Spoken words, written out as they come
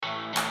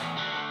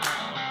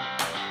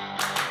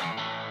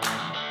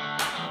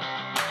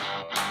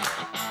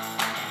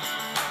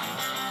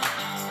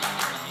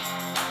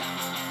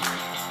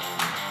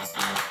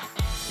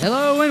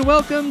Hello and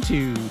welcome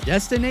to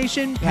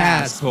Destination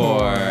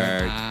Passport.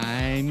 Passport.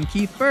 I'm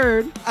Keith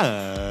Bird,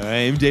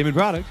 I'm Damon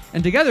Product.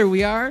 and together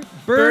we are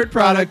Bird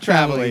Product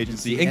Travel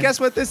Agency. And guess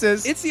what this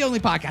is? It's the only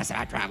podcast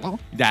about travel.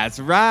 That's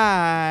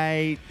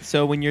right.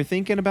 So when you're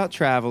thinking about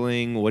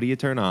traveling, what do you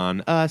turn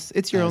on? Us.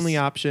 It's your Us. only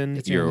option.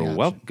 It's your You're only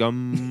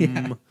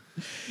welcome.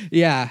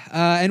 Yeah,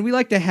 and we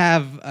like to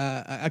have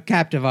a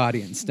captive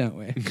audience, don't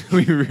we?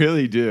 We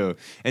really do.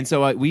 And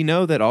so we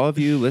know that all of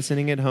you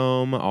listening at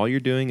home, all you're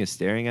doing is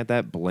staring at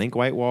that blank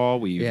white wall.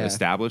 We've Yeah.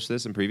 established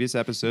this in previous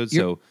episodes.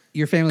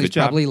 Your family's good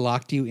job. probably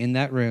locked you in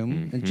that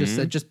room and just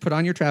said, just put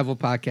on your travel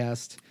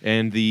podcast.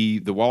 And the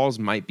walls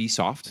might be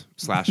soft /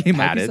 It might be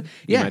padded. so- you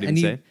yeah, might even and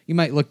say. you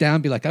might look down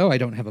and be like, oh, I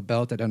don't have a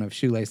belt. I don't have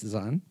shoelaces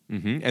on.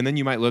 And then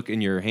you might look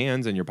in your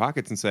hands and your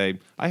pockets and say,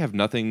 I have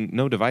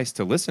no device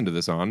to listen to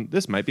this on.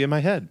 This might be in my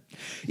head.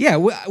 Yeah,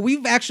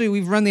 we've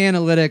run the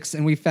analytics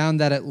and we found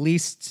that at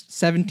least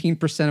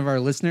 17% of our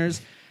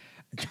listeners,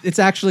 it's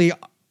actually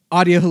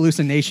audio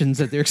hallucinations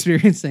that they're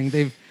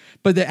experiencing.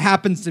 But it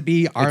happens to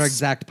be our It's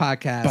exact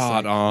podcast.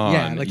 spot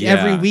on. Yeah,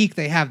 every week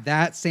they have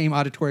that same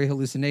auditory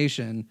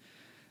hallucination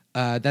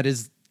that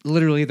is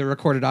literally the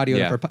recorded audio,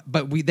 Yeah.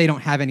 but they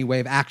don't have any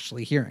way of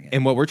actually hearing it.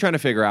 And what we're trying to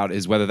figure out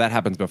is whether that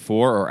happens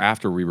before or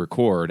after we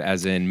record,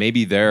 as in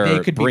maybe They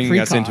they're could be bringing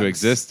us into precogs.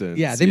 existence.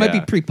 Yeah, they might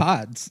be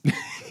pre-pods.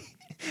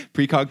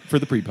 Precog for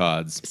the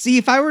prepods. See,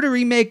 if I were to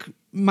remake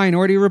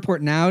Minority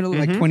Report now,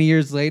 like Mm-hmm. 20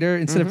 years later,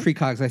 instead of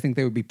precogs, I think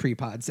they would be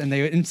prepods. And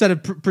they would, instead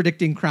of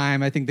predicting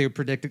crime, I think they would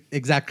predict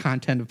exact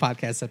content of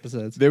podcast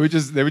episodes. They would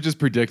just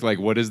predict like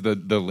what is the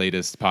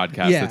latest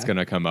podcast Yeah. that's going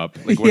to come up.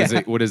 Like what is Yeah.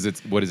 it what is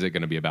it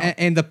going to be about?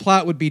 And the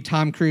plot would be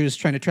Tom Cruise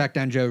trying to track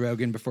down Joe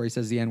Rogan before he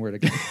says the N-word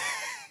again.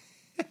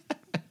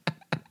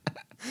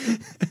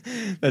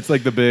 That's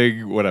like the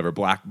big whatever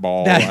black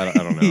ball. That-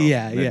 I don't know.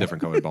 Yeah, They're yeah.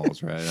 different colored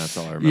balls, right? That's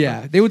all I remember.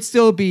 Yeah, they would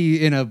still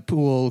be in a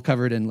pool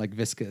covered in like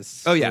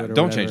viscous. Oh, yeah, fluid or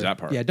don't whatever. change that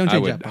part. Yeah, don't I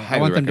change would that part. I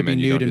highly want them to be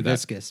recommend you nude don't and do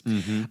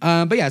that.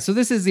 viscous. But yeah, so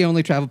this is the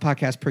only travel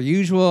podcast per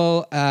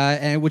usual,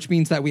 and which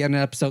means that we had an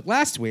episode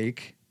last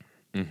week.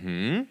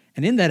 And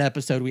in that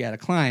episode, we had a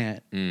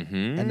client,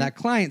 and that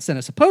client sent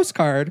us a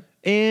postcard.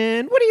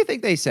 And what do you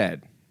think they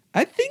said?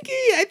 I think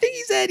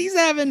he said he's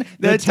having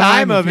The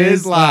time of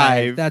his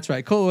life. That's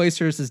right. Cole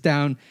Oysters is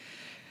down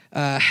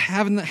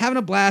having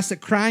a blast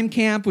at Crime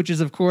Camp, which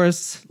is of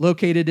course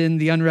located in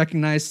the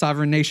unrecognized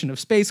sovereign nation of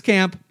Space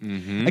Camp.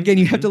 Again,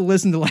 you have to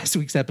listen to last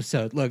week's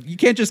episode. Look, you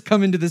can't just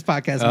come into this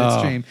podcast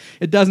midstream.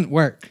 It doesn't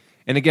work.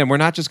 And again, we're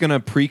not just going to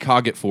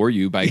precog it for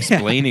you by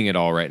explaining it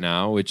all right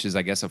now, which is,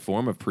 I guess, a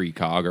form of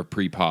precog or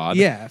prepod.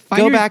 Yeah,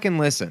 Go back and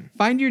listen.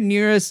 Find your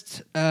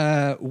nearest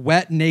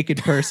wet naked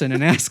person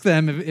and ask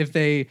them if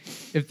they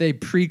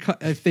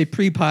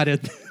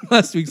pre-potted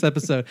last week's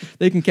episode.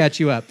 They can catch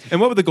you up. And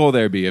what would the goal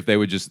there be if they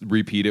would just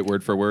repeat it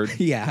word for word?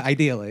 Yeah,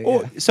 ideally.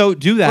 Or, yeah. so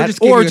do that, give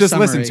you or a just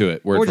summary. listen to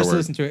it word or for just word.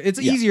 listen to it. It's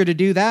Yeah. easier to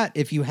do that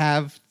if you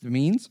have the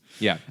means.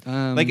 Yeah,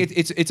 like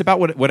it's about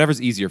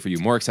whatever's easier for you,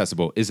 more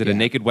accessible. Is it a Yeah.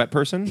 naked wet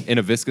person in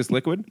a viscous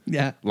liquid?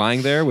 Yeah.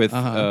 Lying there with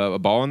a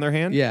ball in their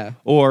hand? Yeah.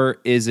 Or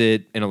is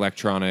it an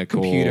electronic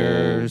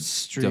Computer,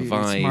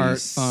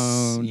 device?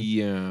 smartphone,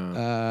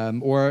 Yeah.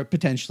 or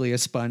potentially a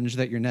sponge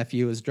that your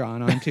nephew is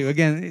drawn onto.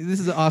 Again, this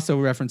is also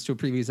a reference to a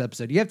previous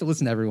episode. You have to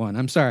listen to everyone.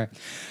 I'm sorry.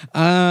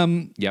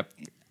 Yep.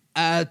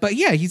 But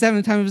yeah, he's having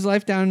the time of his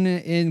life down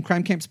in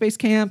Crime Camp Space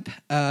Camp.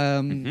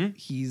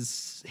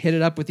 He's hit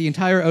it up with the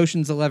entire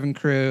Ocean's 11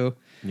 crew.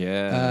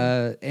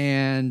 Yeah.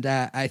 And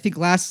I think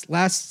last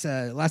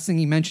thing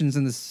he mentions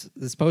in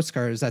this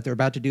postcard is that they're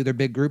about to do their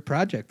big group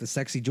project, the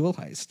Sexy Jewel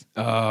Heist.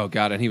 Oh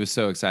God, and he was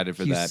so excited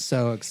for He's that.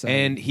 so excited.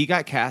 And he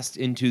got cast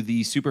into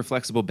the super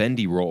flexible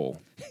bendy role.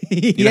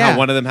 You know Yeah. how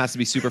one of them has to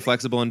be super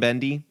flexible and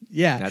bendy?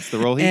 Yeah, That's the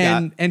role he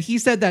got. And he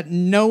said that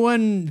no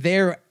one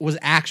there was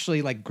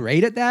actually like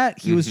great at that.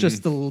 He was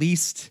just the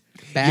least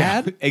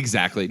bad. Yeah,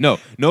 exactly. No,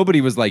 nobody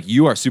was like,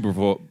 you are super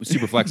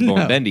flexible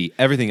No. and bendy.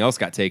 Everything else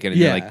got taken, and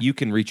Yeah. you're like, you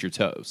can reach your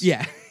toes.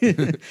 Yeah,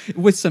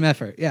 with some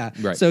effort. Yeah.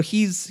 Right. So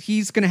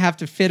he's going to have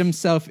to fit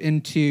himself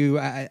into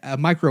a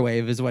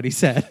microwave, is what he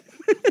said.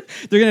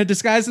 They're going to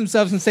disguise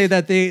themselves and say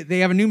that they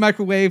have a new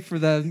microwave for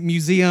the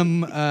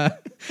museum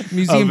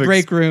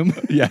break room.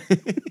 Yeah.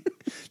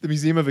 The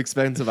Museum of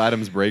Expensive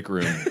Items break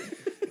room.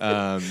 They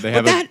have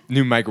that- a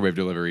new microwave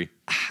delivery.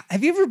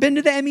 Have you ever been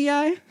to the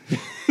MEI?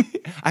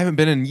 I haven't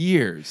been in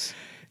years.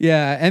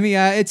 Yeah,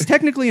 MEI. It's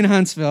technically in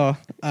Huntsville,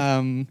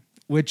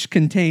 which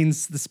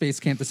contains the Space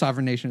Camp, the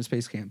sovereign nation of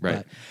Space Camp.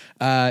 Right.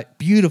 But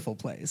beautiful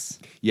place.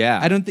 Yeah.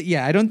 I don't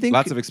think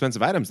Lots of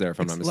expensive items there, if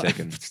I'm not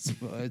mistaken.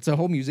 It's a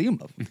whole museum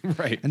of them.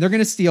 Right. And they're going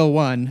to steal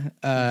one.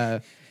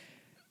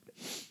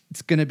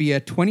 It's going to be a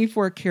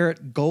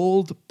 24-karat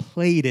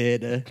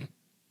gold-plated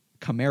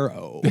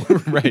Camaro.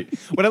 Right.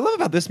 What I love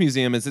about this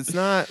museum is it's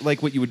not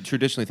like what you would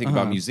traditionally think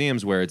about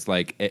museums, where it's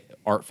like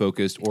art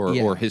focused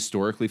or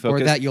historically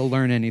focused, Or that you'll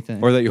learn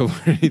anything. or that you'll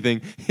learn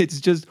anything. It's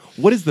just,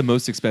 what is the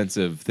most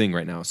expensive thing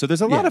right now? So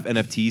there's a lot Yeah. of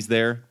NFTs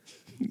there.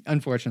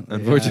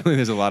 Unfortunately,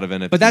 there's a lot of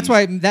NFTs. But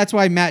that's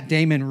why Matt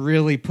Damon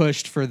really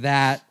pushed for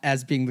that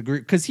as being the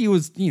group, because he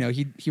was,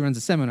 he runs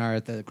a seminar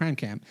at the crime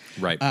camp,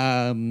 right?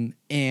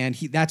 And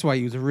that's why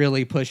he was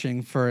really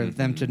pushing for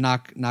them to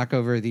knock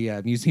over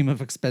the Museum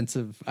of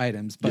Expensive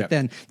Items. But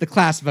then the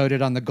class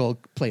voted on the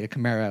gold-plated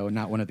Camaro and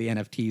not one of the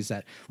NFTs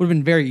that would have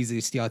been very easy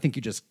to steal. I think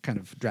you just kind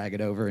of drag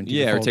it over into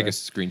or take a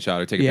screenshot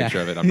or take a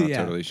picture of it. I'm not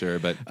totally sure,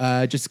 but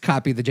just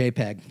copy the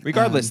JPEG.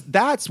 Regardless,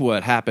 that's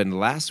what happened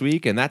last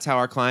week, and that's how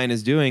our client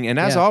is doing. And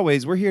as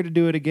always, we're here to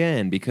do it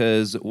again,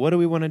 because what do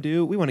we want to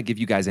do? We want to give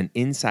you guys an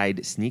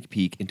inside sneak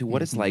peek into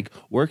what it's like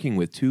working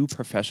with two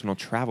professional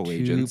travel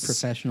agents. Two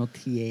professional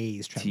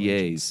TAs.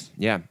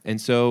 Yeah. And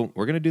so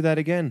we're going to do that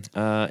again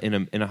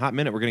in a hot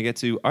minute. We're going to get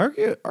to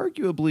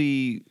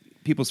arguably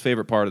people's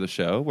favorite part of the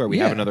show, where we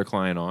have another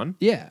client on.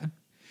 Yeah.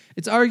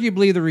 It's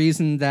arguably the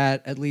reason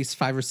that at least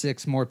 5 or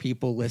 6 more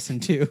people listen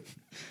to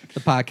the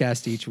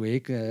podcast each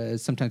week.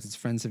 Sometimes it's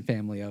friends and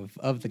family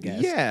of the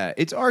guest. Yeah,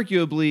 it's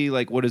arguably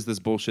like, what is this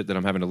bullshit that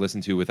I'm having to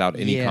listen to without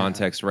any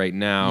context right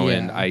now?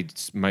 Yeah.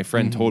 And my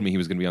friend told me he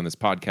was going to be on this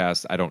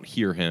podcast. I don't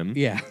hear him.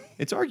 Yeah.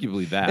 It's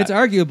arguably that. It's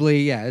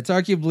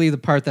arguably the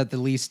part that the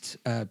least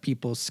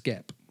people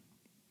skip.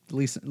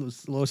 Lowest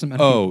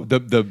amount of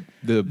people.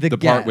 The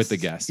part with the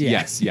guest.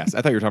 Yeah. Yes.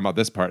 I thought you were talking about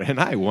this part, and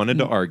I wanted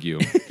to argue.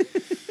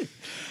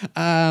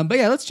 But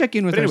yeah, let's check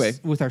in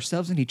with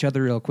ourselves and each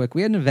other real quick.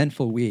 We had an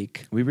eventful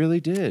week. We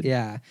really did.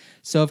 Yeah.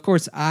 So of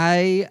course,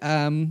 my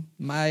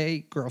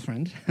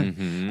girlfriend,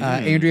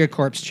 Andrea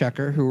Corpse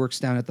Checker, who works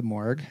down at the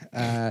morgue,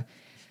 I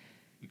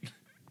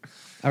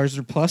was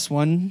her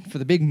 +1 for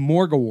the big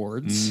morgue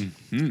awards.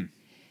 Mm-hmm.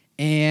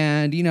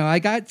 And I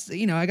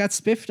got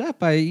spiffed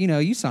up.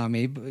 You saw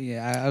me.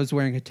 I was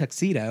wearing a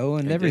tuxedo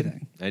and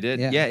everything. I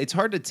did. Yeah, it's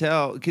hard to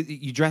tell because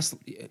you dress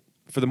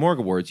for the morgue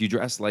awards. You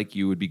dress like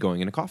you would be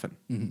going in a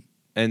coffin,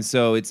 and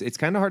so it's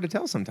kind of hard to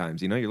tell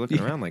sometimes. You're looking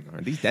around like,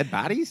 are these dead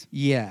bodies?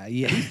 Yeah. Are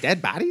these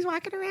dead bodies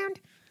walking around?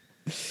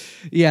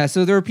 Yeah.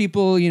 So there are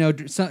people.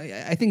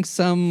 I think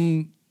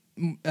some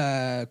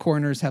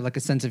coroners have like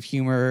a sense of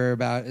humor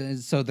about,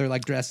 so they're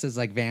like dressed as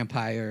like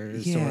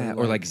vampires,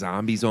 or like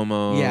zombies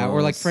almost,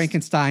 or like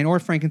Frankenstein or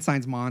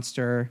Frankenstein's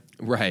monster,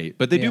 right?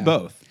 But they do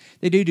both.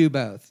 They do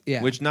both,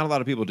 yeah. Which not a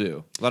lot of people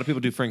do. A lot of people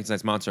do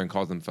Frankenstein's monster and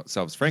call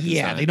themselves Frankenstein.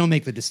 Yeah, they don't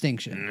make the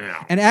distinction. No.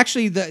 And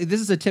actually, this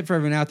is a tip for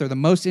everyone out there. The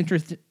most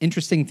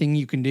interesting thing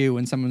you can do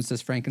when someone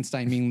says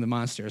Frankenstein meaning the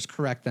monster is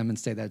correct them and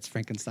say that it's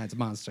Frankenstein's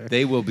monster.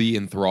 They will be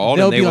enthralled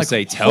and they will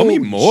say, tell me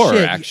more,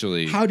 shit,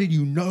 actually. How did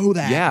you know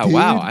that? Yeah, dude?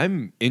 wow.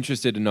 I'm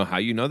interested to know how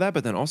you know that,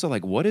 but then also,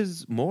 like, what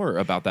is more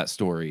about that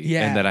story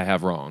and that I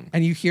have wrong?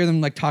 And you hear them,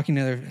 like, talking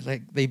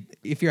to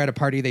if you're at a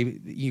party,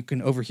 you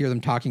can overhear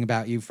them talking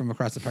about you from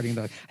across the party and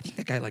be like, I think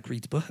that guy, like,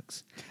 reads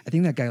books. I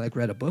think that guy like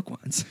read a book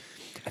once.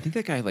 I think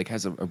that guy like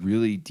has a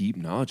really deep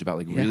knowledge about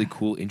like really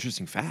cool,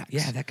 interesting facts.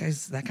 Yeah, that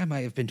guy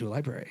might have been to a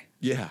library.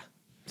 Yeah.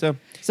 So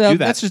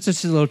that's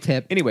just a little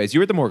tip. Anyways, you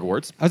were at the Morgue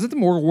Awards. I was at the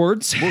Morgue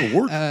Awards.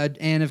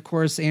 And of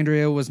course,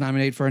 Andrea was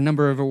nominated for a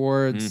number of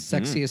awards.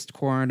 Sexiest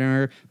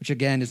coroner, which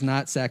again is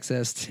not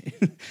sexist.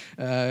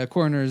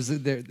 Coroners,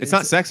 it's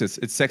not sexist.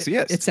 It's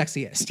sexiest. It's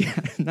sexiest.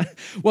 Yeah.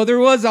 Well, there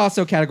was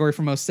also a category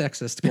for most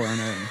sexist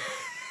coroner.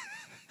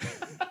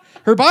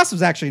 Her boss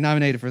was actually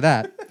nominated for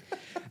that.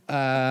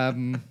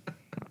 And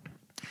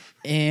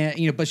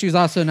but she was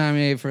also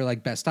nominated for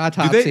like best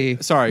autopsy.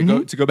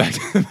 Go back to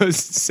the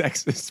most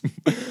sexist.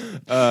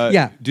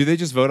 Do they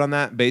just vote on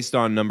that based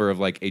on number of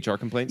like HR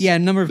complaints? Yeah,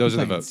 number of those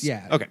complaints. are the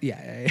votes. Yeah. Okay.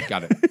 Yeah.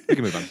 Got it. We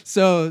can move on.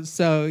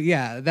 So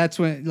yeah, that's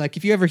when like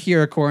if you ever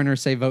hear a coroner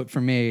say "vote for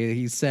me,"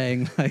 he's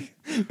saying like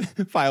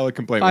file a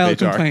complaint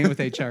with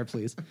HR,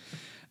 please.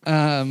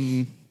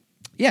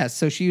 Yeah.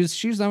 So she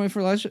was nominated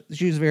for lunch.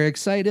 She was very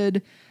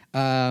excited.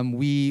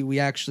 We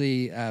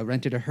actually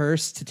rented a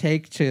hearse to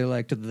take to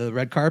the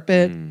red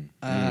carpet.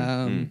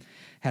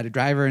 Had a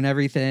driver and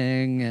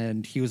everything,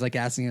 and he was like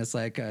asking us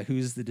like,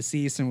 "Who's the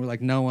deceased?" And we're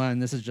like, "No one.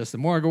 This is just the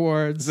Morgue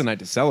Awards. This is a night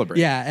to celebrate."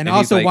 Yeah, and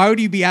also, like, why would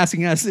you be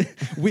asking us?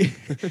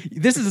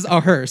 This is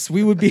a hearse.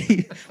 We would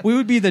be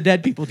the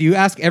dead people. Do you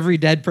ask every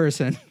dead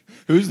person?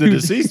 Who's the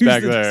deceased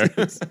back there?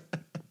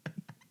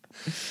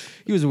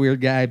 He was a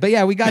weird guy, but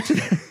yeah, we got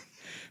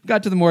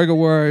to the Morgue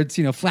Awards,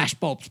 flash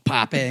bulbs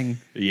popping.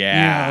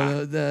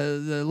 Yeah.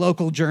 The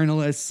local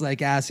journalists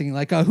like asking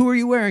like, who are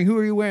you wearing? Who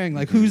are you wearing?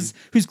 Like whose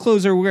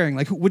clothes are we wearing?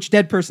 Like which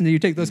dead person did you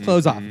take those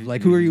clothes off of?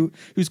 Like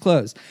whose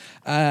clothes?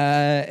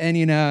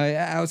 And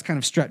I was kind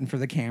of strutting for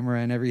the camera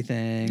and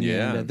everything.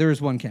 Yeah. And, there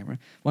was one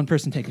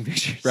person taking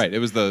pictures. Right. It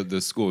was the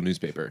school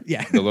newspaper.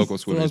 Yeah. The local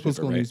school newspaper. Local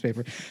school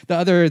newspaper.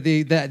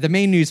 The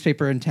main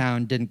newspaper in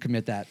town didn't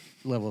commit that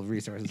level of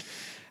resources.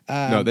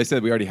 No, they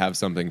said we already have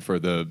something for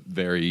the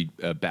very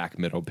back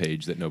middle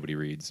page that nobody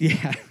reads.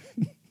 Yeah.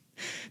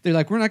 They're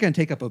like, we're not going to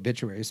take up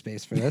obituary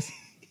space for this.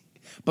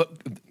 But,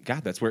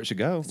 God, that's where it should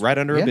go. Right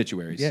under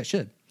obituaries. Yeah, it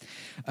should.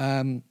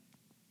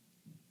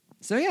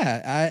 So,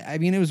 yeah, I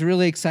mean, it was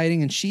really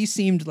exciting. And she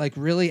seemed like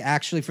really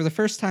actually, for the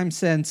first time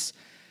since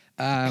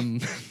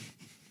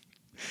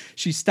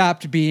she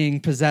stopped being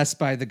possessed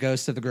by the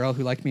ghost of the girl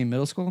who liked me in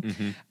middle school.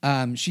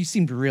 She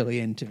seemed really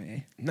into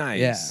me.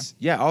 Nice.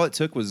 Yeah. All it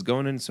took was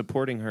going and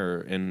supporting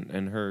her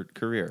in her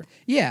career.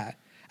 Yeah.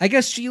 I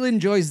guess Sheila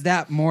enjoys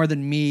that more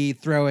than me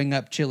throwing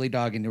up chili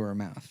dog into her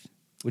mouth,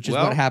 which is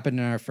what happened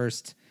in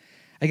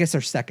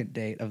our second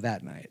date of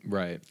that night.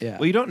 Right. Yeah.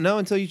 Well, you don't know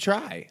until you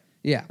try.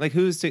 Yeah. Like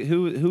who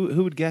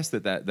would guess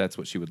that's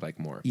what she would like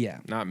more? Yeah.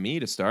 Not me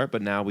to start,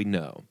 but now we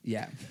know.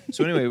 Yeah.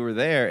 So anyway, we were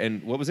there,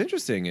 and what was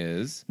interesting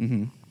is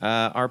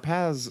our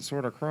paths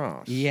sort of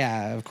crossed.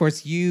 Yeah. Of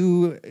course,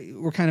 you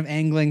were kind of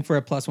angling for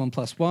a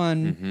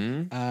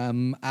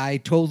 +1+1. I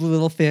told a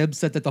little fib,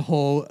 said that the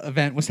whole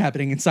event was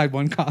happening inside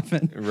one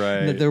coffin,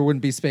 right? That there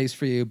wouldn't be space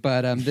for you,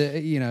 but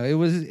it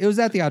was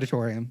at the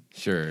auditorium.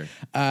 Sure.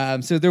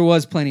 So there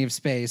was plenty of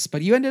space,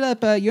 but you ended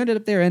up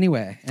there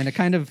anyway, and it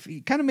kind of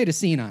made a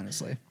scene, honestly.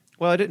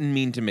 Well, I didn't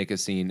mean to make a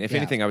scene. If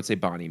anything, I would say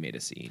Bonnie made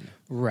a scene.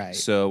 Right.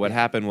 So what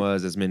happened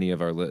was, as many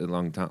of our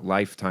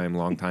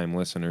long-time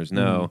listeners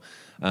know,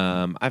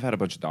 I've had a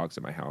bunch of dogs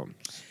in my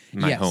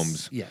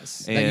homes.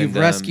 Yes. And, that you've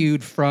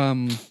rescued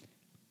from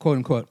quote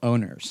unquote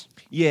owners.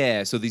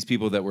 Yeah, so these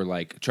people that were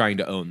like trying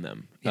to own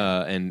them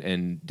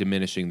and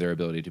diminishing their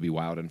ability to be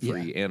wild and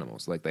free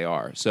animals like they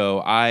are. So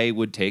I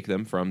would take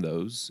them from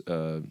those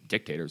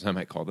dictators, I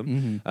might call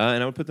them,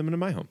 and I would put them into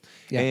my home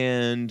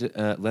and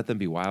let them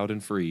be wild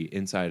and free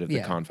inside of the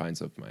confines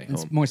of my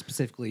home. More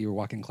specifically, your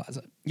walk-in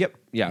closet. Yep.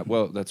 Yeah,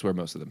 well, that's where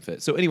most of them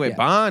fit. So anyway,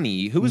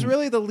 Bonnie, who was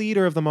really the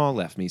leader of them all,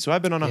 left me. So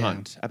I've been on a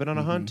hunt. I've been on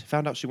a hunt,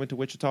 found out she went to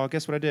Wichita.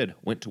 Guess what I did?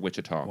 Went to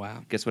Wichita.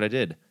 Wow. Guess what I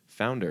did?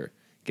 Found her.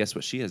 Guess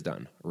what she has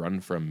done? Run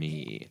from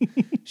me.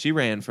 She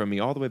ran from me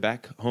all the way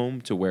back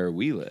home to where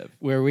we live.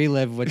 Where we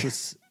live, which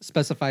was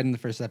specified in the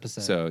first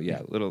episode. So,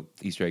 little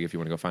Easter egg if you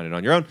want to go find it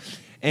on your own.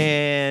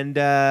 And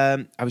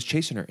I was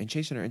chasing her,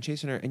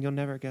 and you'll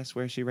never guess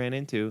where she ran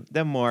into.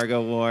 The morgue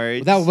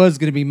awards. Well, that was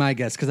going to be my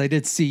guess, because I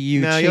did see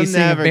you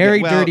chasing a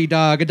very dirty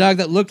dog, a dog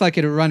that looked like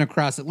it had run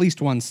across at least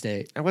one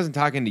state. I wasn't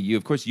talking to you.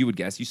 Of course, you would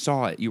guess. You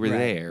saw it. You were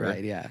there.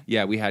 Right, yeah.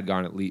 Yeah, we had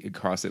gone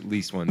across at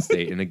least one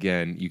state. And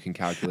again, you can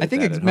calculate I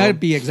think it might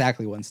be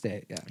exactly one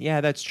state, yeah.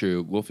 Yeah, that's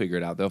true. We'll figure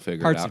it out. They'll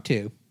figure Parts it out. of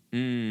two.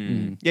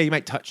 Yeah, you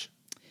might touch.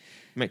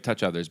 You might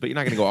touch others, but you're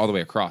not going to go all the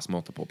way across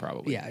multiple,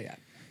 probably. Yeah.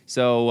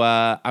 So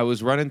I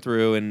was running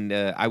through, and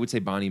I would say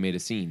Bonnie made a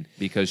scene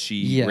because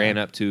she ran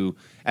up to,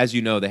 as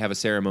you know, they have a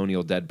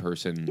ceremonial dead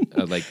person.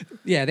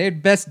 Yeah, they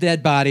had best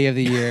dead body of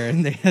the year,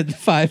 and they had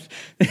 5.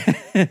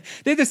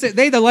 they had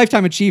the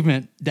lifetime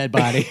achievement dead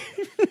body.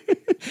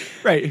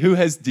 Right, who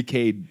has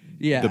decayed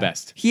the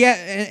best. Yeah,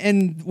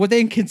 and what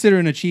they consider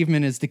an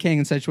achievement is decaying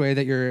in such a way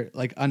that you're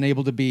like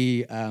unable to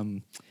be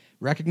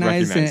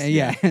recognized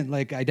and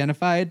like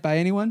identified by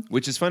anyone.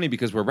 Which is funny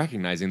because we're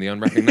recognizing the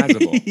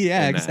unrecognizable.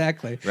 Yeah,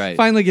 exactly. Right.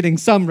 Finally getting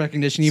some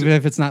recognition, even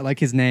if it's not like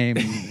his name.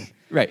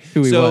 Right.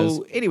 Who he was.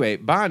 So anyway,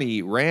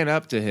 Bonnie ran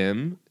up to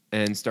him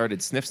and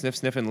started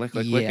sniffing,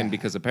 licking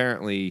because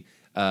apparently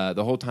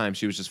the whole time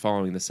she was just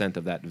following the scent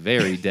of that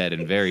very dead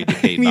and very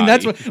decayed body.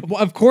 That's what.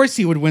 Well, of course,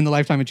 he would win the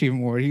Lifetime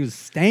Achievement Award. He was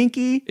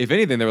stanky. If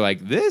anything, they were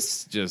like,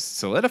 "This just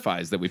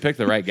solidifies that we picked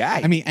the right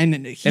guy." I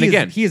mean,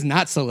 he is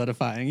not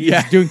solidifying.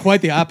 He's doing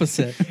quite the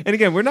opposite. And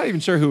again, we're not even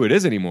sure who it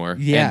is anymore.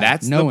 Yeah, and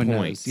that's no the one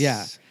point. knows.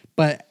 Yeah.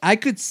 But I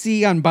could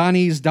see on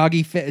Bonnie's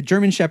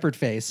German Shepherd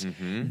face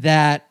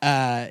that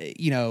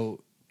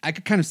I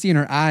could kind of see in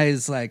her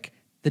eyes like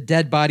the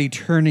dead body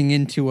turning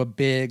into a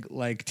big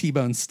like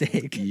T-bone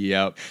steak.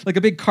 Yep. Like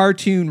a big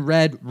cartoon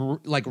red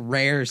like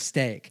rare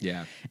steak.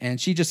 Yeah. And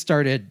she just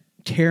started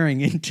tearing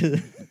into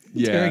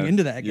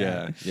that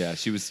guy. Yeah.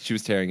 She was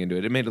tearing into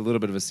it. It made a little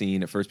bit of a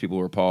scene. At first people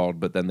were appalled,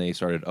 but then they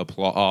started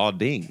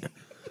applauding.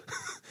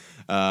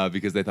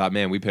 Because they thought,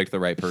 man, we picked the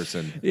right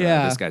person.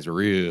 Yeah. This guy's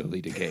really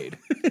decayed.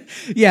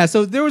 Yeah,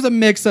 so there was a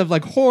mix of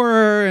like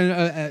horror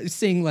and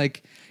seeing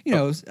like,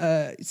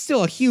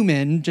 still a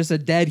human, just a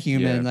dead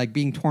human, like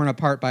being torn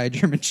apart by a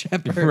German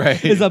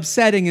Shepherd is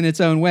upsetting in its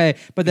own way.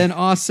 But then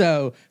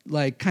also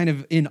like kind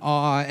of in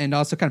awe and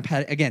also kind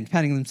of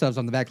patting themselves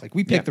on the back, like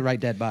we picked the right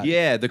dead body.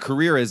 Yeah, the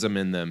careerism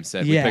in them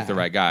said we picked the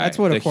right guy. That's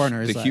what a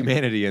coroner is the like.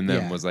 humanity in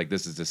them was like,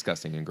 this is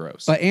disgusting and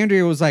gross. But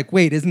Andrea was like,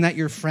 wait, isn't that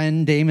your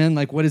friend Damon?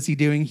 Like, what is he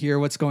doing here?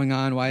 What's going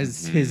on? Why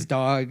is his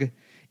dog...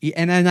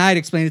 And then I'd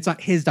explain it's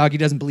not his dog. He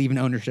doesn't believe in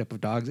ownership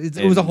of dogs.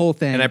 It was a whole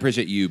thing. And I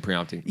appreciate you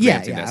preempting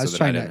that. I was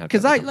trying to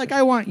because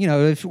I want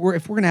if we're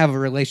gonna have a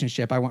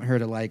relationship, I want her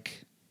to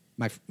like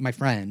my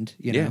friend.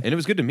 Yeah, and it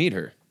was good to meet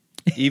her,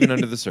 even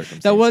under the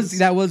circumstances.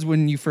 that was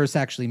when you first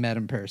actually met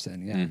in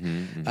person.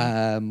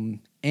 Yeah.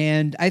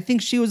 And I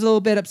think she was a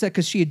little bit upset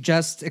because she had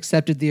just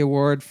accepted the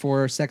award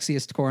for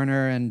sexiest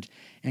coroner and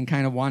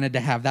kind of wanted to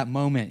have that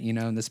moment,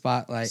 in the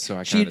spotlight.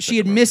 So she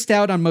had missed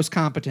out on most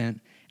competent.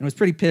 And was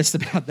pretty pissed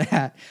about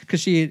that because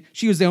she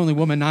was the only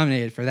woman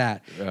nominated for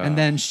that, and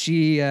then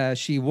she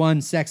won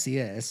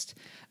sexiest.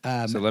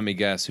 So let me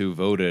guess who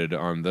voted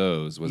on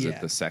those. Was it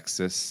the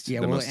sexist?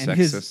 Yeah, the most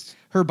sexist?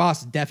 Her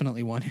boss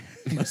definitely won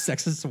the most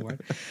sexist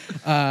award.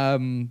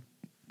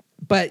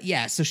 But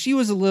yeah, so she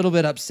was a little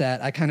bit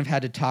upset. I kind of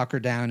had to talk her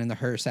down in the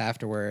hearse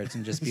afterwards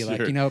and just be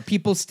like,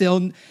 people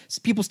still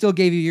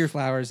gave you your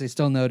flowers. They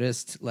still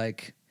noticed,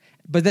 like.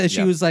 But then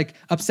she was like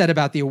upset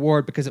about the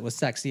award because it was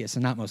sexiest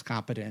and not most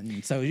competent.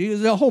 And so it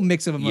was a whole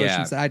mix of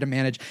emotions that I had to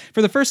manage.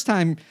 For the first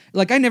time,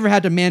 like I never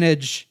had to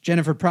manage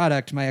Jennifer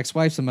Product, my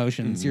ex-wife's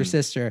emotions, your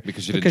sister.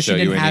 Because she didn't show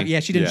you any. Yeah,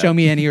 she didn't show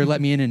me any or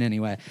let me in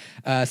any way.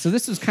 So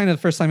this was kind of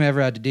the first time I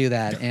ever had to do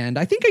that. And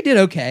I think I did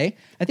okay.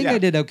 I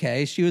did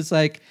okay. She was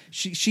like,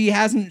 she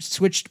hasn't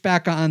switched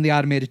back on the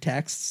automated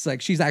texts.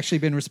 Like she's actually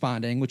been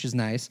responding, which is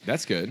nice.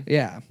 That's good.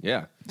 Yeah.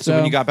 Yeah. So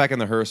when you got back in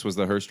the hearse, was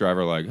the hearse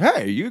driver like,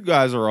 hey, you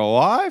guys are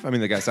alive? I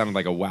mean, the guy sounded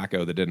like a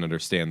wacko that didn't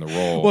understand the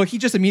role. Well, he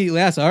just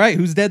immediately asked, all right,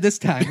 who's dead this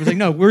time? I was like,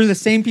 no, we're the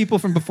same people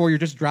from before. You're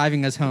just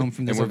driving us home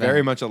from this and we're event.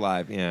 very much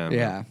alive. Yeah.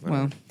 Yeah.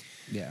 Well,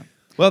 yeah.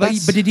 Well,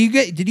 but did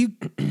you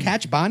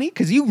catch Bonnie?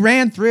 Because you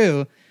ran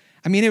through.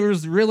 I mean, it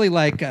was really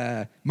like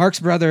Marx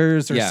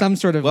Brothers or some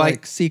sort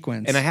of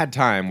sequence. And I had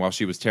time while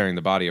she was tearing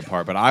the body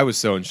apart, but I was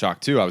so in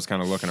shock too. I was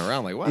kind of looking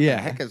around like, what the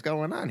heck is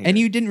going on here? And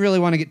you didn't really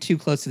want to get too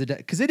close to the death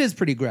because it is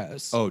pretty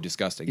gross. Oh,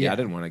 disgusting. Yeah, I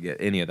didn't want to get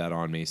any of that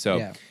on me.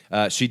 So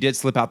she did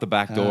slip out the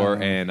back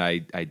door, and I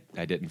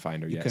didn't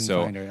find her yet.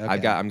 So find her.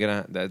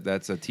 Okay.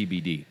 That's a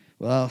TBD.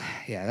 Well,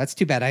 yeah, that's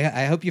too bad.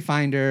 I hope you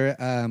find her.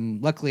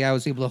 Luckily, I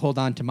was able to hold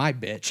on to my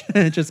bitch.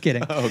 Just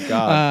kidding. Oh,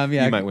 God.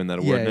 You might win that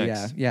award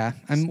next. Yeah.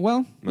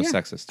 Most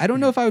sexist. I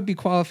don't know if I would be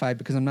qualified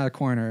because I'm not a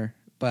coroner,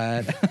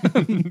 but...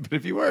 but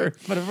if you were.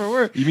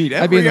 You mean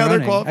every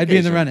other qualification. I'd be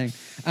in the running.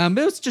 But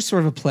it was just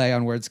sort of a play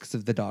on words because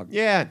of the dog.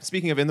 Yeah,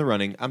 speaking of in the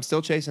running, I'm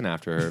still chasing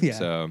after her,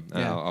 so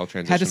I'll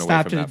transition Had to away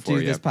stop from that for you.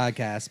 to do this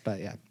podcast, but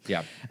yeah.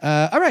 Yeah.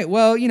 All right,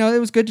 well, it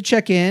was good to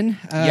check in.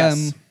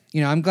 Yes.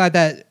 I'm glad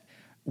that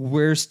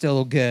we're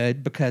still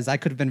good because I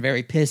could have been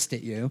very pissed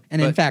at you,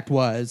 and in fact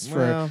was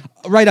for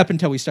right up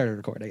until we started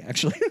recording.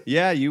 Actually,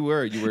 yeah, you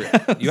were.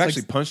 You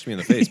actually punched me in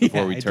the face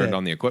before we turned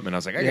on the equipment. I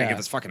was like, I gotta get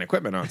this fucking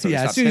equipment on. So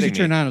as soon as you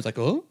turned on, I was like,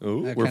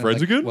 we're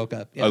friends again. Woke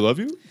up. I love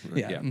you.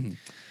 Yeah. Mm-hmm.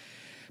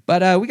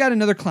 But we got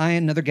another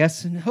client, another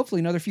guest, and hopefully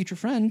another future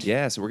friend.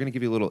 Yeah, so we're going to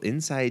give you a little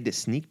inside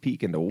sneak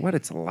peek into what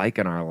it's like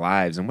in our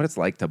lives and what it's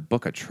like to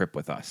book a trip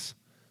with us.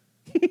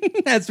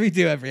 As we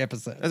do every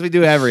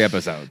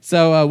episode.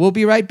 So we'll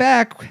be right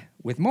back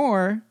with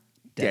more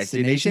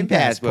Destination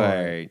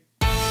Passport.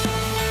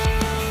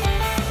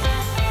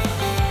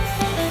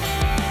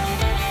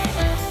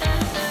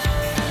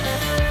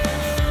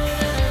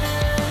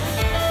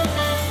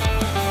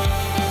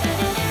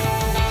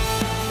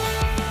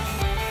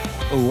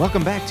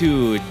 Welcome back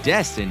to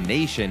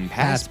Destination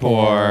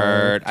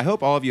Passport. I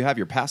hope all of you have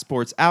your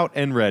passports out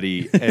and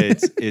ready.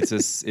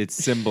 It's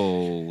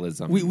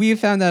symbolism. We have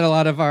found that a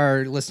lot of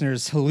our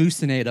listeners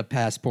hallucinate a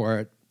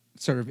passport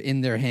sort of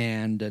in their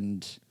hand,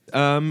 and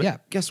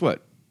guess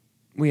what?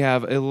 We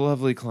have a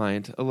lovely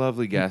client, a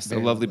lovely guest, a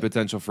lovely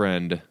potential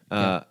friend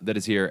that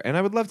is here, and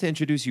I would love to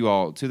introduce you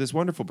all to this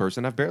wonderful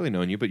person. I've barely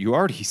known you, but you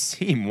already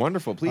seem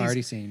wonderful.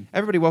 Please,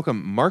 everybody,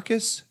 welcome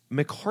Marcus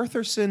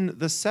McArthurson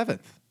VII.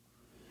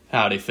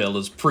 Howdy,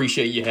 fellas.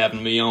 Appreciate you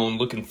having me on.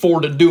 Looking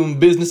forward to doing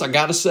business. I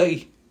gotta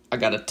say, I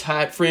got a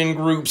tight friend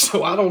group,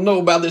 so I don't know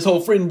about this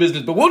whole friend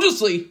business, but we'll just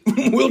see.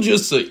 We'll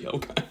just see,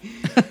 okay?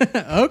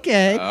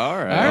 Okay. All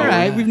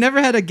right. We've never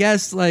had a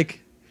guest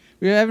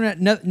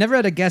never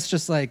had a guest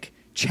just like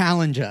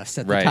challenge us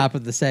at the top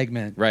of the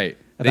segment. Right.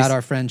 About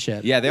our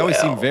friendship. Yeah, they always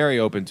seem very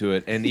open to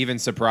it and even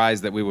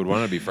surprised that we would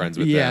want to be friends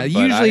with them. Yeah,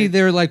 usually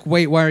they're like,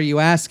 wait, why are you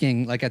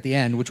asking? Like at the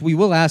end, which we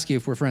will ask you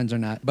if we're friends or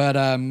not. But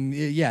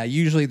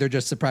usually they're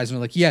just surprised and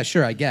they're like, yeah,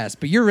 sure, I guess.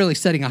 But you're really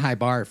setting a high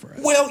bar for us.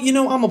 Well,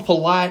 I'm a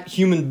polite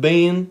human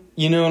being.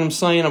 You know what I'm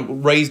saying?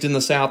 I'm raised in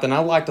the South and I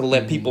like to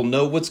let people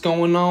know what's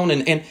going on.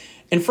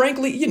 And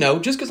frankly,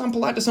 just because I'm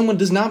polite to someone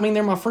does not mean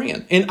they're my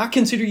friend. And I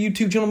consider you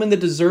two gentlemen that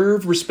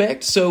deserve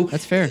respect. So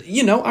that's fair.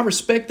 I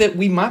respect that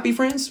we might be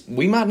friends.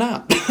 We might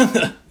not.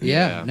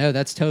 Yeah, no,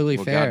 that's totally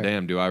fair.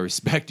 Goddamn, do I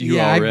respect you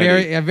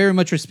already? Yeah, I very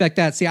much respect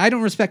that. See, I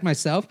don't respect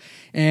myself.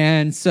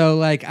 And so,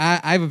 like, I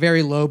have a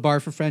very low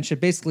bar for friendship.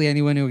 Basically,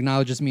 anyone who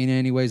acknowledges me in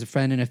any way is a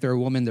friend. And if they're a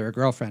woman, they're a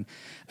girlfriend.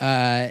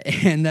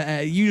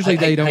 Usually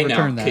they don't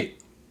return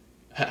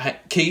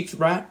that. Keith,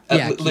 right?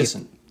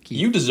 Listen, Keith.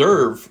 You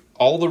deserve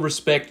all the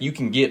respect you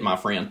can get, my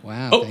friend.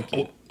 Wow, thank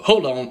you.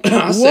 Hold on.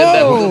 I said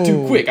that a little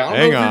too quick. I don't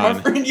know if you're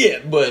my friend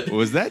yet, but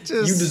was that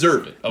just... You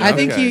deserve it. Okay. I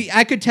think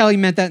I could tell he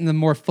meant that in the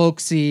more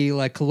folksy,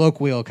 like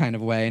colloquial kind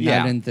of way,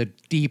 not in the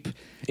deep,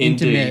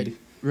 intimate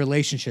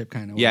relationship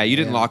kind of way. Yeah, you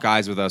didn't lock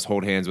eyes with us,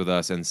 hold hands with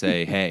us, and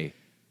say, hey,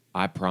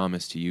 I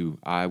promise to you,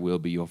 I will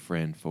be your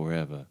friend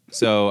forever.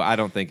 So I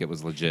don't think it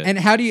was legit. And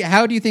how do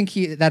you think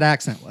that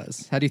accent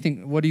was? What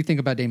do you think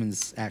about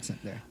Damon's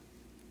accent there?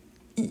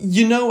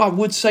 I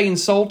would say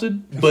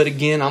insulted, but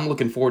again, I'm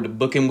looking forward to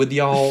booking with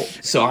y'all.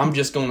 So I'm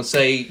just going to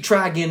say,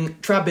 try again,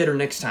 try better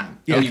next time.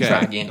 Yeah, you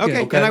try again.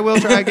 Okay, and I will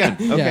try again.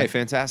 Okay,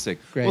 fantastic.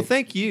 Great. Well,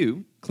 thank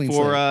you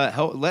for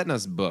letting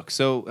us book.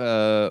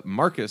 So,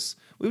 Marcus,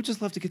 we would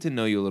just love to get to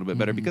know you a little bit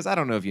better because I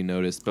don't know if you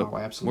noticed, but Oh, we're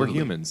absolutely.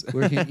 humans.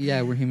 We're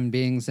human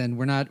beings, and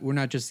we're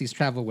not just these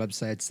travel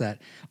websites that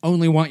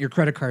only want your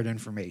credit card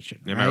information.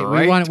 Am I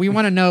right? We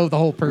want to know the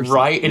whole person.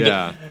 Right? And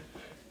Yeah.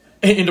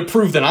 And to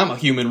prove that I'm a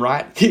human,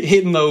 right?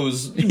 Hitting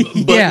those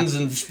buttons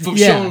and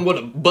showing what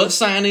a butt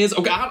sign is.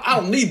 Okay, I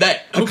don't need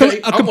that.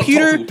 Okay, I want to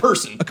talk to a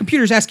person. A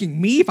computer's asking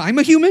me if I'm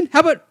a human. How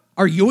about,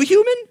 are you a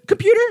human,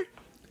 computer?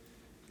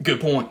 Good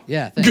point.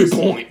 Yeah, thanks. Good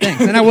point.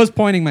 Thanks. And I was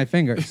pointing my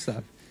finger,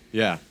 so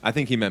Yeah, I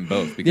think he meant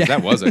both because Yeah.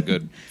 that was a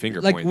good finger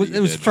like point. that it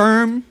you was did.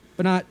 firm,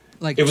 but not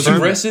like It was firm.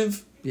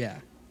 aggressive. Yeah.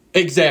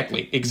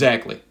 Exactly.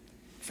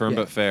 Firm Yeah.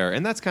 but fair,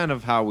 and that's kind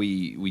of how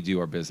we do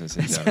our business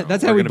in general.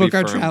 That's We're how we gonna be book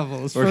our firm.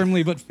 travels, We're-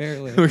 firmly but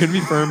fairly. We're gonna be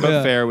firm but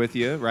Yeah. fair with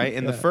you, right?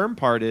 And the firm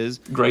part is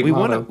Great we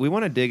want to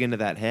motto. dig into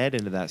that head,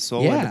 into that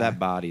soul, Yeah. into that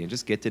body, and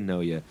just get to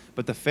know you.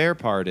 But the fair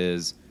part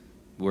is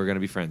we're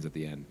gonna be friends at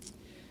the end.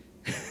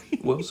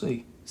 We'll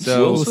see.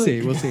 So We'll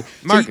see. We'll see. So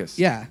Marcus.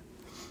 yeah.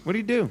 What do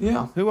you do?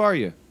 Yeah. Who are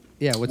you?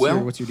 Yeah. What's Well-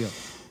 your deal?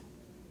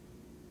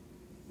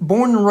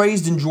 Born and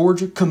raised in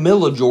Georgia,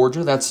 Camilla,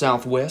 Georgia. That's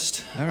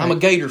Southwest. All I'm a right.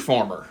 gator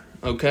farmer.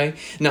 Okay.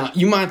 Now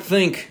you might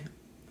think,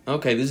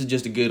 okay, this is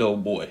just a good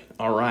old boy.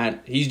 All right,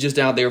 he's just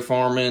out there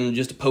farming,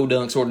 just a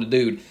podunk sort of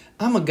dude.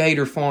 I'm a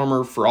gator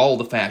farmer for all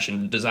the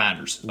fashion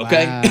designers.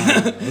 Okay.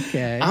 Wow.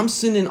 Okay. I'm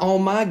sending all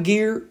my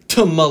gear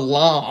to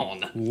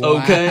Milan.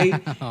 Okay.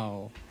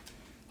 Wow.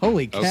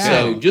 Holy cow.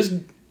 So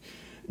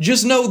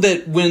just know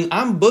that when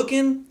I'm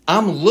booking,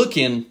 I'm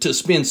looking to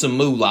spend some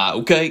moolah.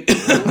 Okay.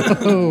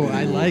 Oh,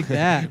 I like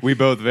that. We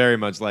both very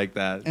much like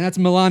that. And that's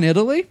Milan,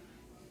 Italy?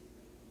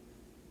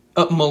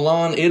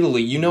 Milan,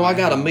 Italy. You know, I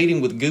got a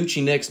meeting with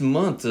Gucci next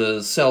month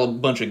to sell a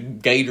bunch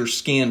of gator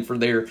skin for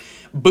their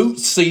boot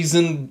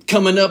season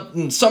coming up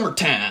in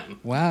summertime.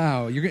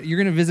 Wow. You're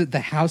going to visit the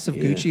House of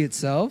Gucci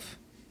itself?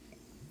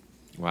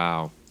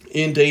 Wow.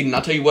 Indeed, and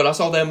I tell you what, I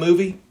saw that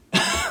movie.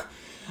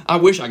 I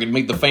wish I could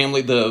meet the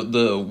family,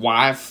 the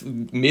wife,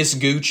 Miss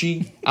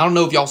Gucci. I don't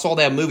know if y'all saw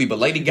that movie, but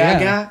Lady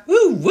Gaga,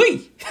 ooh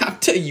wee! I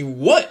tell you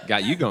what,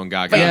 Got you going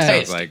gaga. Yeah.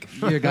 It sounds like.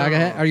 You're a Gaga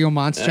head? Are you a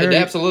monster?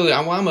 absolutely,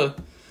 I'm a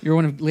You're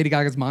one of Lady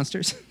Gaga's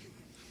monsters?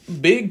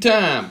 big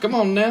time. Come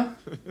on now,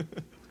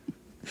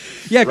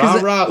 Yeah, rah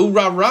because rah, ooh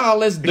rah rah,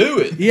 let's do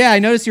it. yeah, I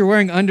noticed you're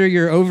wearing under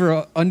your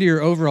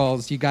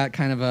overalls. You got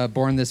kind of a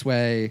Born This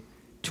Way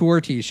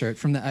tour T-shirt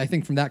from I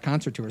think from that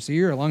concert tour. So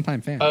you're a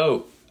longtime fan.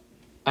 Oh,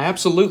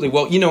 absolutely.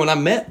 Well, you know, and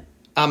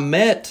I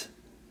met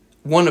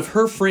one of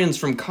her friends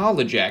from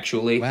college,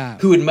 actually, Wow.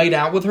 who had made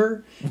out with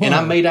her, and I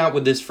Whoa. made out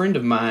with this friend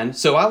of mine.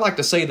 So I like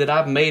to say that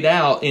I've made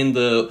out in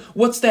the,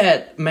 what's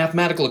that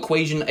mathematical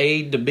equation,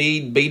 A to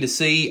B, B to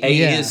C, A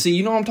Yeah. is C,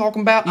 you know what I'm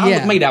talking about?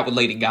 Yeah. I made out with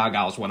Lady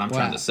Gaga is what I'm Wow.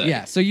 trying to say.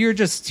 Yeah, so you're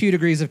just 2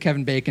 degrees of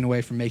Kevin Bacon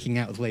away from making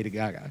out with Lady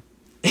Gaga.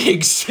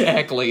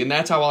 Exactly, and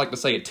that's how I like to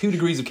say it. 2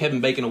 degrees of Kevin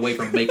Bacon away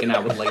from making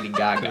out with Lady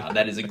Gaga.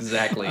 That is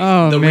exactly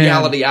Oh, the man.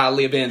 reality I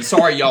live in.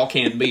 Sorry y'all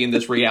can't be in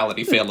this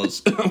reality,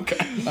 fellas. Okay.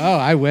 Oh,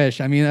 I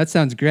wish. I mean, that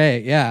sounds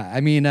great. Yeah.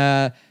 I mean,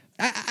 I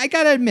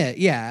gotta admit,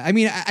 yeah. I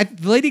mean,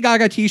 the Lady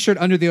Gaga T-shirt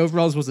under the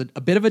overalls was a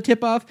bit of a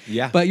tip-off.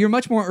 Yeah. But you're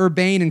much more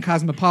urbane and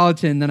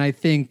cosmopolitan than I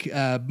think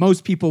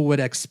most people would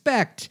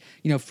expect.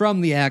 You know,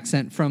 from the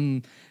accent,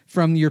 from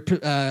your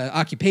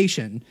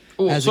occupation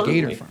as a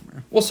gator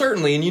farmer. Well,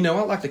 certainly, and you know,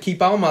 I like to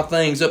keep all my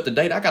things up to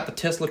date. I got the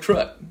Tesla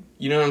truck.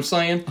 You know what I'm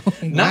saying?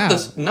 wow.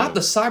 Not the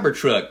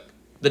Cybertruck,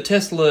 the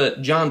Tesla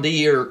John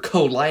Deere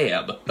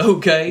collab.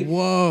 Okay,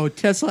 Whoa,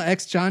 Tesla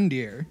X John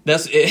Deere.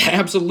 that's it,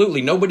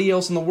 absolutely nobody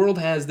else in the world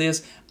has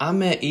this. I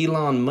met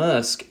Elon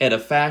Musk at a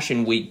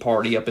Fashion Week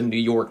party up in New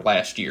York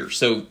last year,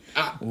 so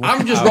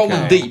I'm just rolling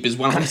Okay. deep, is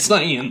what I'm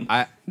saying.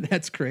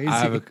 That's crazy.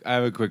 I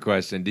have a quick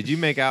question. Did you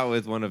make out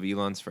with one of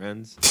Elon's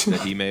friends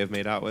that he may have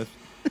made out with?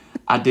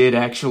 I did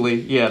actually.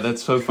 Yeah,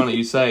 that's so funny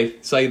you say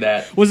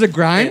that. Was it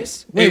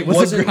Grimes? Wait, was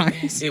it wasn't-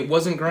 Grimes? It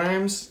wasn't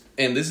Grimes,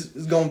 and this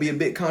is going to be a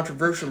bit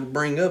controversial to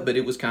bring up, but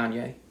it was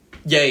Kanye.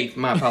 Yay,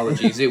 my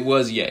apologies. It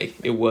was Ye.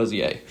 It was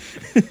Ye.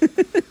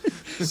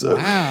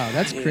 Wow,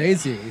 that's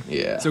crazy.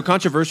 Yeah. So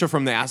controversial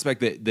from the aspect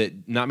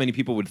that not many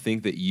people would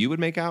think that you would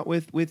make out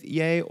with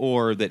Ye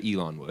or that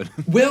Elon would.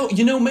 Well,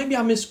 you know, maybe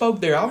I misspoke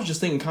there. I was just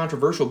thinking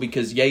controversial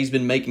because Ye's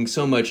been making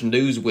so much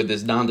news with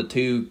this Donda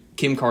 2,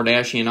 Kim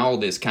Kardashian, all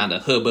this kind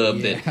of hubbub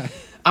Yeah. that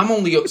I'm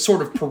only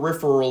sort of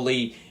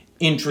peripherally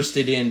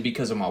interested in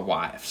because of my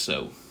wife.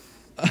 So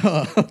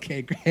Oh,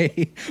 okay,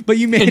 great. But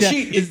you made And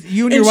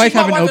you and your wife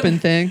have an open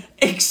thing.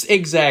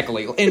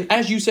 Exactly. And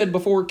as you said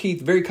before,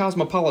 Keith, very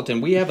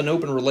cosmopolitan. We have an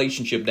open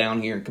relationship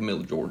down here in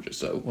Camilla, Georgia.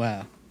 So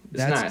Wow, It's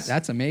that's nice.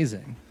 that's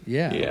amazing.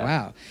 Yeah, Yeah.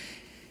 Wow.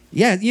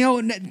 Yeah, you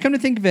know, come to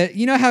think of it,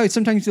 you know how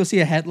sometimes you'll see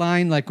a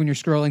headline like when you're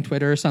scrolling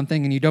Twitter or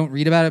something, and you don't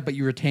read about it, but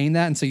you retain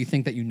that, and so you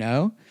think that you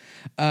know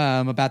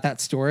about that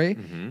story.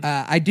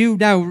 I do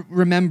now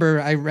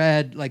remember I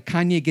read like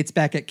Kanye gets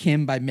back at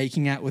Kim by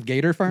making out with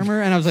Gator Farmer,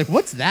 and I was like,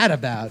 "What's that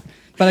about?"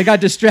 But I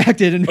got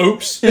distracted and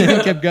oops.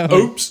 kept going.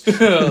 Oops.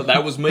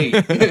 That was me.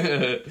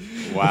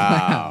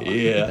 Wow.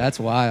 Yeah. That's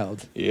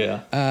wild.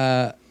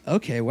 Yeah.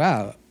 Okay,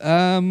 wow.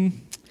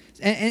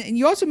 And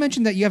you also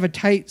mentioned that you have a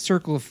tight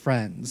circle of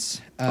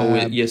friends.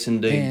 Yes,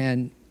 indeed.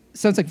 And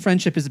sounds like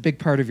friendship is a big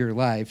part of your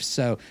life.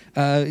 So,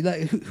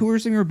 who are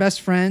some of your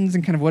best friends,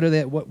 and kind of what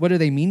do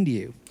they mean to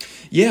you?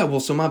 Yeah, well,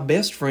 so my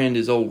best friend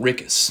is old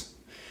Rickus.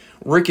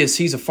 Rickus,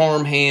 he's a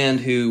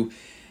farmhand who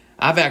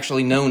I've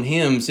actually known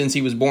him since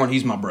he was born.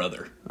 He's my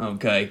brother.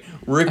 Okay,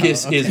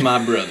 Rickus is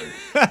my brother,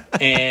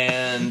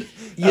 and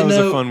that was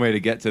a fun way to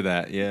get to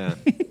that. Yeah.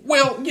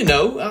 Well,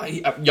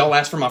 y'all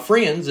ask for my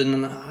friends,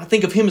 and I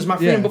think of him as my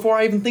friend before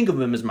I even think of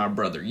him as my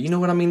brother. You know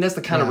what I mean? That's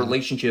the kind of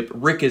relationship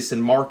Rickus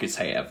and Marcus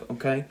have,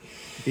 okay?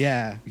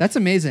 Yeah, that's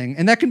amazing.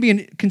 And that can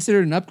be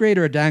considered an upgrade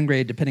or a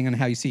downgrade depending on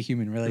how you see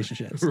human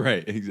relationships.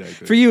 Right,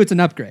 exactly. For you, it's an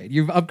upgrade.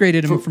 You've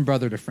upgraded him from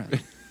brother to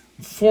friend.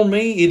 For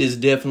me, it is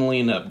definitely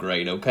an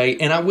upgrade, okay?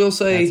 And I will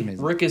say,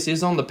 Rickus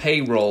is on the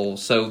payroll,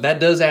 so that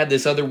does add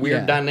this other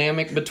weird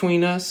dynamic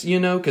between us,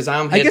 because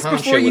I'm head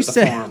honcho with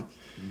the farm.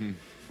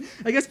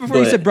 I guess before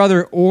you said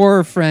brother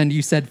or friend,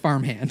 you said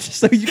farmhand.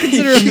 So you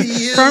consider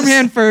him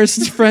farmhand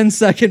first, friend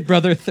second,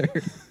 brother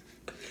third.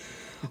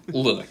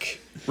 Look,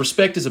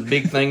 respect is a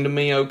big thing to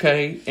me,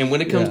 okay? And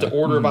when it comes to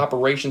order of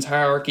operations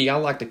hierarchy, I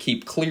like to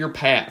keep clear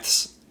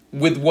paths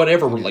with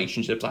whatever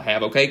relationships I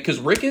have, okay? Because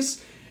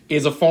Rickus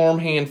is a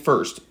farmhand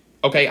first,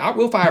 okay? I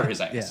will fire his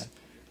ass,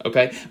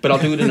 okay? But I'll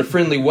do it in a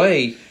friendly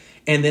way,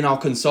 and then I'll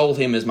console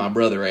him as my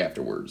brother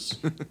afterwards.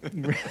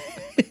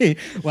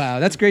 Wow,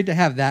 that's great to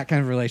have that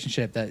kind of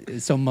relationship that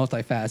is so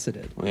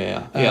multifaceted.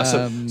 Yeah.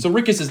 So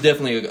Rickus is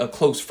definitely a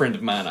close friend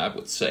of mine, I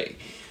would say.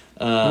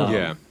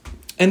 Yeah.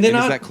 And then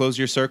does that close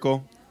your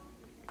circle?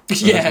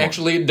 Yeah,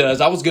 actually it does.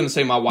 I was going to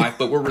say my wife,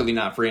 but we're really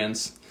not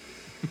friends.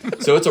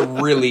 So it's a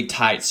really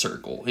tight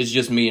circle. It's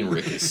just me and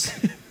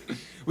Rickus.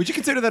 Would you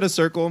consider that a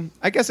circle?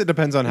 I guess it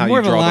depends on how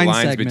you draw the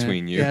lines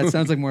between you. Yeah, it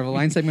sounds like more of a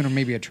line segment or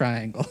maybe a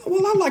triangle.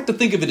 Well, I like to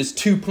think of it as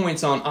 2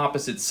 points on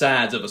opposite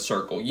sides of a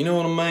circle. You know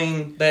what I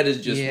mean? That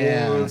is just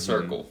one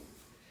circle.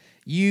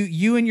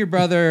 You and your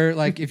brother,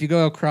 like if you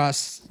go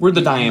across, we're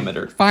the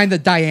diameter. Find the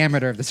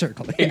diameter of the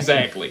circle. Yeah.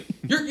 Exactly.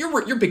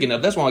 You're picking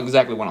up. That's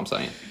exactly what I'm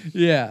saying.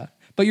 Yeah.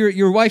 But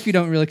your wife, you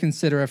don't really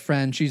consider a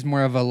friend. She's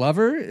more of a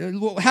lover.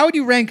 How would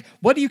you rank?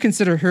 What do you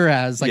consider her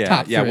as?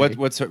 Top three? Yeah.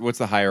 What's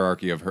the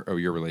hierarchy of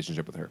your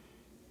relationship with her?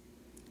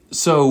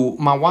 So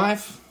my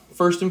wife,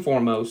 first and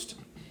foremost,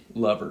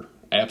 lover.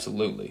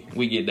 Absolutely,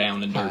 we get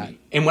down and dirty.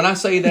 And when I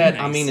say that,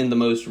 nice. I mean in the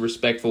most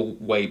respectful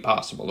way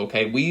possible.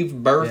 Okay, we've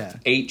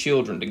birthed 8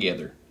 children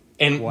together.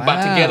 And by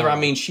together, I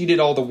mean she did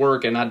all the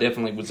work, and I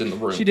definitely was in the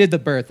room. She did the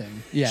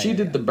birthing. Yeah, she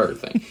did the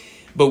birthing.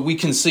 But we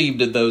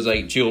conceived of those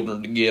 8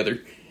 children together.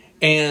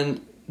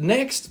 And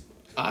next,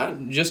 I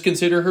just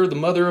consider her the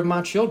mother of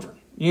my children.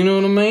 You know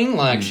what I mean?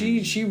 Like,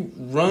 she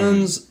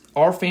runs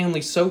our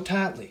family so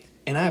tightly.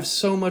 And I have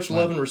so much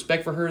love and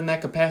respect for her in that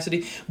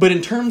capacity. But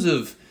in terms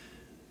of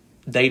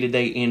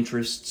day-to-day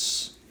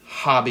interests,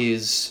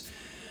 hobbies,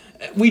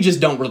 we just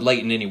don't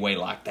relate in any way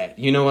like that.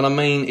 You know what I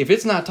mean? If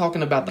it's not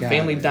talking about the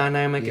family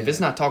dynamic, if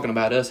it's not talking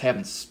about us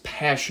having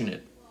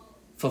passionate,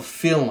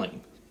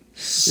 fulfilling,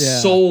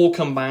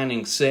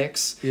 soul-combining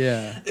sex,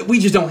 we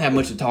just don't have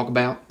much to talk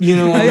about. You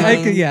know what I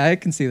mean? I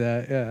can see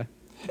that, yeah.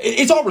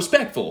 It's all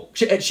respectful.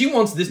 She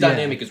wants this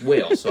dynamic as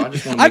well, so I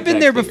just want to I've been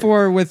there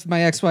before with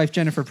my ex-wife,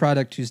 Jennifer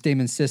Product, who's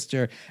Damon's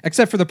sister,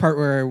 except for the part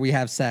where we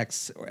have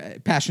sex,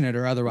 passionate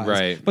or otherwise.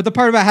 Right. But the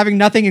part about having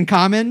nothing in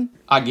common...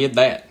 I get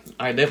that.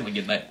 I definitely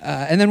get that.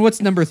 And then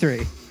what's number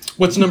 3?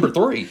 What's number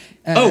 3?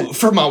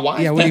 For my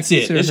wife, that's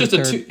it. It's just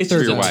a 2. It's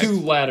just a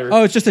 2-ladder.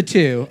 Oh, it's just a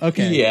 2.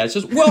 Okay. Yeah, it's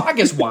just I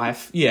guess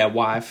wife. Yeah,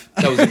 wife.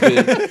 That was a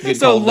good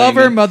so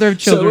lover, mother of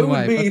children,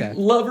 wife. So it would be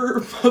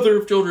lover, mother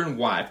of children,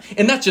 wife,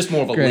 and that's just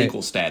more of a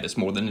legal status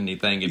more than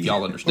anything. If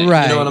y'all understand, you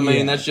know what I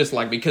mean. That's just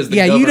like because the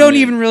government you don't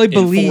even really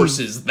believe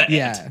enforces that.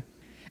 Yeah.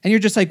 And you're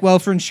just like, well,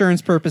 for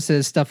insurance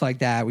purposes, stuff like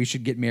that, we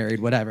should get married,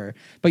 whatever.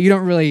 But you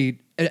don't really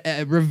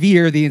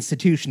revere the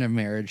institution of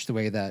marriage the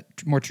way that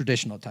more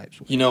traditional types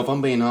would. You know, if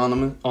I'm being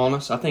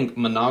honest, I think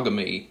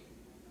monogamy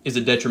is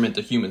a detriment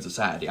to human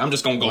society. I'm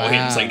just going to go ahead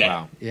and say that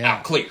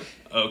out clear.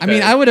 Okay. I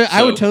mean, I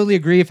would totally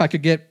agree if I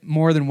could get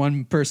more than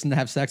one person to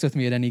have sex with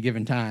me at any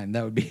given time.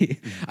 That would be,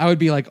 I would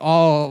be like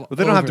all. Well,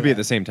 they don't have to be at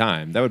the same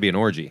time. That would be an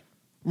orgy.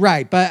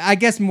 Right, but I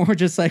guess more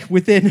just like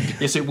within.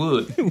 Yes, it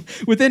would.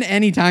 Within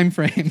any time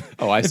frame.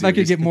 Oh, I see. If I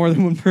could get more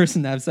than one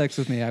person to have sex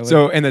with me, I would.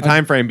 So, and the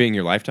time frame being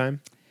your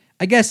lifetime?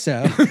 I guess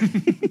so.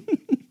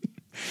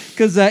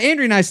 Because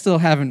Andrea and I still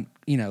haven't,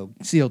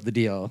 sealed the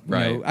deal.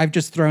 Right. I've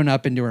just thrown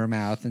up into her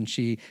mouth, and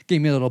she gave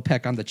me a little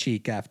peck on the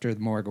cheek after the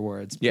Morgue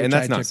Awards. Yeah, and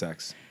that's not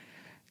sex.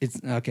 It's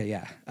okay,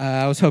 yeah.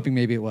 I was hoping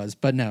maybe it was,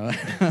 but no,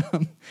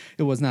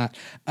 it was not.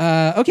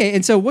 Okay,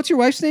 and so what's your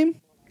wife's name?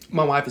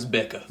 My wife is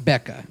Becca.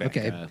 Becca.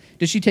 Okay.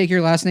 Did she take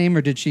your last name,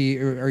 or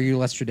or are you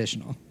less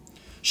traditional?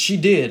 She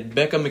did.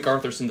 Becca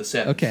MacArthurson the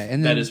 7th. Okay,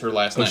 and that is her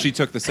last name. Oh, she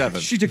took the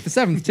 7th. She took the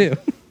 7th too.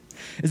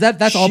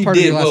 That's all part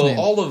of your last name?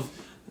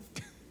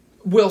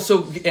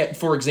 So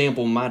for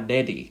example, my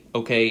daddy,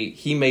 okay,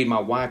 he made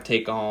my wife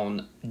take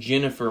on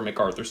Jennifer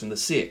MacArthurson the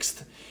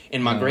 6th,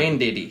 and my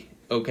granddaddy,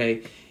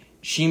 okay,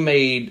 she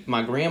made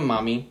my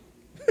grandmommy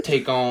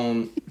take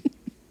on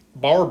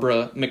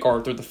Barbara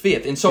MacArthur V,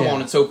 and so Yeah,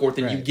 on and so forth,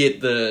 and you right.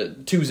 get the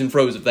twos and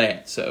fros of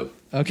that. So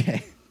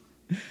Okay.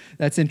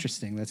 That's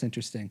interesting.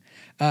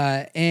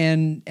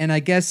 And I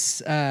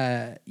guess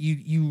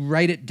you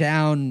write it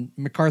down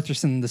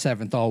MacArthurson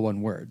VII, all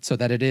one word, so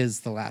that it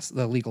is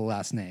the legal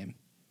last name.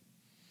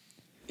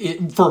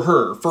 for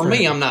her, for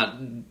me, I'm not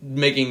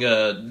making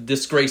a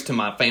disgrace to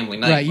my family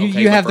name. Right. You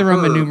okay? you But have for the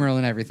Roman her- numeral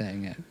and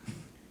everything. Yeah.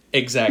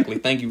 Exactly.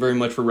 Thank you very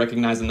much for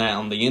recognizing that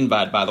on the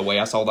invite, by the way.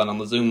 I saw that on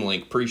the Zoom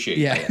link. Appreciate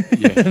Yeah. that.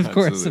 Yeah, of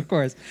course.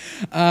 absolutely.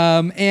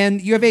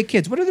 And you have 8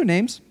 kids. What are their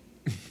names?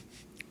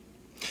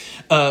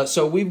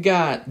 So we've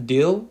got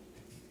Dill,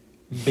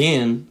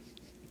 Ben,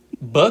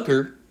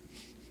 Bucker,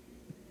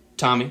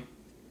 Tommy,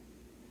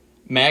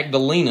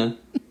 Magdalena,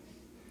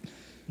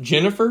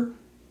 Jennifer,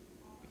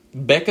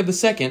 Becca the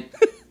Second,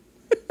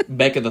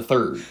 Becca the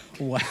Third.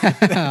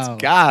 Wow.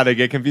 Gotta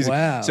get confusing.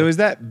 Wow. So is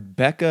that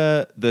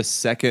Becca the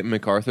second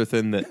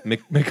MacArthurson,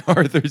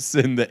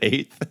 MacArthurson the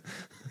eighth?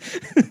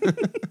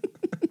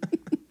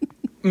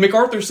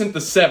 MacArthur sent the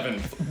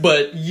 7th,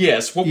 but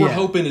yes, what we're Yeah.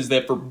 hoping is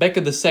that for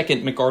Becca the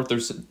Second,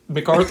 MacArthurson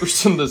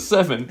the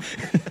 7th,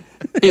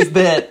 is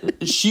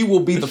that she will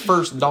be the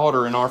first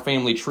daughter in our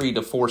family tree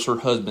to force her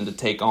husband to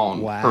take on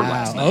her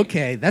last Wow. name.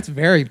 Okay, that's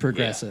very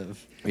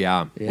progressive.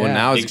 Yeah. Yeah. Well,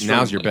 now's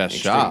Extremely, your best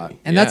extremely. shot.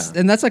 And Yeah.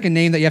 that's like a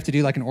name that you have to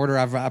do like an order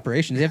of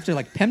operations. You have to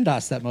like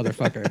PEMDAS that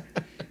motherfucker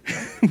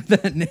with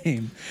that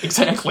name.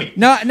 Exactly.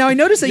 Now I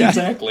noticed that you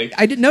Exactly.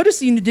 I didn't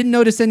notice you didn't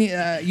notice any.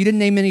 You didn't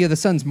name any of the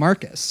sons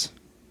Marcus.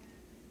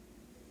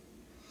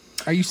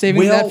 Are you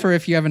saving Well- that for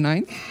if you have a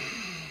 9th?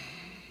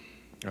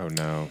 Oh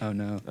no. Oh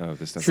no. Oh,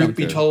 this doesn't Truth sound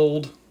be good.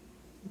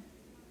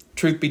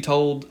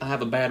 told, I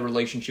have a bad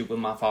relationship with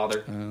my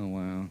father. Oh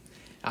wow.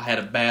 I had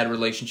a bad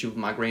relationship with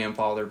my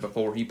grandfather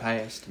before he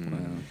passed.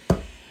 And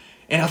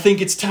I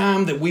think it's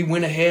time that we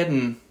went ahead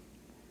and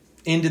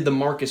ended the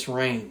Marcus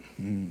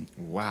reign.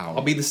 Wow.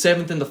 I'll be the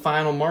 7th and the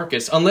final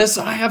Marcus, unless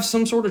I have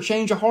some sort of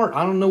change of heart.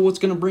 I don't know what's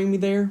going to bring me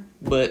there,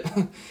 but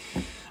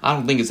I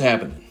don't think it's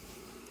happening.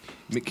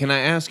 Can I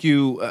ask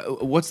you,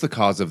 what's the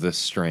cause of this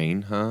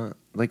strain, huh?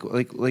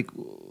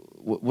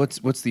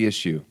 What's the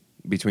issue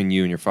between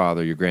you and your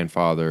father, your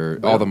grandfather,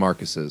 all the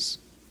Marcuses?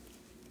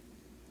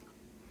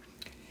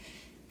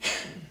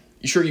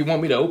 You sure you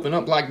want me to open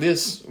up like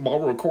this while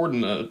we're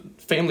recording a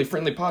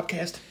family-friendly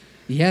podcast?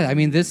 Yeah, I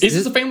mean this Is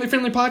this a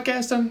family-friendly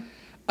podcast, huh?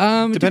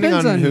 it Depending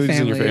depends on who's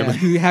in your yeah,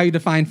 family. how you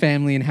define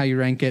family and how you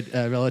rank it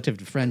relative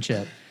to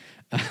friendship.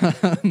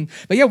 But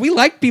yeah, we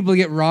like people to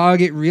get raw,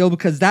 get real,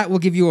 because that will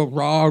give you a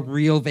raw,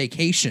 real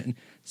vacation.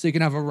 So you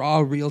can have a raw,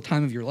 real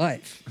time of your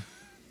life.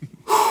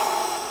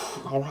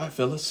 All right,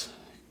 fellas.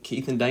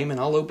 Keith and Damon,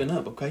 I'll open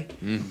up, okay?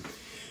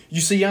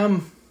 You see,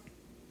 I'm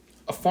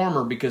a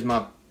farmer because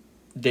my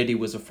daddy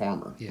was a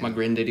farmer. Yeah. My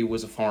granddaddy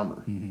was a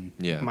farmer.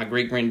 Yeah. My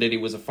great-granddaddy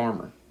was a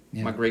farmer.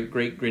 Yeah. My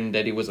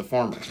great-great-granddaddy was a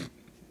farmer.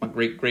 My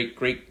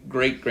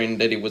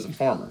great-great-great-great-granddaddy was a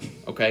farmer,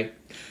 okay?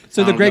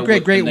 So I the don't know what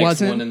great-great-great next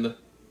wasn't? one in the-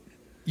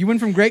 You went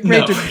from great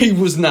No, to he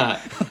was not.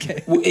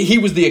 Okay. He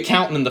was the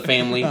accountant in the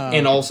family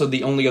and also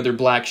the only other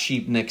black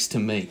sheep next to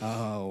me.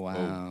 Oh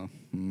wow,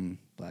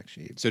 black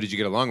sheep. So did you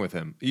get along with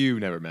him? You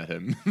never met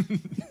him.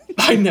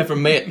 I never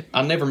met him.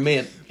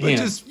 But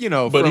just,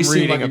 But from he seemed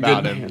reading like a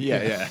about good him. man.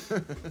 Yeah.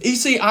 You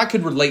see, I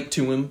could relate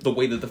to him the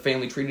way that the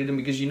family treated him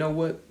because you know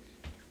what?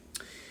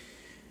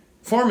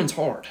 Farming's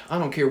hard. I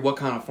don't care what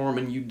kind of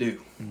farming you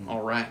do.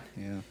 All right.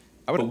 Yeah.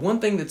 But one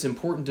thing that's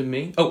important to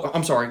me. Oh,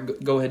 I'm sorry.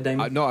 Go ahead,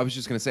 Damon. No, I was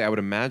just going to say, I would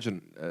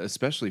imagine,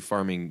 especially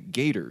farming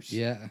gators.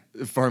 Yeah.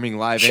 Farming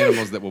live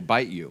animals that will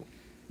bite you.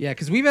 Yeah,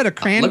 because we've had a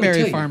tell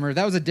cranberry you. farmer.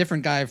 That was a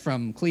different guy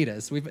from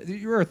Cletus.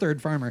 You were a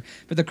third farmer,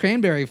 but the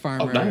cranberry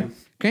farmer, damn.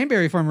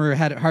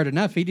 had it hard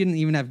enough. He didn't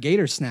even have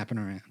gators snapping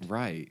around.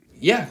 Right.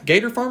 Yeah,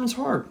 gator farming's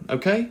hard.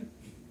 Okay,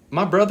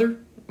 my brother,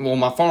 well,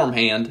 my farm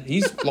hand,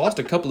 he's lost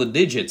a couple of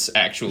digits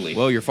actually.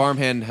 Well, your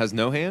farmhand has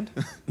no hand?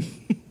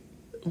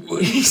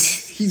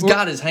 He's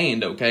got his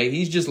hand, okay?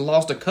 He's just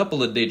lost a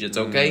couple of digits,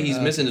 okay? He's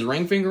missing his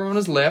ring finger on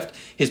his left,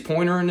 his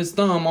pointer and his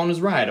thumb on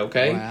his right,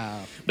 okay? Wow.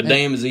 But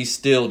damn, is he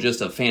still just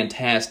a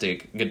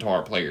fantastic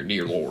guitar player,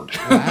 dear Lord.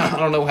 I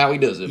don't know how he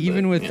does it.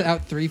 Even but,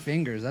 without 3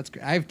 fingers, that's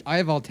great. I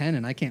have all 10,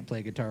 and I can't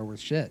play guitar worth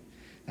shit.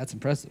 That's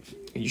impressive.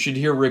 yeah. You should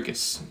hear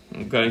Rickus,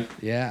 okay?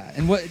 Yeah,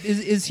 and what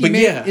is he? But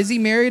yeah. Is he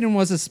married, and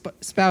was his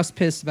spouse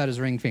pissed about his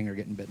ring finger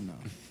getting bitten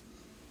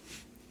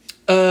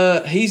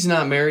off? He's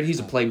not married. He's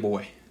a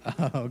playboy.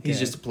 Oh, okay. He's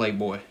just a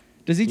playboy.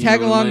 Does he You tag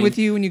know what I along mean? with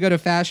you when you go to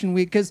Fashion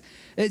Week? Because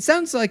it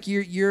sounds like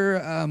you're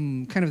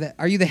kind of the.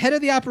 Are you the head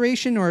of the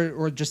operation,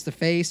 or just the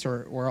face,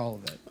 or all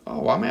of it?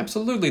 Oh, I'm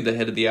absolutely the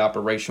head of the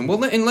operation.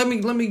 Well, and let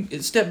me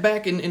step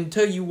back and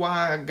tell you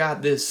why I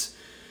got this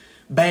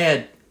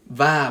bad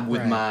vibe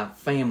with Right. my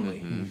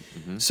family.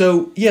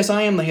 So, yes,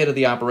 I am the head of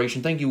the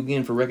operation. Thank you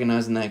again for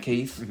recognizing that,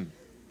 Keith.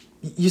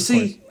 You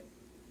see,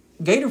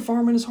 gator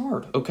farming is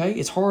hard, okay?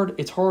 It's hard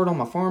on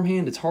my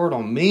farmhand, it's hard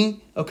on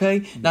me,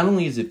 okay? Not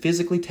only is it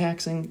physically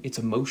taxing, it's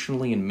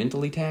emotionally and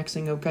mentally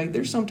taxing, okay?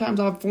 There's sometimes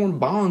I've formed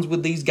bonds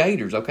with these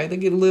gators, okay? They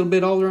get a little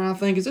bit older and I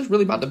think, is this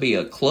really about to be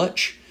a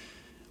clutch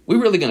We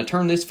really going to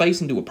turn this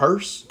face into a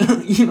purse?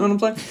 You know what I'm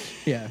saying?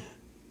 Yeah.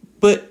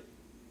 But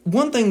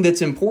one thing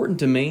that's important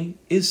to me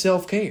is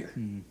self-care.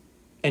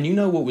 And you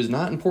know what was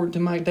not important to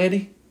my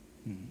daddy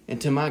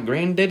and to my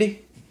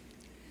granddaddy?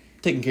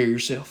 Taking care of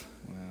yourself.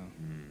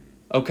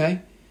 Wow.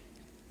 Okay?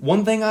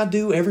 One thing I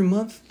do every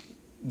month,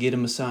 get a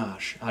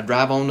massage. I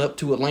drive on up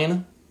to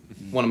Atlanta,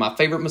 one of my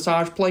favorite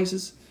massage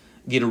places,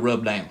 get a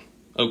rub down.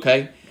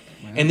 Okay?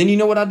 Wow. And then you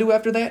know what I do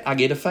after that? I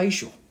get a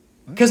facial.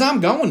 Because I'm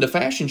going to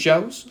fashion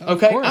shows,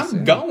 okay? Of course,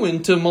 I'm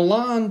going to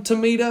Milan to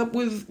meet up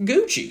with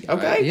Gucci,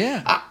 okay? Right,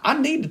 yeah. I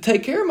need to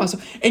take care of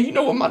myself. And you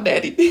know what my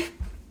daddy did?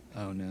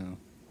 Oh, no.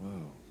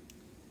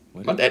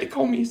 Whoa. My daddy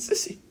called me a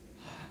sissy.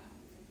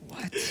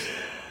 What?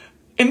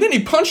 And then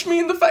he punched me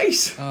in the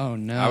face Oh,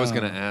 no. I was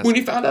going to ask. when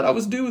he found out I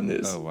was doing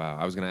this. Oh, wow.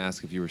 I was going to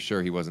ask if you were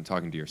sure he wasn't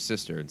talking to your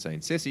sister and saying,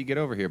 Sissy, get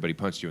over here, but he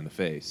punched you in the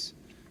face.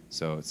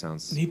 So it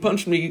sounds... He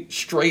punched me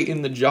straight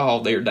in the jaw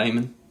there,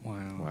 Damon.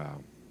 Wow. Wow.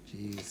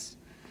 Jeez.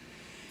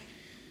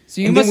 So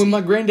you And must... then when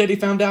my granddaddy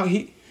found out,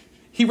 he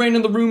ran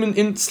in the room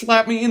and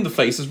slapped me in the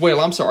face as well.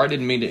 I'm sorry, I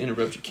didn't mean to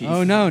interrupt you, Keith.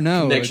 Oh, no.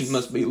 Connection It's-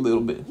 must be a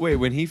little bit. Wait,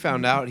 when he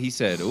found out, he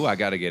said, oh, I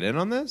got to get in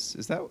on this?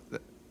 Is that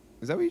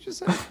what you just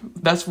said?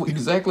 That's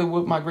exactly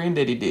what my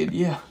granddaddy did,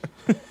 yeah.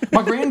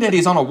 My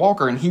granddaddy's on a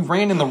walker, and he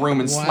ran in the room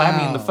and slapped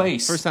me in the Wow.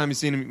 face. First time you've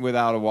seen him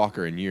without a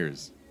walker in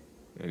years.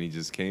 And he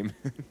just came.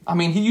 I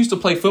mean, he used to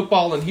play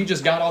football, and he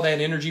just got all that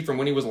energy from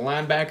when he was a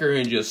linebacker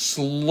and just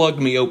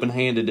slugged me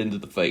open-handed into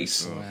the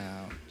face.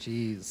 Wow.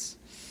 Jeez.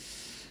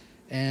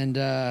 And,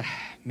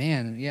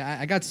 man, yeah,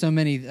 I got so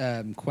many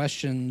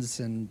questions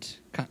and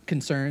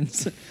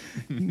concerns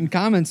and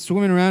comments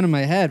swimming around in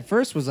my head.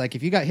 First was like,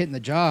 if you got hit in the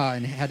jaw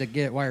and had to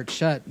get it wired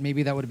shut,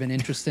 maybe that would have been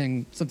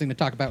interesting, something to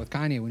talk about with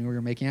Kanye when we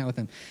were making out with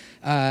him.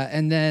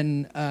 And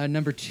then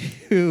number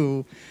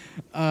two,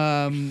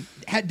 do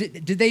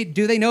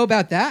they know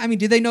about that? I mean,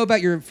 do they know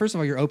about first of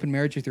all, your open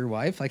marriage with your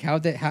wife? Like, how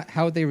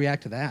would they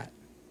react to that?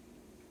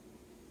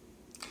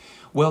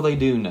 Well, they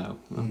do know,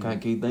 okay,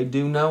 Keith? They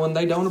do know, and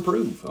they don't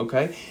approve,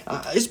 okay?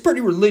 It's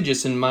pretty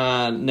religious in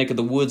my neck of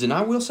the woods, and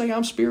I will say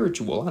I'm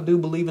spiritual. I do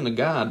believe in a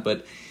God,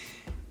 but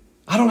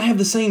I don't have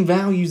the same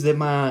values that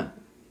my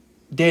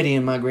daddy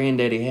and my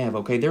granddaddy have,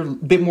 okay? They're a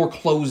bit more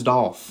closed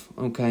off,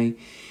 okay?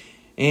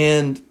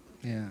 And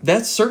Yeah.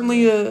 that's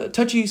certainly a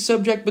touchy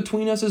subject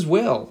between us as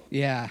well.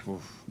 Yeah.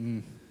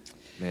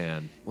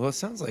 Man. Well, it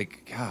sounds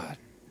like, God,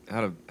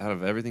 out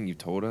of everything you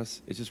told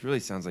us, it just really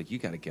sounds like you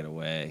got to get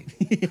away.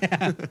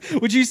 Yeah.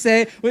 Would you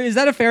say, is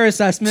that a fair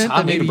assessment? I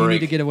That need maybe a break. you need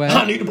to get away.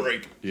 I need a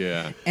break.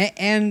 Yeah.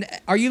 And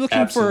are you looking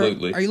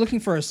Absolutely. are you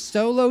looking for a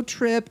solo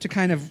trip to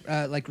kind of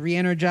like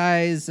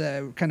re-energize,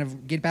 kind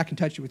of get back in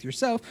touch with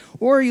yourself,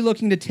 or are you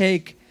looking to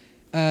take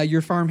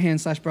your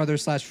farmhand / brother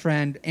 /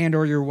 friend and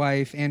or your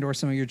wife and or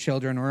some of your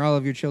children or all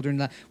of your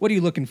children? What are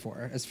you looking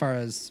for as far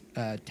as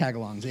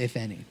tag-alongs, if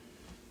any?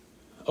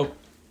 Oh,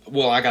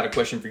 well, I got a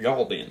question for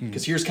y'all then,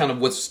 because here's kind of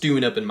what's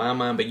stewing up in my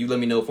mind, but you let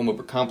me know if I'm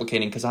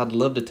overcomplicating, because I'd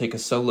love to take a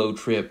solo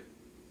trip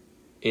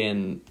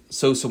and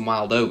sow some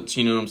wild oats,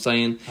 you know what I'm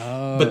saying?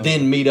 Oh. But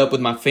then meet up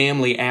with my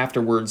family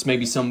afterwards,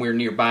 maybe somewhere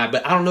nearby.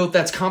 But I don't know if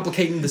that's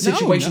complicating the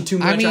situation no. too I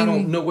much. I mean-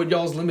 don't know what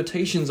y'all's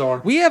limitations are.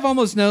 We have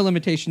almost no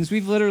limitations.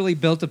 We've literally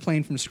built a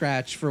plane from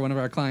scratch for one of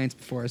our clients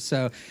before.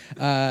 So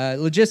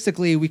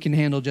logistically, we can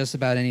handle just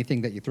about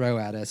anything that you throw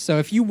at us. So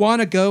if you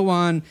want to go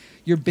on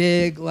your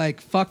big like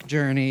fuck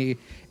journey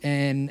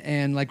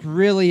and like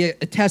really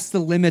test the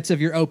limits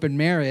of your open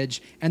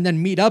marriage and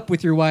then meet up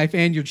with your wife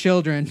and your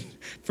children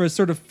for a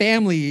sort of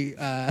family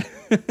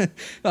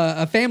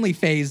a family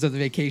phase of the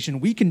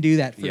vacation, we can do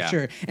that for Yeah.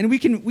 sure. And we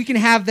can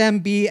have them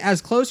be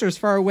as close or as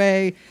far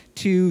away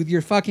to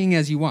your fucking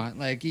as you want.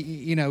 Like,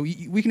 you know,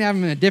 we can have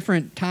them in a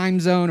different time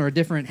zone or a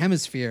different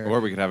hemisphere.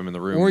 Or we could have him in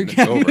the room. Or you can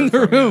have them in the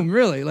over from you. room,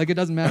 really. Like, it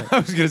doesn't matter. I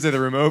was going to say the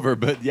room over,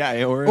 but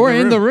yeah, Or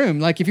in the room,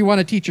 like if you want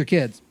to teach your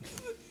kids.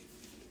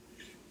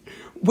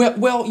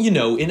 Well, you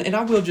know, and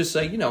I will just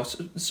say, you know,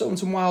 sowing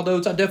some wild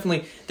oats,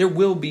 there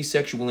will be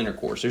sexual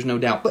intercourse, there's no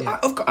doubt. But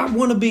I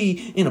want to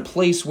be in a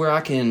place where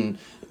I can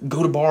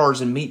go to bars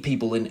and meet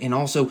people and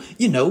also,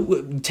 you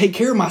know, take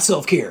care of my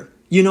self-care.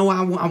 You know,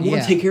 I want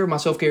Yeah. to take care of my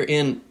self-care,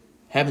 and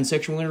having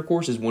sexual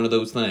intercourse is one of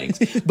those things.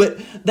 But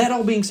that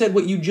all being said,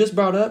 what you just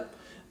brought up,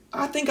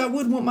 I think I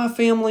would want my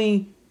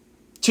family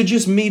to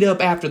just meet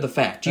up after the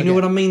fact. You know Okay.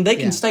 what I mean? They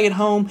can Yeah. stay at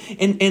home,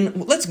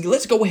 and let's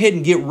go ahead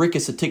and get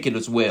Rickus a ticket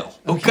as well.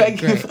 Okay?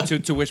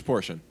 great. To which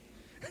portion?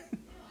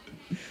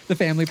 The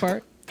family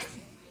part?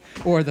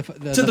 Or the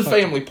To the fuck-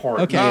 family part.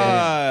 Okay.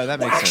 Yeah. That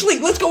Well, makes actually,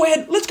 sense. let's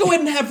go ahead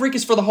and have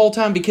Rickus for the whole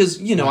time,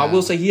 because you know I Wow.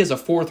 will say he has a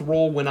fourth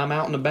role when I'm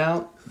out and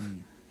about,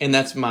 and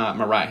that's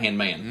my right hand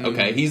man.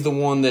 Okay, he's the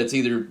one that's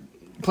either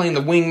playing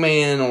the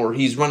wingman or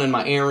he's running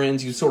my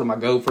errands. He's sort of my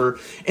gopher.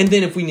 And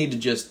then if we need to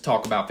just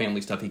talk about family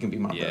stuff, he can be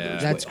my brother.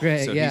 as That's well.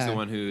 great. So yeah. he's the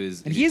one who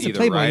is And he is a either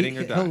playboy. riding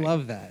or He'll dying.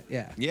 love that.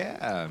 Yeah.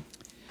 Yeah.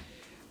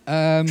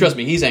 Trust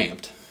me, he's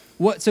amped.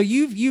 What? So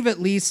you've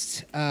at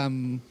least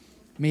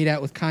made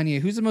out with Kanye.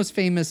 Who's the most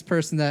famous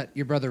person that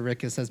your brother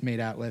Rickus has made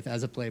out with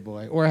as a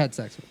playboy or had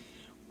sex with?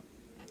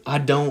 I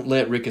don't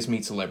let Rickus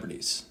meet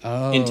celebrities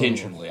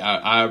intentionally.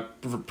 I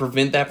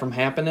prevent that from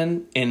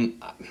happening,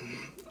 and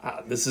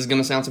this is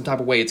going to sound some type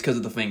of way. It's because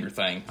of the finger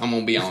thing. I'm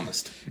going to be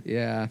honest.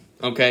 Yeah.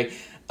 Okay?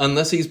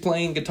 Unless he's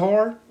playing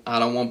guitar, I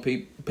don't want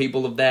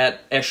people of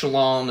that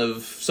echelon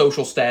of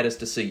social status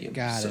to see him.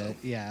 Got it.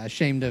 Yeah.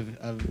 Ashamed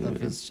of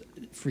his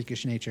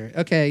freakish nature.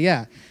 Okay.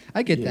 Yeah.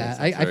 I get that.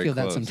 I feel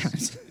that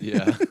sometimes.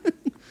 Yeah.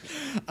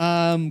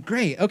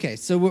 Great. Okay.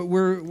 So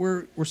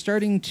we're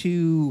starting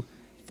to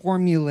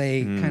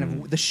formulate kind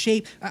of the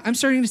shape. I'm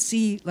starting to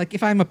see, like,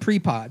 if I'm a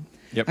pre-pod,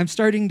 Yep. I'm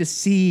starting to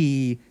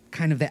see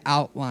kind of the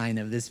outline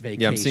of this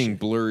vacation. Yeah, I'm seeing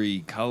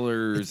blurry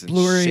colors and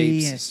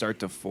blurry shapes start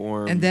to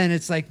form. And then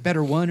it's like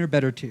better one or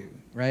better two,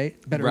 right?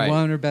 Better Right.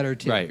 one or better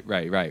two.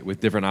 Right. With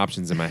different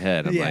options in my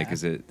head. I'm Yeah. like,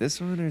 is it this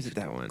one or is it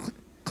that one?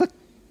 Click,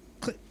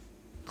 click,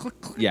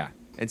 click, click. Yeah.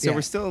 And so Yeah.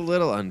 we're still a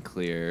little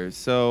unclear.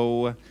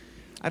 So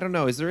I don't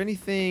know. Is there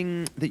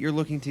anything that you're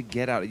looking to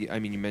get out? I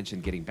mean, you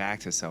mentioned getting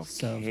back to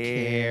self-care.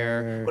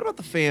 Self-care. What about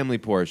the family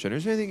portion?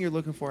 Is there anything you're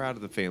looking for out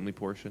of the family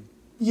portion?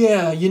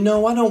 Yeah, I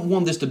don't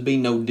want this to be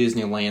no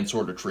Disneyland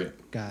sort of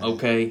trip. Got it.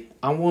 Okay?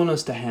 I want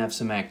us to have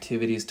some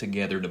activities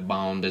together to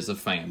bond as a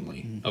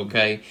family.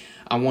 Okay?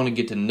 I want to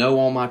get to know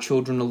all my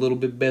children a little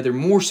bit better,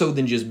 more so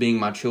than just being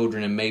my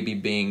children and maybe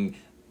being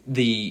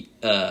the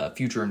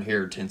future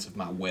inheritance of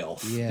my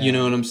wealth. Yeah. You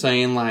know what I'm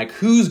saying? Like,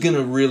 who's going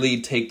to really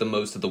take the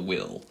most of the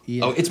will?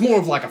 Yeah. Oh, it's more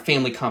of like a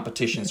family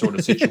competition sort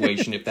of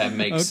situation, if that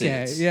makes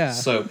Okay, sense. yeah.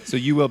 So, So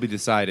you will be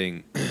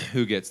deciding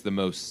who gets the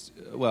most,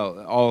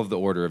 well, all of the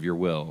order of your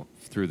will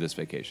through this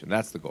vacation.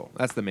 That's the goal.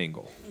 That's the main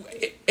goal.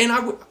 and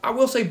I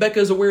will say Becca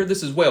is aware of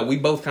this as well. We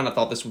both kind of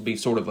thought this would be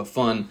sort of a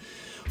fun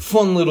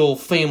little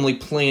family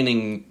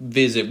planning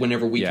visit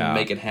whenever we Yeah. can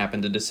make it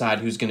happen to decide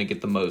who's going to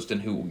get the most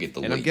and who will get the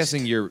And least. I'm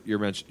guessing you're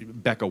mentioning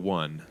Becca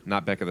 1,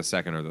 not Becca the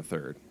 2nd or the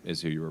 3rd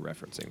is who you were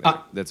referencing there.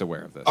 That's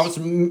aware of this. I was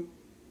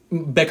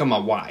Becca, my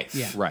wife.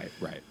 Yeah. Right.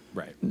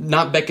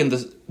 Not Becca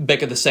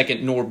the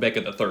second nor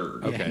Becca the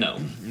third. Okay. No.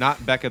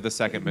 Not Becca the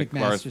 2nd,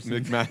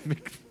 McMasterson.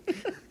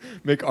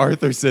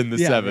 MacArthurson the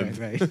Yeah,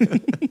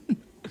 7th.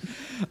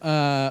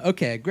 Right.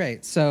 Okay,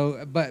 great.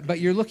 So, but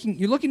you're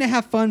looking to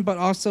have fun, but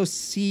also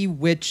see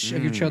which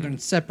of your children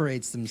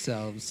separates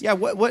themselves. Yeah,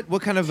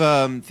 what kind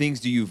of things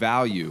do you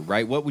value,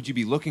 right? What would you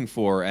be looking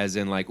for as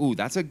in like, ooh,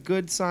 that's a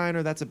good sign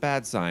or that's a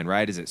bad sign,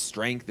 right? Is it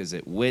strength? Is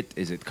it wit?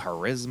 Is it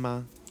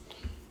charisma?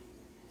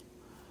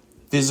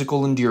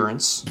 Physical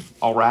endurance,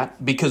 all right?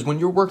 Because when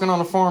you're working on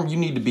a farm, you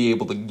need to be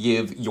able to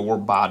give your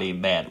body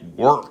that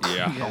work.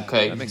 Yeah.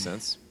 Okay. That makes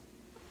sense.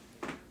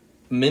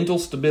 Mental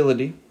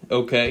stability,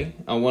 okay?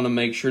 I want to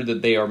make sure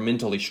that they are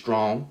mentally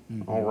strong,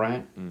 all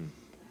right?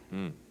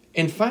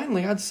 And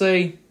finally, I'd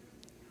say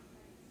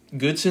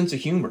good sense of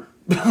humor.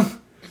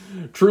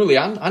 Truly,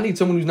 I need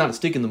someone who's not a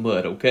stick in the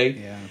mud, okay?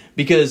 Yeah.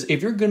 Because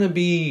if you're going to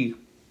be,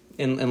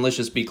 and let's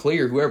just be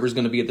clear, whoever's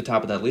going to be at the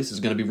top of that list is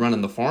going to be running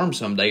the farm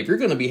someday. If you're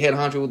going to be head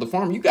honcho with the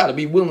farm, you got to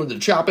be willing to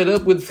chop it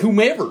up with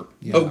whomever,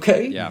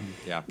 okay? Yeah.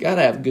 Got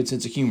to have a good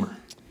sense of humor.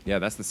 Yeah,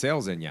 that's the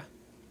sales in ya.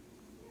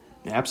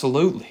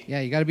 Absolutely. Yeah,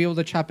 you got to be able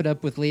to chop it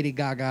up with Lady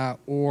Gaga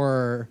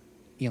or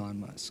Elon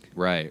Musk.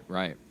 Right.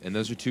 And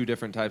those are two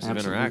different types of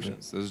Absolutely.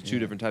 interactions. Those are two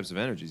different types of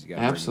energies you got.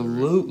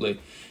 Absolutely.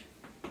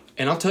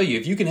 And I'll tell you,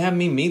 if you can have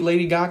me meet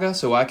Lady Gaga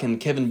so I can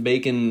Kevin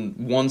Bacon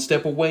one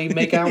step away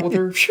make out with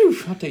her, phew,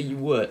 I'll tell you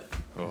what.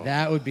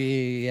 That would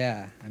be,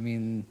 yeah. I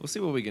mean, We'll see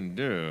what we can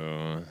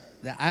do.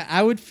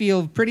 I would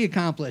feel pretty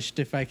accomplished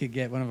if I could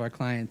get one of our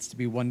clients to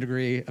be 1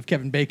 degree of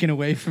Kevin Bacon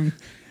away from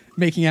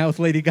making out with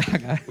Lady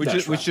Gaga.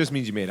 Which just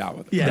means you made out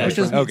with her. Yeah, Right. which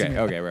just means you made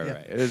out. Okay,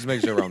 right. Just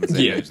make sure we're on the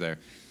same Yeah. page there.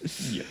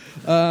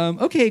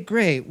 Okay,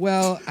 great.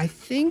 Well, I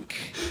think,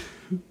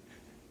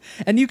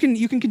 and you can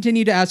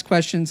continue to ask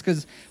questions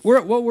because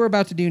what we're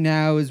about to do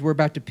now is we're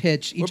about to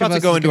pitch. Each about of to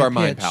us go is into gonna our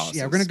mind pitch. palaces.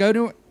 Yeah, we're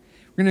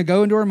gonna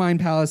go into our mind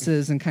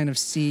palaces and kind of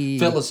see.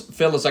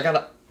 Fellas, I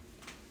gotta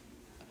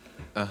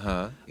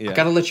Yeah. I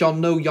gotta let y'all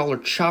know y'all are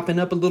chopping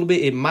up a little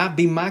bit. It might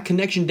be my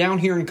connection down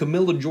here in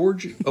Camilla,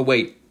 Georgia. Oh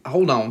wait,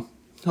 hold on.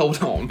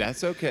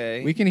 That's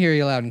okay. We can hear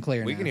you loud and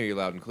clear. We now. can hear you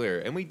loud and clear,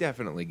 and we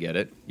definitely get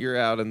it. You're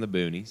out in the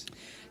boonies.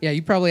 Yeah,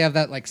 you probably have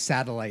that like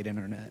satellite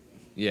internet.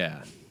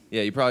 Yeah.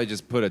 You probably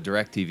just put a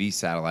DirecTV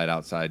satellite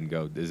outside and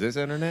go, is this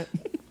internet?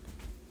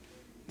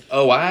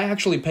 Oh, I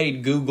actually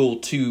paid Google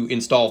to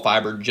install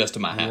fiber just to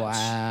my house.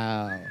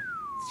 Wow,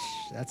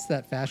 that's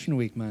that Fashion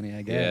Week money,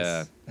 I guess.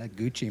 Yeah. That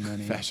Gucci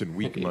money. Fashion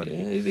Week money.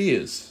 It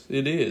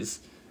is.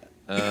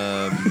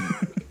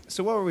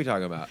 So what were we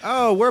talking about?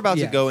 Oh, we're about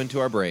Yeah. to go into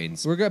our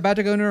brains. We're about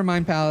to go into our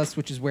mind palace,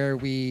 which is where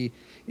we,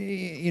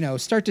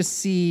 start to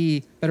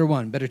see better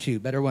one, better two,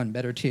 better one,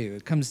 better two.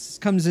 It comes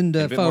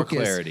into A bit more focus.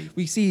 clarity.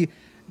 We see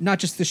not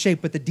just the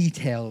shape, but the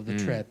detail of the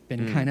trip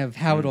and kind of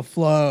how it'll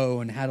flow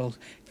and how it'll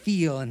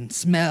feel and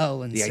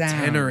smell and The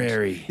sound.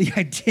 itinerary. The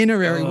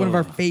itinerary, one of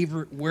our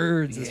favorite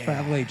words as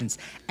travel agents.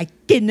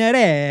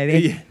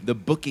 Itinerary. The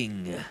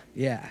booking.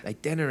 Yeah.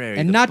 Itinerary.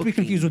 And the not to be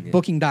confused with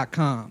booking.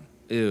 booking.com,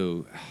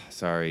 Ew.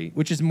 Sorry.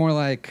 which is more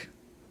like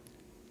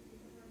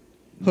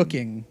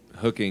hooking.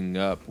 hooking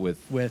up with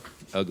someone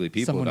who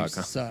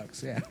uglypeople.com.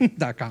 sucks. Yeah,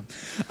 .com.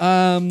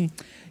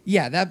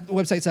 Yeah, that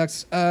website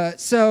sucks.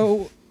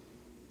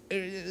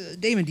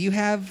 Damon, do you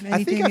have anything?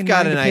 I think I've in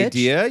got mind an to pitch?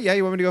 idea. Yeah,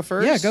 you want me to go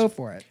first? Yeah, go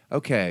for it.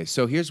 Okay,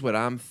 so here's what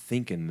I'm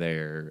thinking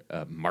there,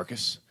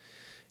 Marcus.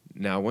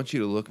 Now, I want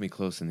you to look me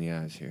close in the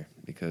eyes here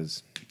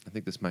because I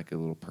think this might get a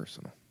little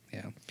personal.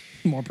 Yeah,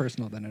 more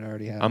personal than it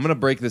already has. I'm going to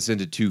break this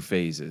into 2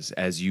 phases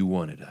as you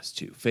wanted us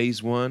to.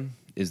 Phase 1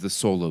 is the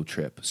solo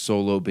trip,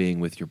 solo being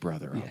with your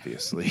brother,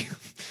 obviously.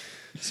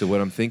 So what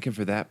I'm thinking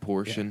for that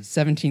portion...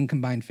 17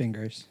 combined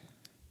fingers.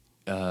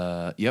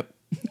 Yep.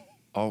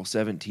 All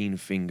 17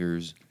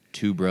 fingers,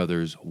 2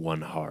 brothers,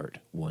 1 heart,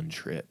 1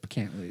 trip.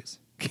 Can't lose.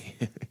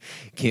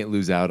 Can't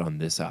lose out on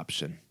this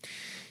option.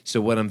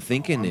 So what I'm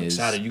thinking I'm is...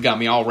 excited. You got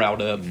me all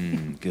riled up.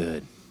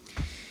 Good.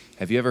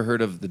 Have you ever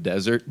heard of the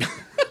desert?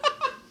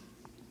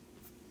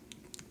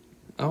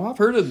 Oh, I've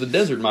heard of the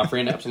desert, my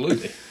friend.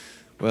 Absolutely.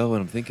 Well,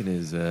 what I'm thinking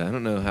is, I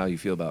don't know how you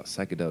feel about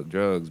psychedelic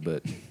drugs,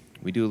 but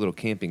we do a little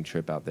camping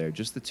trip out there.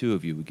 Just the 2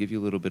 of you. We give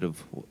you a little bit of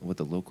what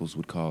the locals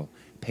would call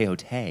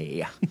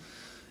peyote.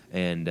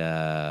 And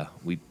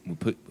we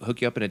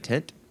hook you up in a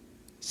tent,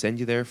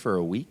 send you there for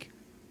a week.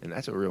 And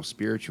that's a real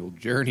spiritual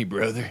journey,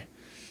 brother,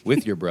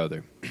 with your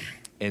brother.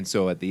 And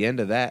so at the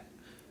end of that,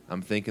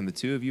 I'm thinking the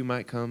 2 of you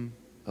might come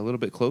a little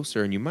bit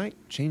closer, and you might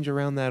change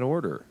around that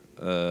order.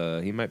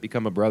 He might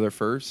become a brother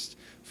first,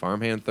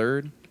 farmhand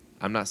third.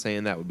 I'm not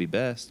saying that would be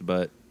best,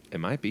 but it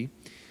might be.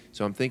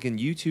 So I'm thinking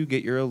you 2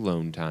 get your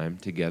alone time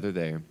together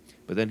there.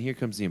 But then here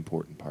comes the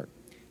important part.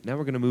 Now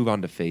we're going to move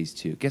on to phase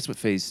 2. Guess what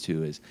phase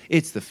 2 is?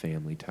 It's the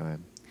family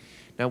time.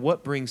 Now,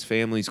 what brings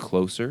families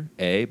closer,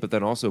 A, but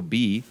then also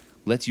B,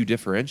 lets you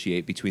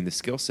differentiate between the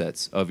skill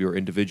sets of your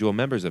individual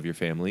members of your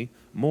family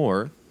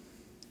more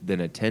than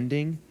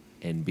attending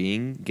and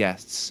being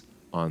guests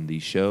on the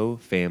show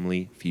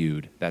Family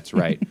Feud. That's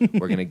right.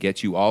 We're going to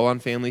get you all on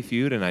Family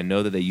Feud, and I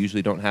know that they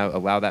usually don't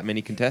allow that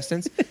many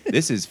contestants.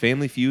 This is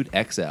Family Feud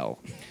XL.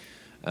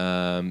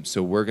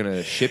 So we're going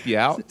to ship you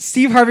out.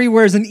 Steve Harvey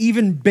wears an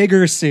even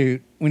bigger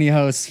suit when he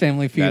hosts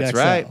Family Feud That's XL.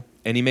 right.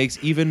 And he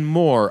makes even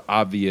more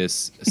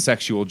obvious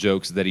sexual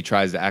jokes that he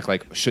tries to act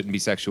like shouldn't be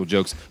sexual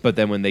jokes. But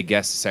then when they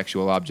guess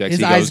sexual objects,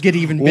 His he eyes goes, get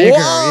even bigger.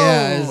 "Whoa!"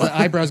 Yeah, his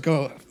eyebrows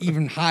go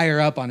even higher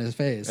up on his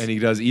face. And he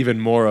does even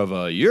more of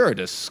a, "You're a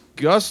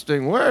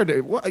disgusting,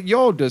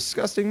 yo,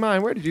 disgusting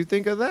mind. Where did you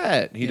think of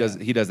that?" He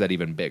does that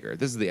even bigger.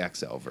 This is the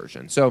XL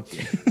version. So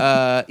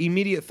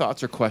immediate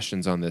thoughts or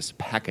questions on this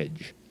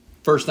package?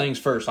 First things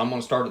first, I'm going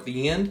to start at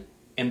the end,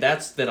 and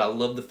that's that I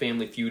love the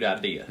Family Feud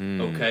idea,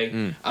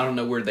 okay? I don't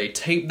know where they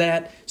tape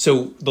that,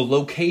 so the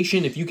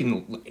location, if you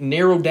can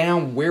narrow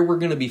down where we're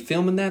going to be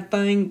filming that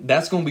thing,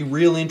 that's going to be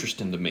real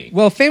interesting to me.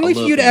 Well, Family I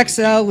love Feud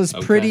Family XL is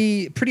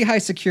Okay. pretty high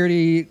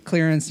security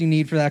clearance you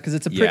need for that because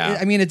it's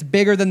I mean, it's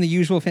bigger than the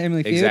usual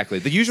Family Feud. Exactly.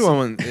 The usual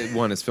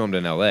one is filmed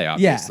in LA,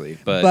 obviously.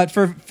 Yeah, But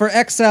for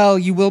XL,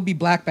 you will be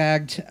black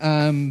bagged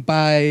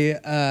by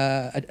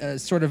a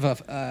sort of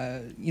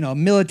a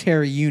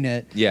military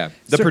unit. yeah,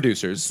 the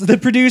producers. So the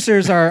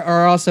producers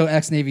are also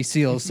ex-Navy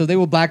SEALs, so they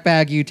will black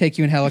bag you, take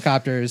you in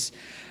helicopters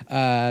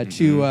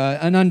to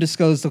an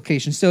undisclosed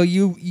location. So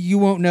you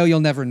won't know, you'll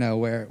never know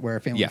where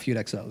Family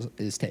Feud XL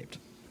is taped.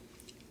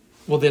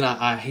 Well, then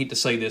I hate to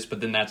say this,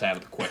 but then that's out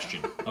of the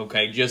question,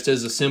 okay? Just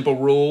as a simple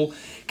rule,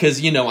 because,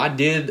 I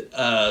did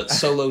a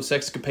solo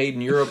sexcapade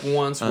in Europe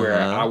once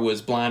where I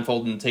was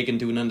blindfolded and taken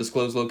to an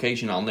undisclosed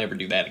location. I'll never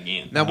do that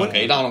again. Now,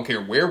 okay? I don't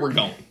care where we're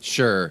going.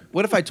 Sure.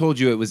 What if I told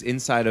you it was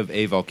inside of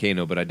a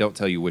volcano, but I don't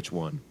tell you which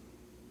one?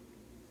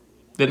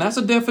 Then that's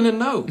a definite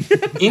no.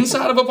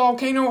 Inside of a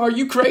volcano? Are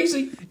you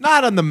crazy?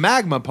 Not on the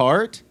magma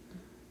part.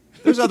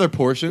 There's other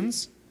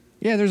portions.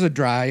 Yeah, there's a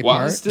dry Well,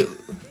 part.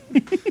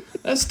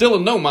 that's still a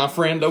no, my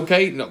friend,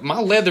 okay? No, my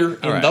leather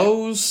in right.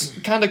 those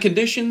kind of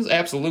conditions?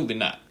 Absolutely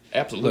not.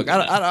 Absolutely Look,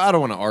 not. I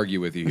don't want to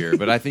argue with you here,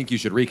 but I think you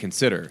should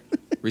reconsider.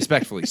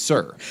 Respectfully,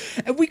 sir.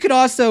 And we could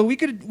also we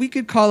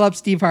could call up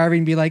Steve Harvey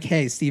and be like,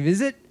 "Hey, Steve,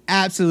 is it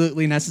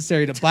absolutely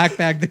necessary to black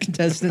bag the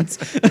contestants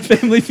of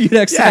Family Feud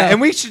XL?" Yeah, and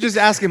we should just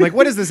ask him, like,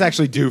 what does this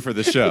actually do for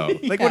the show?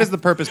 Like, what is the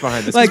purpose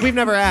behind this? Like, Like- we've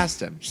never asked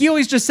him. He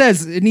always just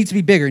says it needs to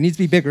be bigger. It needs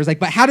to be bigger. It's like,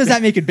 but how does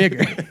that make it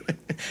bigger?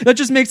 That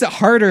just makes it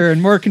harder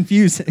and more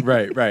confusing.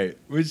 Right.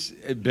 Which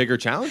bigger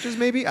challenges,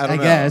 maybe? I don't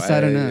know. guess. I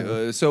don't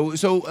know.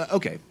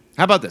 Okay.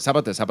 How about this?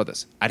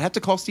 I'd have to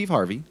call Steve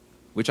Harvey,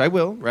 which I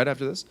will right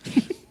after this.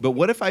 But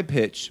what if I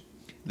pitch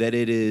that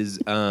it is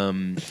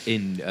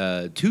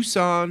in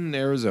Tucson,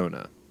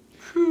 Arizona?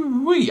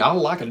 I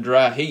like a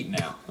dry heat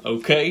now,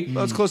 okay?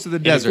 Well, it's close to the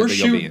if desert we're that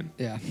you'll be shooting-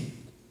 in. Yeah.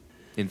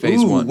 In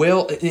phase one.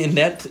 Well, and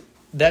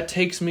that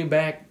takes me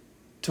back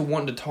to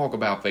wanting to talk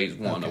about phase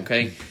one,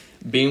 okay?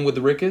 Being with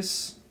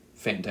Rickus,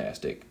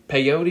 fantastic.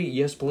 Peyote,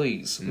 yes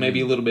please.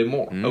 Maybe a little bit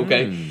more,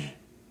 okay?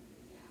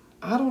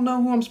 I don't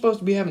know who I'm supposed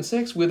to be having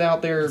sex with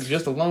out there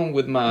just alone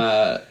with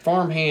my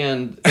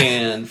farmhand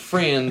and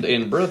friend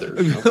and brother.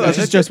 Okay? This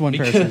is just one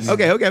person.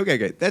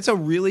 Okay. That's a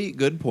really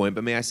good point.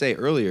 But may I say,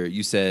 earlier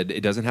you said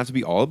it doesn't have to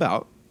be all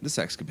about the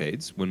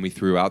sexcapades when we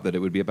threw out that it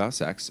would be about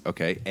sex.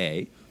 Okay,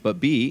 A. But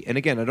B, and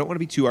again, I don't want to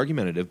be too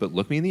argumentative, but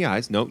look me in the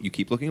eyes. No, you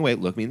keep looking away.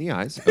 Look me in the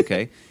eyes.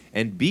 Okay.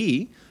 And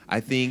B, I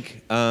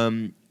think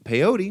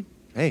peyote,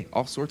 hey,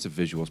 all sorts of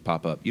visuals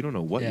pop up. You don't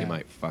know what you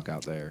might fuck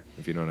out there,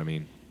 if you know what I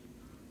mean.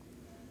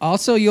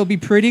 Also, you'll be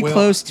pretty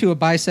close to a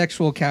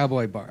bisexual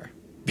cowboy bar.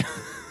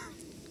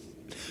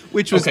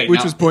 Which was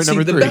point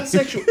number 3.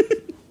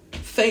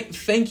 Bisexual,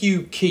 thank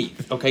you,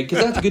 Keith. Okay,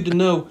 because that's good to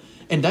know.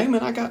 And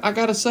Damon, I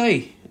gotta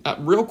say,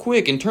 real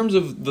quick, in terms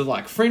of the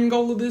friend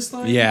goal of this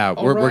thing. Yeah,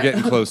 we're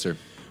getting closer.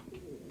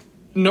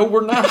 No,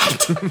 we're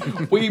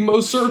not. We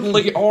most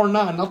certainly are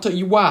not. And I'll tell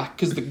you why.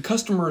 Because the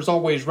customer is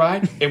always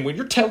right. And when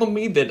you're telling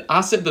me that I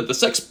said that the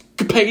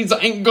sexcapades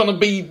ain't going to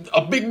be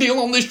a big deal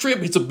on this trip,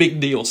 it's a big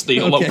deal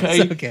still,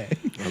 okay?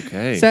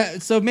 Okay.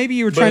 So maybe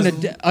you were trying to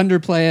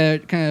underplay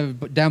it, kind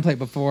of downplay it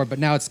before, but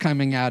now it's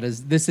coming out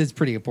as this is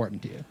pretty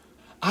important to you.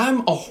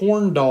 I'm a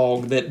horn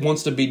dog that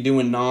wants to be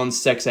doing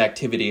non-sex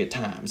activity at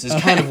times. Is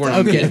kind of where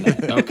I'm getting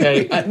at,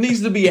 okay? It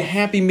needs to be a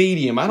happy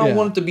medium. I don't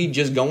want it to be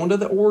just going to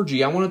the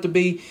orgy. I want it to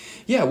be,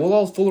 we'll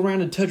all fool around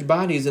and touch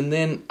bodies, and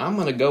then I'm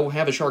going to go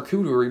have a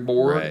charcuterie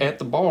board at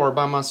the bar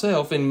by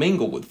myself and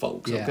mingle with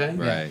folks, okay?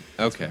 Right.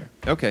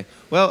 Okay.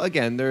 Well,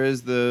 again, there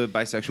is the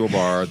bisexual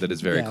bar that is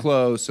very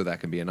close, so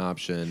that can be an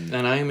option.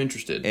 And I am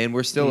interested. And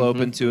we're still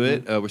open to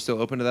it. We're still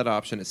open to that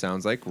option, it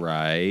sounds like,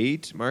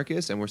 right,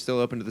 Marcus? And we're still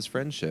open to this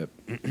friendship.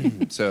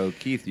 So,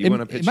 Keith, you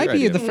want to pitch your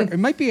idea? It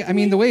might be, I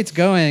mean, the way it's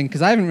going,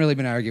 because I haven't really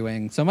been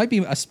arguing, so it might be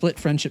a split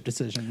friendship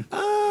decision.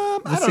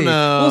 I don't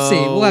know. We'll see.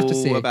 We'll have to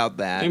see about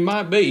that. It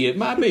might be.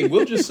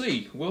 We'll just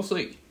see. We'll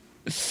see.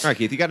 All right,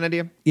 Keith, you got an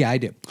idea? Yeah, I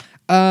do. Pitch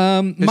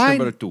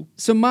number 2.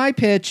 So my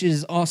pitch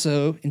is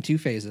also in 2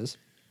 phases: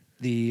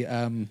 the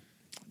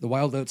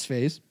Wild Oats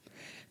phase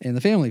and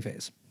the family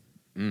phase.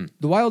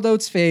 The Wild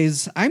Oats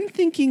phase, I'm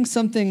thinking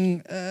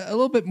something a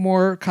little bit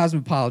more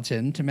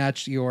cosmopolitan to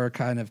match your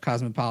kind of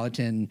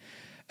cosmopolitan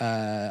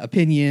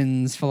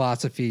opinions,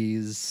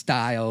 philosophies,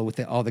 style with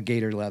all the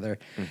gator leather.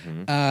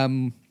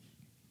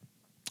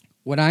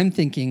 What I'm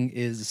thinking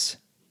is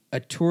a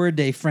Tour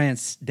de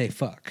France de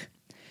fuck,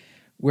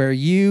 where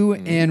you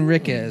and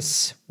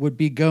Rickus would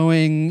be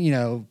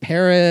going,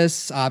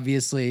 Paris,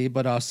 obviously,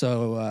 but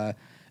also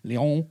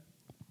Lyon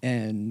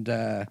and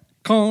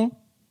Caen,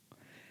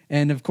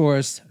 and of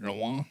course,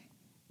 Rouen.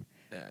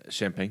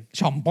 Champagne.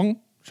 Chambon.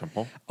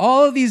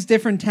 All of these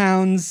different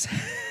towns,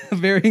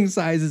 varying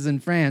sizes in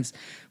France,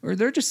 where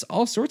there are just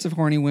all sorts of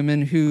horny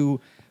women who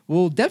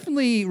will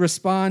definitely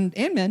respond,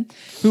 and men,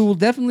 who will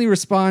definitely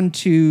respond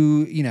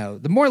to,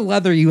 the more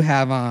leather you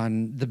have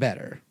on, the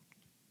better.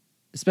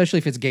 Especially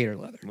if it's gator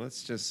leather.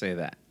 Let's just say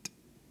that.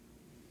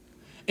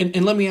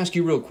 And let me ask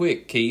you real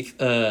quick,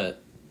 Keith.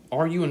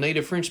 Are you a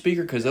native French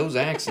speaker? Because those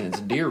accents,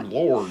 dear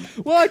Lord,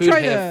 could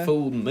have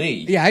fooled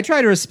me. Yeah, I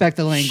try to respect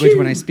the language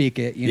when I speak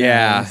it.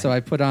 Yeah. So I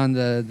put on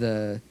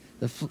the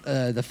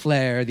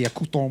flair, the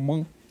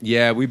accoutrement.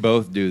 Yeah, we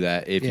both do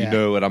that. If you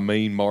know what I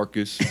mean,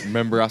 Marcus.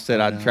 Remember I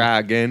said I'd try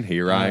again?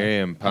 Here I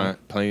am,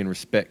 paying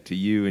respect to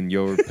you and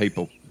your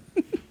people.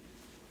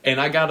 And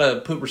I got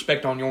to put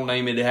respect on your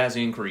name. It has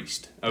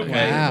increased.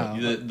 Okay. Wow.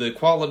 The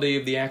quality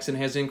of the accent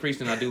has increased,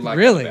 and I do like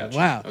really? that about you.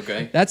 Wow.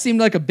 Okay. That seemed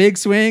like a big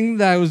swing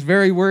that I was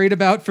very worried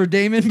about for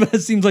Damon, but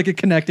it seems like it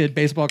connected.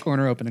 Baseball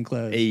corner open and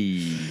closed.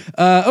 Hey.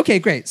 Okay,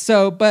 great.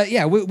 So, but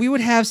yeah, we would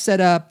have set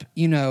up,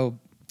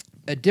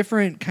 a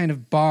different kind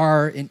of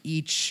bar in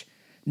each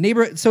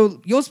neighborhood.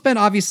 So you'll spend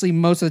obviously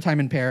most of the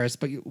time in Paris,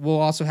 but we'll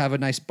also have a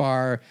nice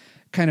bar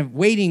kind of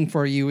waiting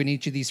for you in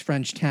each of these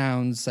French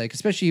towns, like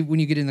especially when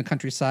you get in the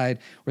countryside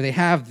where they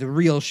have the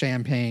real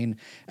champagne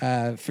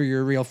for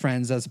your real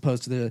friends as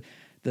opposed to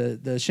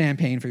the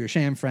champagne for your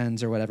sham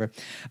friends or whatever.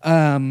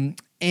 And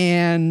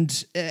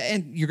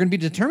you're going to be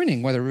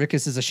determining whether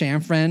Rickus is a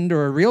sham friend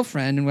or a real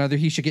friend and whether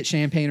he should get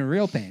champagne or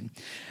real pain.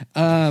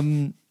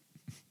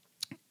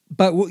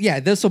 But yeah,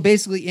 this will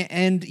basically,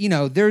 and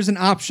there's an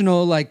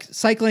optional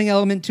cycling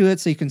element to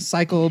it, so you can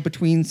cycle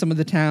between some of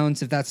the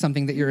towns if that's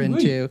something that you're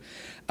into.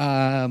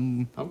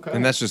 Okay.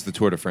 And that's just the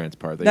Tour de France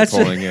part that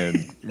you're pulling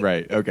in.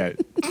 Right, okay.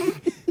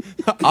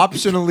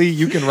 Optionally,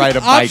 you can ride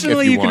a bike if you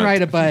want. Optionally, you can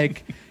ride a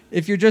bike.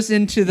 If you're just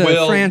into the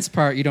France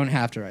part, you don't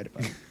have to ride a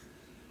bike.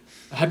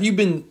 Have you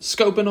been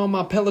scoping on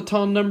my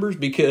Peloton numbers?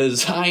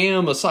 Because I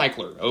am a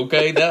cycler,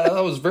 okay? That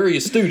was very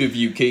astute of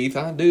you, Keith.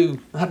 I do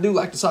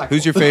like to cycle.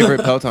 Who's your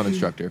favorite Peloton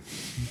instructor?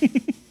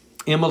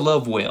 Emma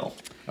Lovewell.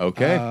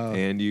 Okay,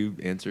 and you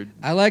answered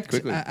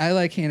quickly. I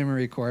like Hannah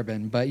Marie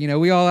Corbin, but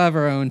we all have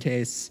our own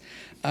tastes.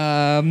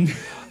 Hannah,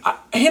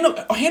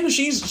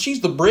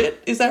 she's the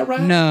Brit, is that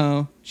right?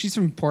 No, she's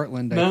from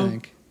Portland, I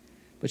think.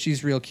 But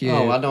she's real cute.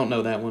 Oh, I don't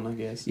know that one, I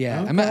guess.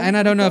 Yeah, and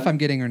I don't know if I'm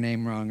getting her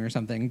name wrong or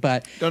something.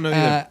 But don't know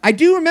either. I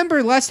do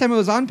remember last time I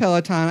was on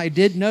Peloton, I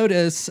did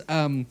notice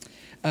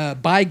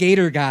Bi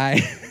Gator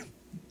Guy,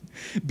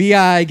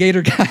 B.I.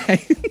 Gator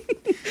Guy,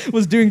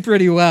 was doing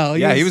pretty well.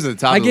 Yeah, he was at the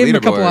top I of the gave him a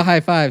couple leaderboard. of high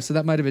fives, so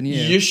that might have been you.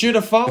 You should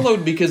have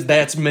followed because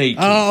that's me.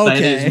 Oh, okay.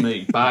 That is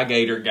me. Bye,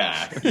 Gator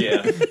guy.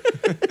 Yeah.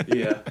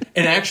 Yeah.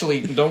 And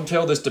actually, don't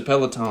tell this to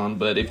Peloton,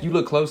 but if you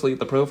look closely at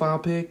the profile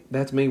pic,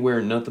 that's me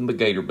wearing nothing but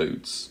Gator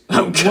boots.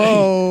 Okay.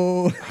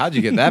 Whoa. How'd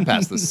you get that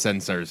past the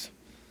censors?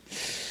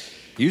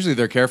 Usually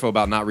they're careful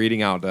about not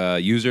reading out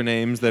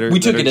usernames that are We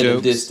took that it are at a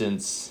jokes.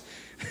 distance.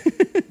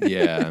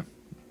 Yeah.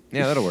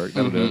 Yeah, that'll work.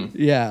 That'll do it.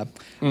 Yeah.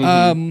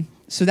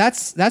 So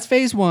that's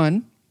phase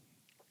one.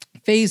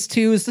 Phase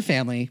two is the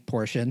family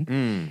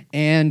portion.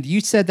 And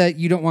you said that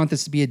you don't want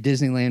this to be a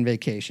Disneyland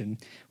vacation,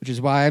 which is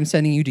why I'm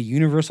sending you to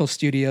Universal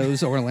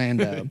Studios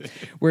Orlando,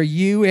 where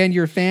you and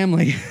your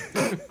family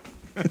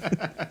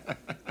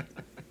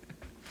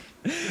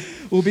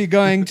will be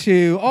going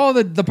to all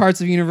the parts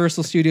of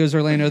Universal Studios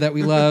Orlando that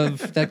we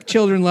love, that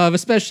children love,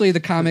 especially the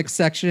comics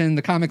section,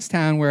 the comics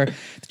town, where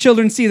the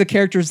children see the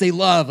characters they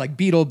love, like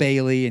Beetle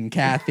Bailey and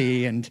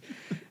Kathy and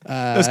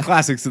Those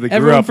classics that they grew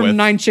everyone up from with.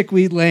 Nine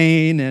Chickweed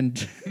Lane and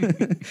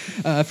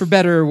for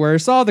better or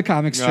worse, all the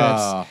comic strips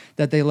Ah.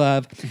 that they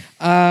love.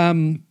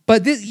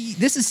 But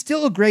this is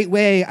still a great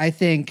way, I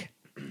think,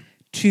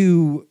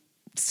 to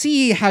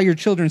see how your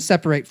children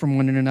separate from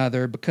one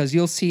another, because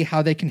you'll see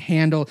how they can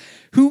handle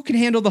who can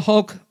handle the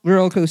Hulk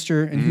roller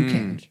coaster and who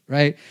can't,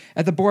 right?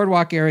 At the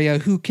boardwalk area,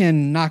 who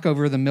can knock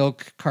over the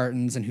milk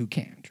cartons and who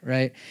can't,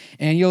 right?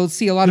 And you'll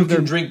see a lot Who of their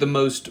can drink the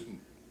most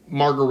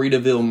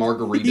Margaritaville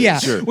margaritas? yeah.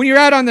 Sure. When you're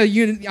out on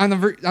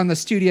the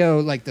studio,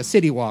 like the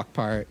City Walk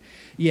part,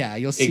 yeah,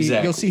 you'll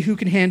see who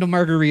can handle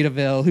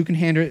Margaritaville, who can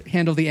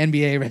handle the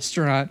NBA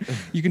restaurant.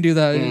 You can do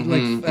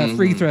the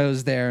free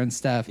throws there and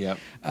stuff. Yep.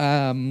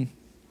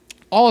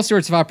 All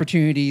sorts of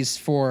opportunities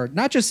for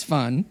not just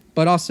fun,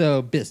 but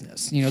also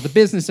business. You know, the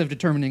business of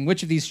determining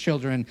which of these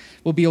children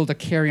will be able to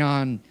carry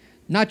on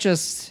not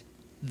just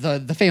the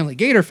family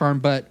gator farm,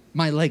 but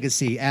my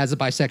legacy as a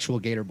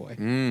bisexual gator boy.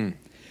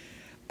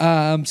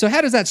 So how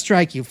does that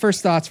strike you?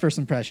 First thoughts, first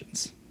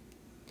impressions.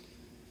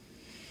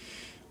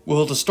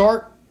 Well, to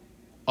start,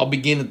 I'll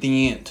begin at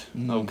the end.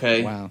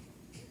 Okay. Wow.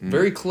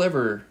 Very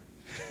clever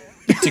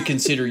to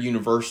consider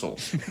Universal.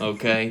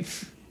 Okay.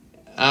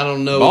 I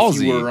don't know if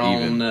Ballsy, you were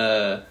even.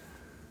 on.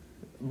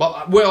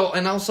 Well,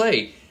 and I'll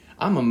say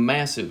I'm a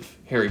massive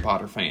Harry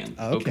Potter fan.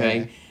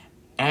 Okay.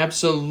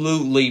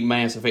 Absolutely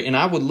massive, and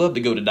I would love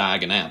to go to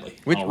Diagon Alley.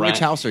 Which, all right? which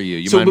house are you?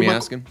 You So, mind but me my-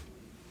 asking?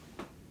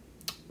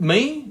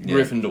 Me, Yeah.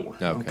 Gryffindor.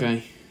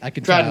 Okay. I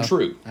can Tried tell. and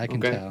true. I can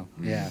Okay. tell.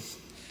 Yeah.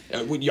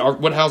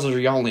 What houses are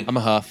y'all in? I'm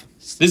a Huff.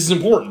 This is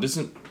important. This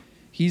is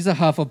He's a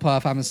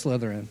Hufflepuff. I'm a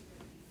Slytherin.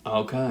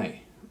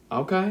 okay.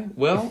 Okay.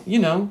 Well, you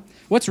know,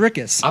 What's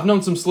Rickus? I've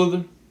known some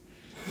Slytherin.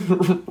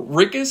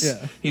 Rickus?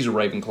 Yeah. He's a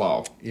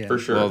Ravenclaw. Yeah. For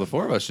sure. Well, the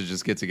four of us should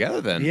just get together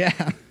then.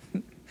 Yeah.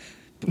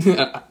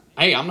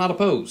 Hey, I'm not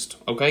opposed.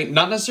 Okay,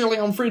 not necessarily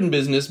on friend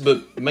business,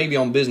 but maybe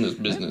on business.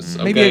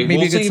 Okay, Maybe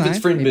we'll a good see sign. if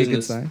it's friend Maybe a good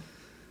business. sign.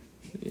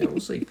 Yeah,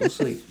 we'll see. We'll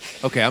see.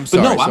 Okay, I'm But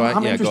sorry. no, so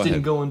I'm go interested in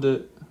ahead. going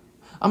to.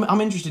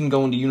 I'm interested in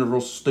going to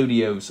Universal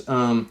Studios.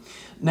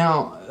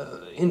 Now,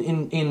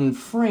 in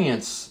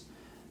France,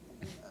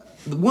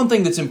 the one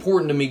thing that's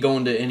important to me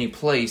going to any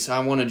place, I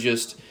want to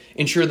just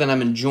ensure that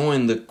I'm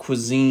enjoying the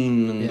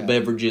cuisine and the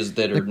beverages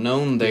that are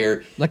known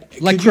there. like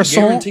Could you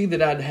croissant? guarantee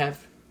that I'd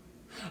have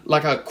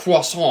like a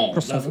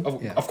croissant?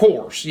 Yeah. Of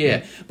course,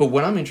 yeah. But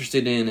what I'm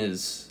interested in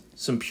is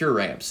some pure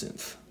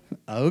absinthe.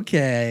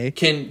 Okay.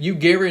 Can you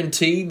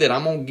guarantee that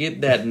I'm gonna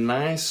get that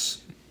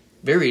nice,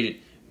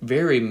 very,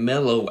 very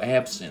mellow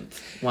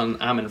absinthe when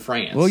I'm in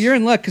France? Well, you're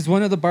in luck, because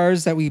one of the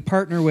bars that we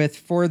partner with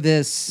for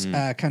this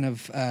kind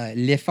of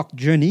Le Fuck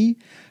Journey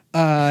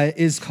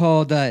is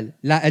called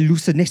La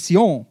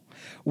Hallucination,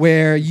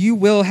 where you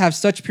will have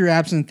such pure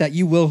absinthe that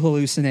you will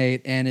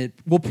hallucinate, and it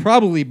will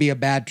probably be a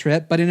bad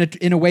trip, but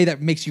in a way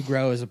that makes you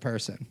grow as a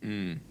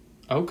person.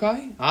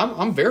 Okay,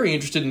 I'm very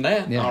interested in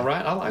that. Yeah. All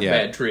right, I like Yeah.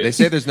 bad trips. They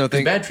say there's no 'Cause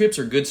thing- Bad trips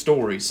are good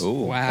stories. Ooh,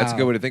 Wow. that's a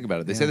good way to think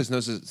about it. They say Yeah. there's no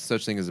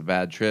such thing as a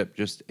bad trip,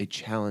 just a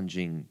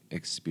challenging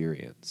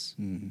experience.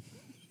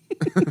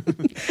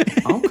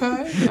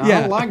 Okay,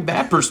 Yeah. I like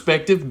that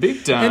perspective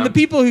big time. And the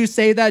people who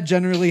say that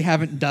generally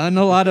haven't done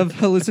a lot of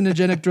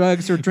hallucinogenic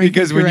drugs or drinking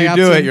Because when pure you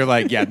do absinthe. it, you're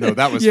like, yeah, no,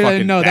 that was Yeah,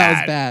 fucking no, bad.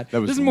 that was bad.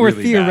 That was this is more really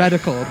bad.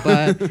 theoretical,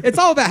 but it's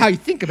all about how you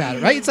think about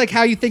it, right? It's like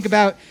how you think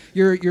about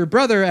your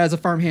brother as a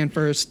farmhand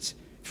first,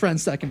 friend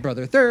second,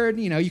 brother third.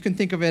 You know, you can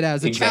think of it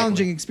as a Exactly.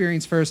 challenging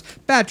experience first,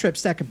 bad trip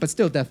second, but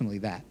still definitely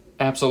that.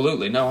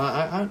 Absolutely. No,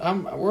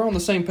 we're on the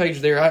same page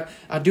there.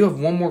 I do have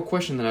one more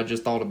question that I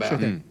just thought about.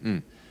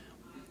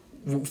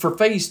 For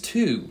phase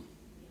 2,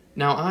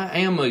 now I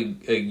am a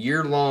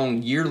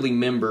yearly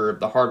member of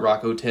the Hard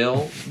Rock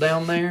Hotel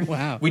down there.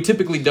 Wow. We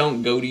typically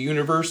don't go to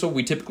Universal.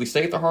 We typically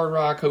stay at the Hard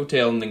Rock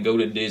Hotel and then go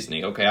to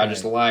Disney. Okay, I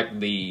just like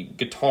the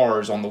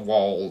guitars on the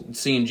wall,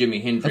 seeing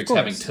Jimi Hendrix course.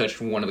 having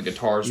touched one of the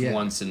guitars Yeah.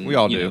 once in We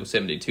all do.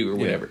 72 or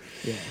whatever.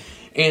 Yeah.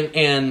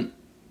 And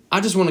I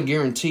just want to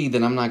guarantee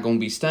that I'm not going to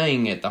be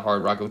staying at the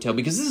Hard Rock Hotel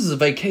because this is a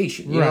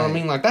vacation. You know what I Right.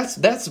 mean? Like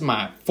that's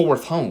my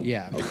fourth home.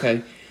 Yeah.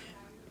 Okay.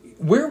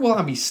 Where will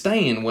I be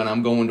staying when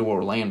I'm going to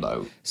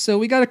Orlando? So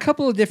we got a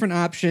couple of different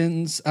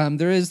options.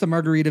 There is the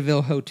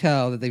Margaritaville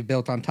Hotel that they've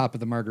built on top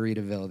of the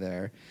Margaritaville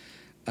there.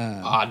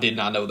 I did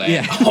not know that.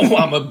 Yeah. Oh,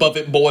 I'm a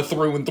Buffett boy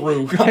through and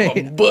through. I'm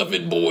a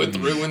Buffett boy through and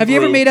through. Have you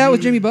ever made out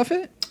with Jimmy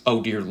Buffett?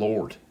 Oh, dear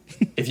Lord.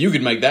 If you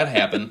could make that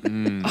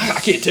happen, I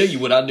can't tell you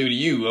what I'd do to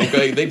you,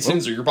 okay? They'd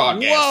censor your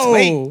podcast.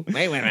 Whoa!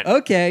 Wait a minute.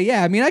 Okay,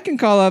 yeah. I mean, I can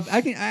call up.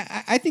 I think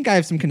I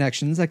have some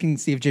connections. I can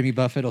see if Jimmy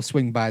Buffett will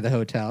swing by the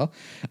hotel.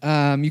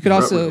 You could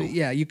also,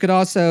 you could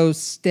also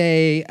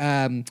stay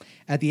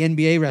at the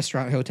NBA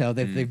restaurant hotel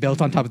they've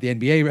built on top of the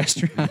NBA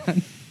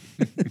restaurant.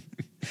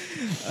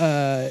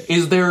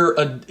 Is there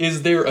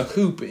a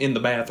hoop in the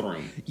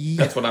bathroom?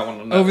 That's what I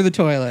want to know. Over the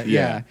toilet,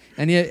 Yeah.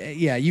 and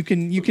you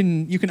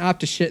can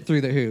opt to shit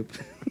through the hoop.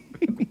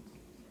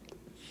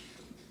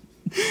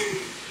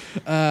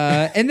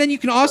 And then you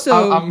can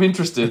also. I'm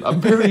interested. I'm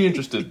very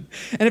interested.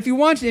 And if you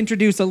want to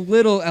introduce a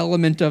little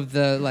element of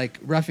the like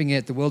roughing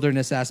it, the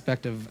wilderness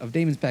aspect of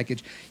Damon's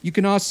package, you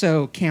can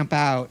also camp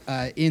out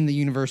in the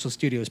Universal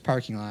Studios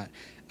parking lot,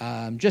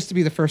 just to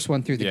be the first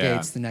one through the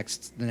gates the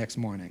next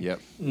morning.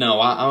 Yep.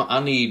 No, I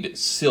need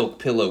silk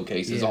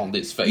pillowcases on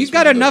this face. You've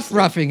got when I go enough to sleep,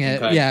 roughing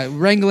it, okay?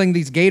 wrangling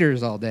these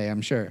gators all day,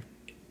 I'm sure.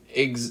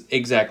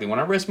 Exactly. When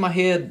I rest my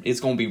head, it's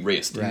going to be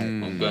rest. Right.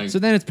 Okay. So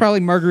then it's probably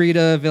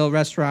Margaritaville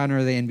restaurant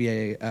or the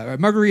NBA, or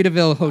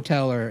Margaritaville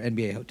hotel or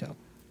NBA hotel.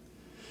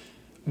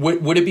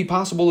 Would it be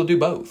possible to do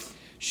both?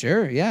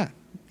 Sure, yeah.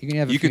 You can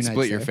have a You few could split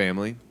nights your there.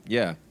 family.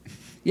 Yeah.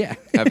 Yeah.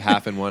 Have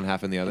half in one,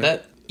 half in the other.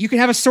 That You can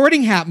have a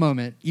sorting hat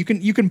moment. You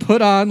can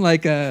put on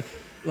like a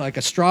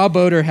straw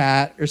boater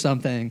hat or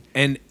something.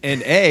 And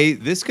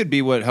this could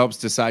be what helps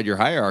decide your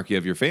hierarchy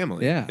of your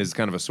family. Yeah. Is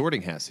kind of a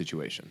sorting hat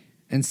situation.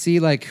 And see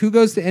like who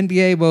goes to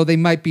NBA. Well, they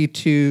might be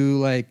too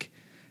like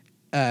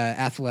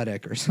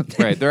athletic or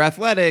something. Right. They're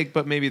athletic,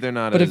 but maybe they're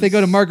not. But if they go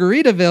to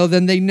Margaritaville,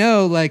 then they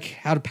know like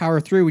how to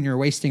power through when you're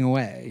wasting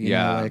away. You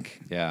know,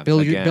 like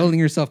building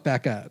yourself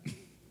back up.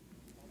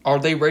 Are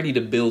they ready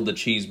to build the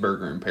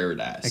cheeseburger in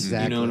paradise?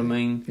 Exactly. You know what I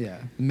mean? Yeah,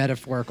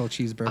 metaphorical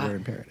cheeseburger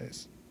in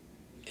paradise.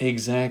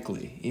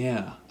 Exactly.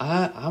 Yeah.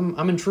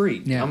 I'm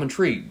intrigued. Yeah. I'm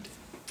intrigued.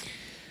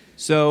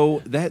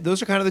 So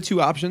those are kind of the two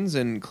options,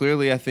 and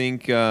clearly I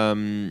think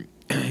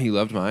he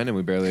loved mine, and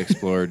we barely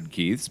explored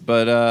Keith's,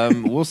 but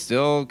we'll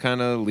still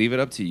kind of leave it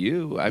up to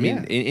you. I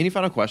mean, any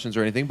final questions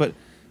or anything? But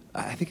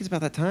I think it's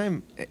about that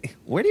time.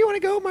 Where do you want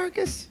to go,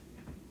 Marcus?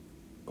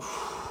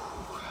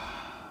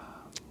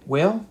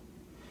 Well,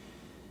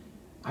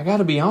 I got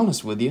to be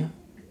honest with you.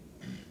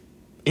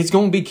 It's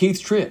going to be Keith's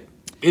trip.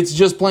 It's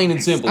just plain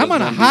and simple. I'm It's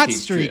on a gonna be hot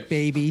Keith's streak, trip.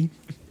 baby.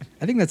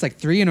 I think that's like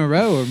 3 in a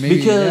row, or maybe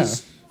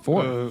Because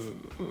 4.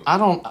 I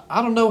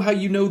don't know how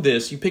you know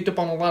this. You picked up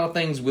on a lot of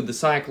things with the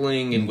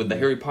cycling and with the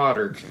Harry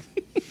Potter,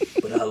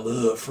 but I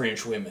love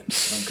French women.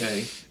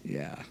 Okay,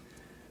 Yeah.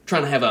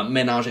 trying to have a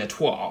menage a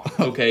trois.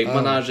 Okay,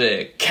 menage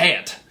a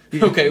cat.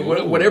 Okay,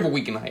 whatever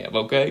we can have.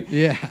 Okay,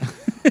 Yeah.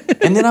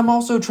 and then I'm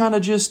also trying to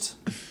just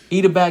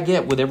eat a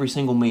baguette with every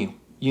single meal.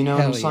 You know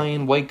what I'm Hell yeah.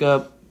 saying? Wake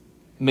up,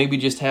 maybe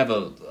just have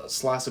a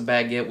slice of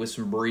baguette with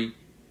some brie,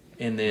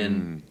 and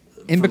then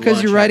And for because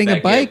lunch, you're riding have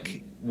a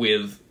bike?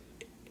 with.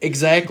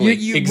 Exactly.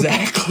 You-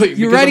 exactly.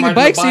 you're Because riding I'm a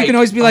bike, so you can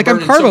always be like, I'm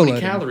burning carbo so many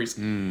loading. calories.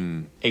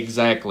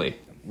 Exactly.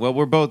 Well,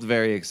 we're both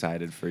very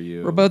excited for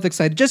you. We're both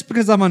excited just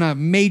because I'm on a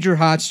major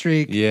hot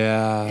streak.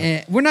 Yeah.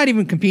 And we're not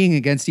even competing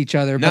against each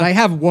other, but No. I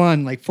have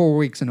won like 4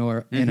 weeks in a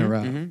row.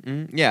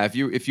 Yeah,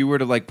 if you were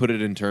to like put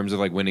it in terms of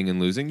like winning and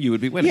losing, you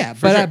would be winning. Yeah,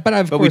 for but sure. but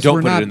of course we don't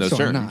we're put not, it in those so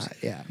we're terms. not,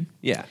 yeah.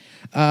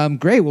 Yeah.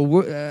 Great.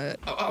 Well,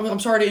 I'm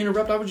sorry to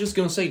interrupt. I was just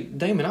going to say,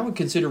 Damon, I would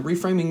consider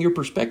reframing your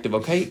perspective,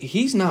 okay?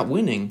 He's not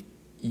winning.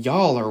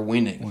 Y'all are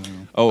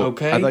winning. Oh,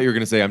 Okay. I thought you were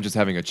going to say I'm just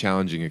having a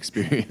challenging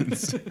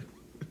experience.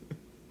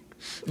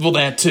 Well,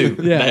 that too.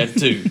 Yeah. That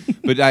too.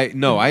 But I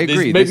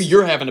agree. Maybe This-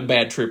 you're having a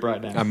bad trip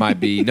right now. I might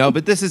be. No,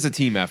 but this is a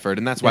team effort,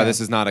 and that's why Yeah. this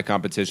is not a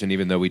competition,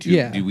 even though we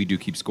do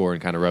keep score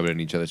and kind of rub it in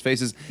each other's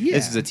faces. Yeah.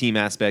 This is a team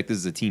aspect. This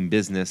is a team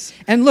business.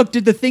 and look,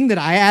 did the thing that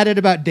I added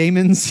about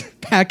Damon's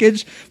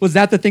package, was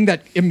that the thing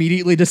that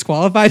immediately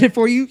disqualified it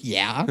for you?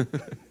 Yeah.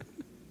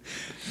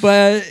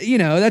 But,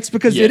 that's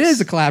because it Yes,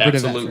 is a collaborative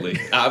absolutely.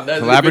 effort. That's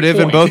a good Collaborative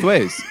in point. both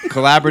ways.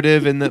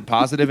 Collaborative in the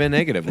positive and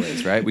negative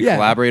ways, right? We Yeah.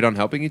 collaborate on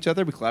helping each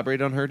other. We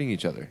collaborate on hurting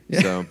each other.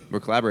 So we're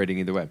collaborating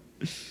either way.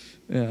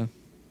 Yeah.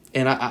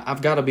 And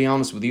I've got to be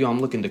honest with you. I'm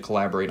looking to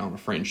collaborate on a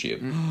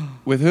friendship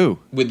With who?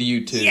 with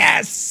you two.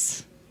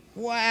 Yes.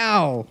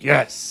 Wow.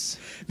 Yes.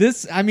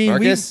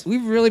 Marcus?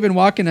 we've really been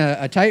walking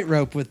a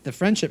tightrope with the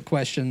friendship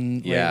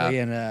question Yeah. lately,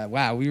 and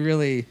wow,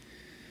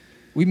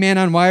 we man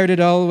on wired it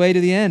all the way to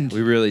the end.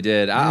 We really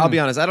did. I'll be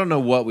honest. I don't know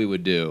what we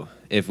would do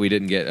if we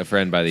didn't get a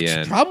friend by the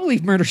end. Probably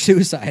murder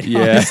suicide. Yeah.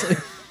 Honestly.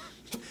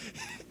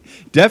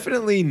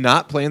 Definitely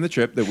not plan the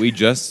trip that we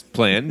just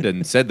planned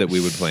and said that we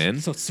would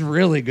plan. So it's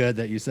really good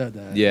that you said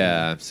that.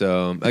 Yeah.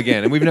 So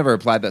again, and we've never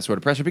applied that sort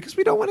of pressure because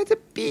we don't want it to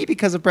be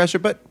because of pressure,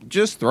 but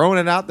just throwing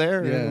it out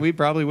there, Yeah. we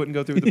probably wouldn't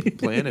go through with the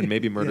plan, and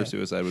maybe murder Yeah.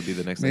 suicide would be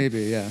the next thing.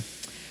 Maybe, yeah.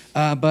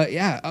 But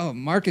yeah,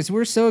 Marcus,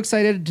 we're so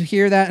excited to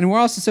hear that, and we're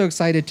also so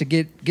excited to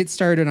get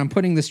started on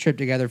putting this trip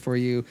together for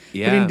you.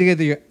 Yeah. Putting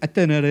together your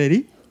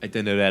itinerary.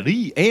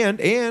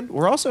 And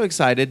we're also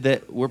excited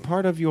that we're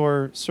part of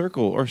your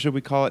circle, or should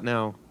we call it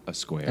now a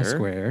square? A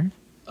square.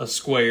 A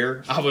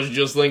square. I was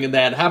just thinking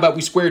that. How about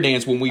we square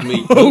dance when we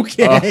meet?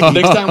 Okay.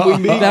 Next time we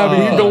meet, That'd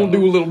be we're going to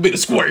do a little bit of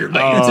square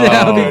dance.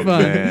 That'll be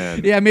fun.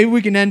 Man. Yeah, maybe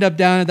we can end up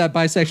down at that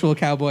bisexual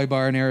cowboy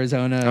bar in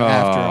Arizona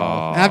after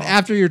all.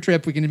 After your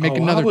trip, we can make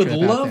another I would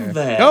trip out love there.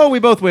 that. Oh, we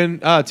both win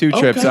 2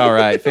 trips. Okay. All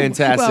right,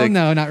 fantastic. Well,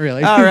 no, not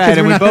really. All right, 'Cause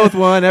and we're we not- both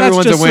won. that's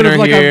Everyone's a just sort of winner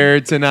like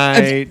here tonight.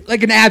 It's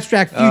like an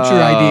abstract future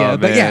idea,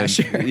 but yeah, man.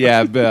 sure.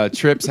 Yeah,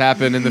 trips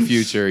happen in the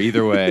future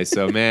either way.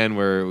 So, man,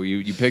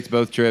 you picked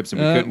both trips,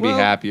 and we couldn't be well,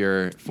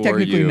 happier for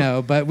Technically, you.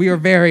 no, but we are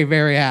very,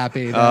 very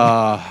happy.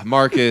 that-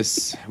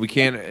 Marcus, we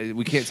can't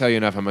tell you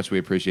enough how much we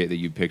appreciate that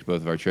you picked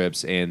both of our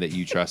trips and that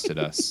you trusted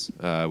us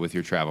with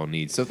your travel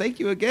needs. So, thank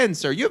you again,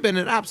 sir. You've been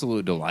an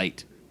absolute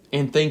delight.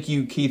 And thank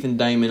you, Keith and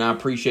Damon. I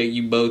appreciate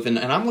you both. And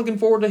I'm looking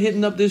forward to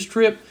hitting up this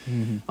trip.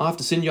 I'll have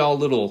to send y'all a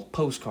little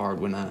postcard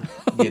when I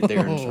get there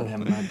and start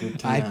having my good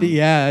time.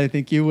 I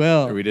think you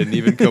will. We didn't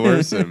even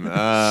coerce him.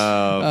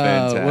 Oh,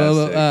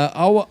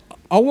 fantastic.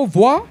 Au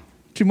revoir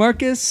to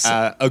Marcus.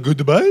 A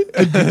goodbye.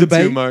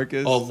 goodbye. to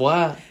Marcus. Au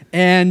revoir.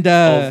 And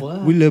Au revoir.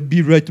 we'll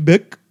be right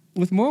back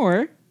with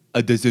more.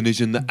 A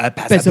destination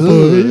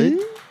Passable.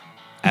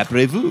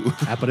 Après vous.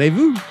 Après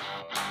vous.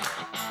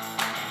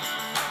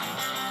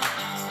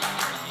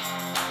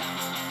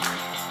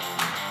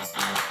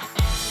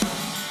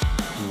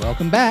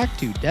 Welcome back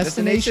to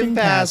Destination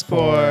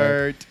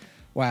Passport.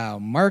 Wow,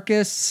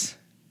 Marcus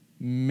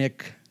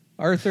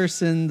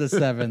McArthurson the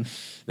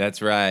Seventh.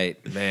 That's right,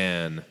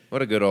 man.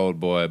 What a good old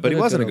boy. But he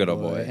wasn't a good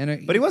old boy.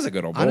 But he was a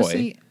good old boy.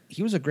 Honestly,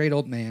 he was a great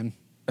old man,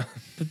 but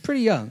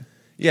pretty young.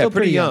 Yeah, Still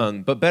pretty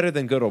young, but better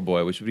than good old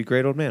boy, which would be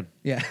great old man.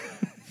 Yeah.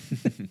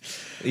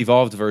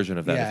 Evolved version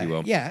of that, yeah, if you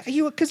will. Yeah,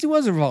 because he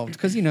was involved.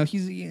 Because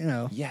he's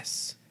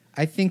Yes.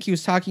 I think he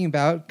was talking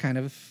about kind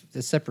of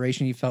the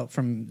separation he felt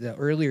from the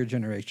earlier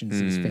generations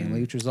of his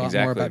family, which was a lot more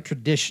exactly. about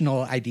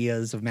traditional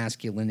ideas of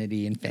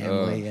masculinity and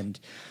family and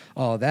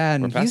all that.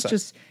 And past he's that.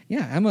 just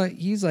I'm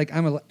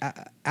a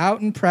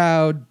out and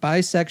proud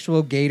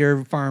bisexual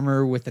gator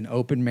farmer with an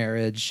open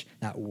marriage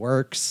that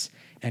works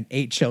and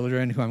 8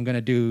 children who I'm going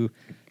to do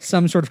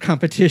some sort of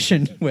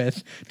competition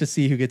with to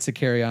see who gets to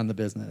carry on the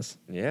business.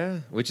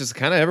 Yeah, which is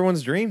kind of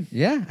everyone's dream.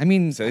 Yeah, I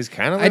mean, So he's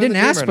kind of I didn't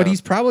ask, but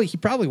now. he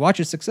probably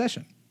watches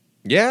Succession.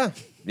 Yeah.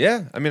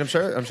 I mean, I'm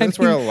sure I that's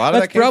where a mean, lot of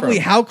that's that came probably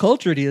from. how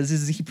cultured he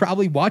is he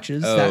probably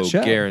watches that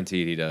show.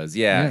 Guaranteed he does.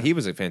 Yeah, Yeah. he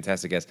was a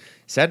fantastic guest.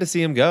 Sad to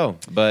see him go,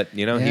 but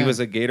he Yeah. was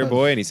a Gator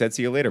boy, and he said,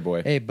 "See you later,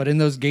 boy." Hey, but in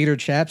those gator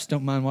chaps,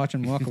 don't mind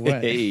watching him walk away.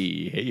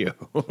 hey, yo.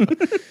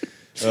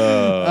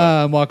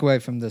 Walk away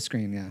from the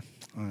screen, yeah,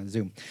 on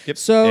Zoom. Yep.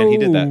 So and he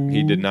did that.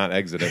 He did not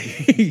exit it.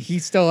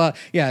 He's still up.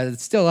 Yeah,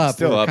 it's still up.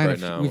 Still We're up kind right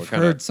of- now. We've We're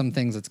kinda- heard some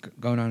things that's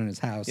going on in his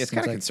house. Yeah, it's Seems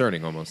kind of like-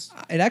 concerning almost.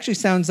 It actually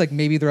sounds like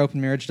maybe their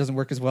open marriage doesn't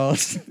work as well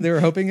as they were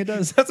hoping it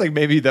does. That's like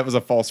maybe that was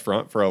a false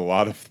front for a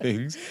lot of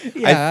things.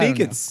 Yeah, I think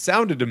don't it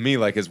sounded to me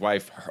like his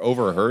wife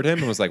overheard him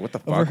and was like, "What the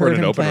fuck? We're Overheard in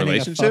an him open planning a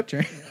relationship." fuck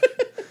turn.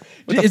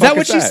 What the Is fuck that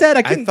what she that? said? I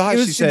I couldn't. thought it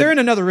was, she said- they're in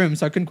another room,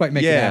 so I couldn't quite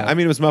make it Yeah, out. I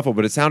mean it was muffled,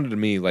 but it sounded to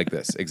me like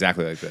this,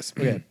 exactly like this.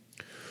 Okay.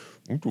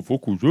 What the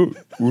fuck was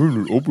that? We're in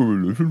an open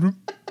relationship?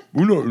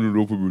 We're not in an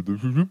open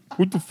relationship.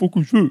 What the fuck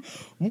is that?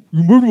 You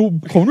made it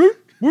with Connie?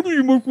 When did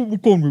you make it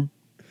with Connie?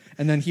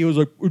 And then he was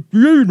like, It's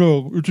yay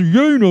now. It's a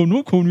yay now,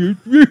 not Connie.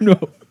 It's yay now.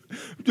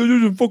 That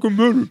doesn't fucking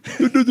matter.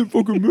 That doesn't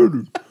fucking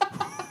matter.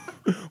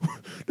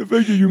 The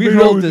fact that you we made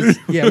out heard with this.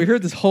 Yeah, we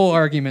heard this whole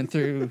argument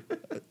through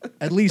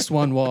at least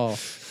one wall.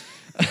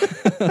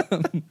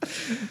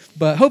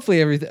 But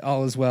hopefully everything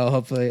all is well.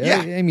 Hopefully, Yeah.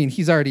 I mean,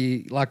 he's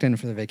already locked in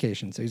for the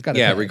vacation, so he's got.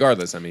 Yeah,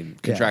 regardless, I mean,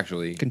 Yeah,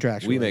 contractually,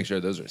 contractually. we make sure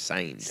those are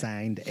signed.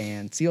 signed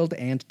and sealed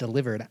and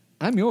delivered.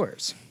 I'm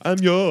yours. I'm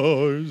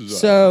yours.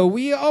 So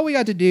all we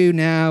got to do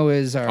now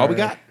is our All we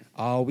got?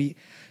 All we.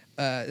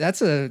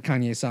 That's a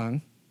Kanye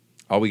song.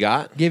 All we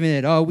got? Giving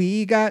it all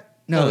we got.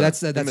 No, that's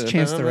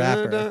Chance the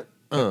Rapper. Uh.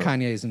 But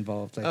Kanye's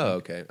involved. I Oh,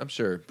 think. okay. I'm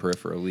sure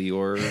peripherally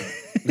or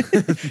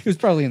He was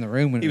probably in the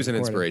room when he was an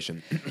recorded.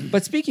 inspiration.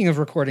 But speaking of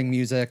recording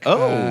music,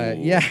 Oh.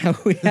 yeah,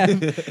 we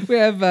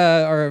have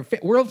our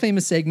world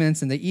famous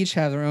segments, and they each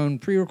have their own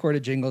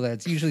pre-recorded jingle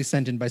that's usually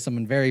sent in by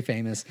someone very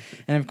famous.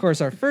 And of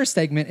course, our first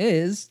segment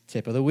is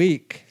Tip of the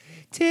Week.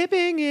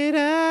 Tipping it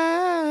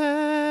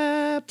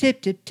up.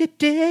 Tip, tip, tip,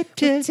 tip,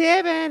 tip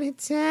Tipping it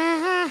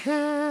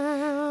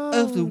down.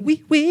 of the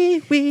week.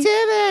 Tipping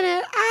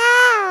it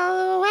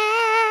all the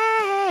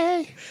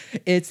way.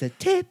 It's the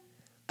tip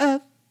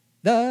of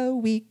the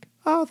week.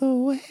 All the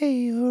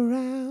way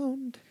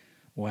around.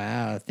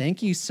 Wow!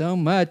 Thank you so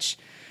much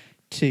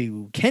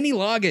to Kenny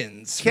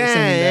Loggins for sending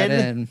that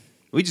Ken. in.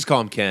 We just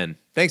call him Ken.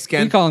 Thanks, We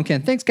Ken. call him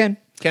Ken. Thanks, Ken.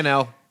 Ken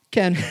L.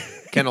 Ken.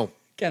 Kennel.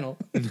 Kennel.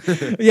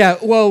 Yeah,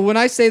 well, when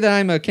I say that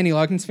I'm a Kenny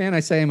Loggins fan, I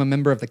say I'm a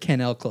member of the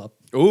Kennel Club.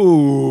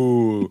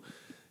 Ooh.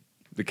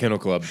 The Kennel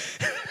Club.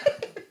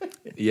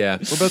 Yeah,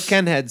 we're both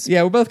Ken heads.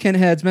 Yeah, we're both Ken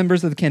heads,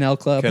 members of the Ken L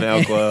Club. Ken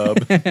L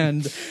Club.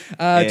 and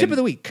tip of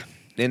the week.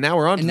 And now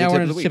we're on to And the now tip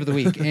we're of on the to tip of the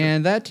week.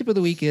 And that tip of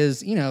the week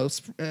is,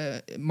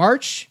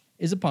 March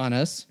is upon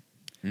us.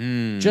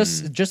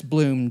 Just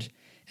bloomed.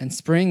 And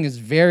spring is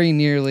very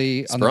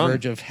nearly on the Sprung.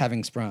 verge of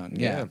having sprung.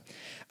 Yeah.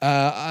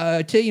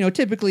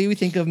 Typically we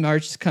think of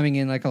March as coming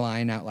in like a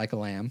lion, out like a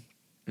lamb.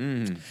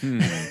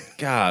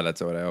 God,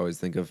 that's what I always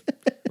think of.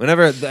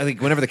 Whenever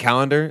the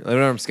calendar,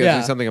 whenever I'm scheduling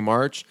Yeah. something in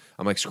March,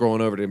 I'm like scrolling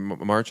over to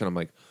March and I'm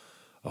like,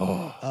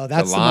 Oh,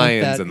 that's the the month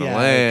lions that, and the it comes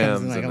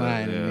lambs in like a and the-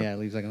 lion, and, yeah. it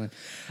leaves like a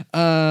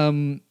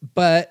lamb.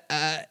 But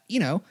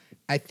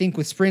I think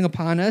with spring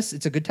upon us,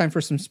 it's a good time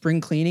for some spring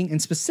cleaning, and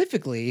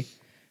specifically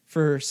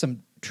for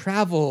some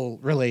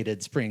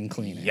travel-related spring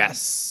cleaning.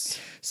 yes.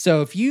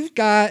 So if you've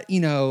got,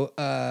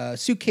 a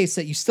suitcase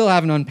that you still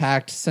haven't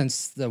unpacked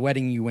since the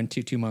wedding you went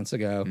to 2 months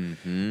ago,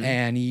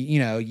 and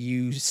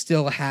you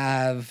still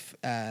have,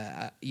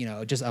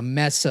 just a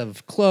mess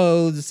of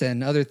clothes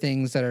and other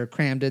things that are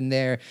crammed in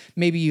there.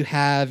 Maybe you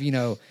have,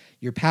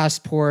 your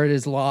passport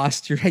is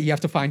lost. You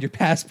have to find your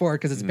passport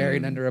because it's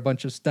buried under a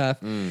bunch of stuff.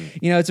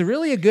 It's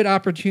a good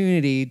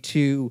opportunity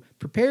to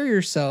prepare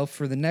yourself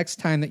for the next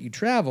time that you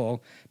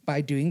travel by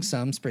doing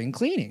some spring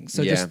cleaning.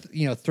 So Yeah.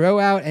 just throw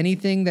out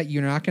anything that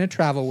you're not going to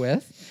travel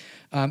with,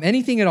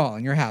 anything at all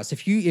in your house.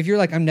 If you're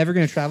like, I'm never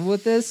going to travel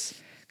with this,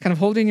 kind of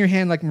hold it in your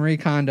hand like Marie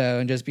Kondo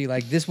and just be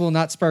like, this will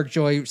not spark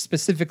joy,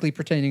 specifically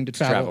pertaining to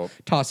travel.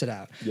 Toss it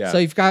out. Yeah. So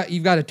you've got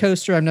a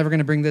toaster. I'm never going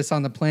to bring this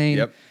on the plane.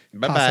 Yep. Toss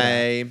it out.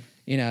 Bye-bye.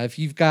 If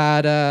you've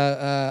got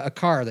a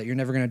car that you're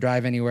never going to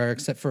drive anywhere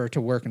except for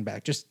to work and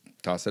back, just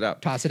Toss it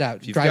out. toss it out.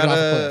 If you've, Drive it got off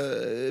a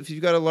cliff. if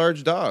you've got a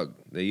large dog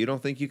that you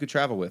don't think you could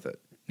travel with it,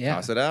 Yeah.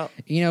 toss it out.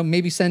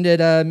 Maybe send it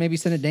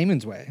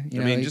Damon's way.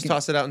 Just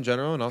toss it out in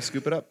general and I'll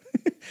scoop it up.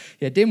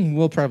 Yeah, Damon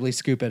will probably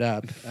scoop it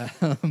up.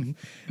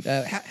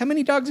 How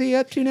many dogs are you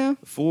up to now?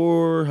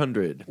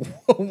 400.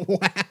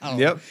 Wow.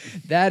 Yep.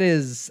 That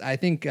is, I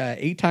think,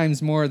 8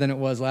 times more than it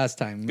was last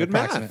time. Good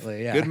math.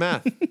 approximately. Yeah. Good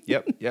math.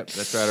 Yep.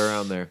 That's right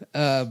around there.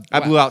 I wow.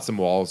 blew out some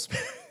walls.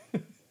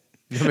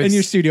 In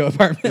your studio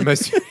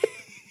apartment.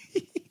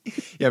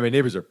 Yeah, my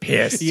neighbors are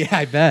pissed. Yeah,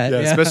 I bet.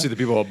 Yeah, Yeah. especially the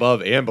people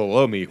above and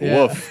below me.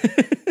 Yeah. Woof.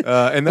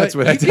 And that's But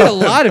what I you did. get a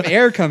lot of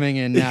air coming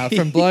in now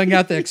from blowing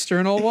out the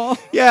external wall.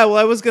 Yeah, well,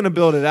 I was going to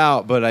build it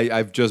out, but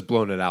I've just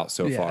blown it out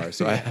so Yeah, far.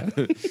 So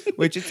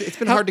which it's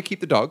been hard to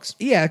keep the dogs.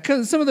 Yeah,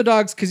 because some of the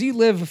dogs, because you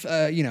live,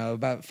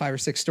 about 5 or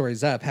 6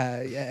 stories up,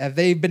 have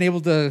they been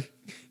able to,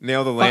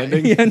 Nail the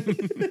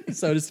landing.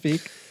 so to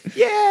speak?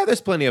 Yeah,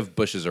 there's plenty of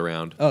bushes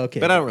around. Oh, okay.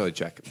 But I don't really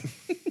check.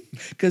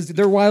 Because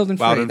they're wild and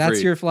free. Wild and That's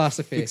free. your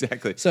philosophy.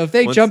 Exactly. So if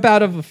they Once- jump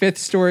out of a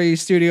 5th-story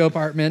studio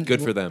apartment,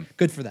 Good for them.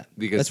 Good for them.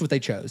 Because that's what they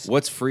chose.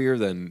 What's freer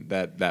than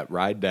that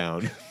ride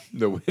down,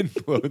 the wind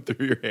blowing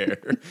through your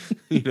hair?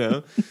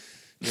 Yeah.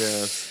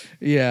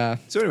 Yeah.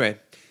 So anyway,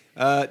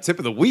 tip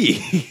of the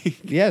week.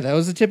 Yeah, that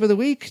was the tip of the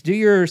week. Do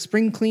your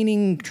spring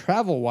cleaning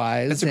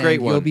travel-wise. That's a great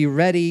and one. You'll be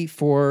ready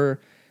for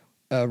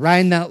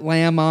riding that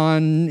lamb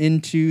on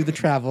into the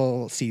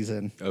travel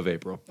season of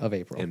April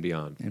and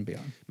beyond.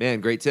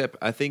 Man, great tip.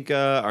 I think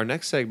our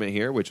next segment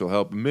here, which will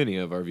help many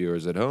of our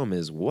viewers at home,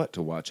 is what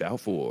to watch out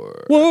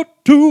for.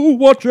 What to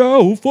watch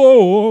out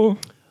for?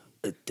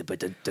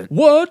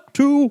 What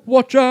to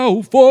watch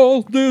out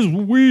for this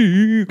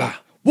week?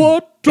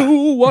 What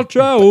to watch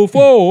out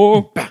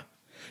for?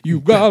 You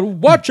gotta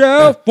watch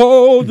out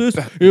for this.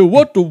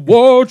 What to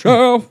watch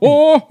out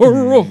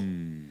for?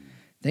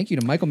 Thank you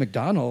to Michael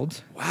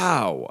McDonald.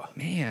 Wow.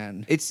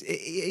 Man. It's,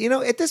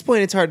 at this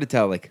point, it's hard to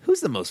tell, like, who's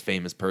the most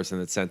famous person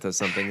that sent us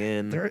something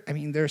in?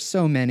 There's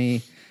so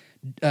many.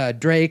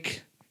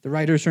 Drake, the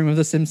writer's room of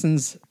The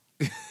Simpsons,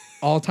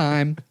 all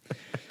time.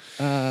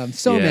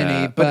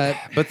 Many,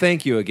 but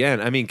thank you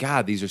again. I mean,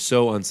 God, these are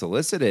so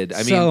unsolicited. I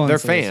mean, So they're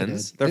unsolicited.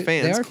 fans. They're They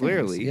fans, are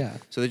clearly. fans, yeah.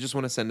 So they just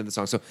want to send in the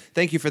song. So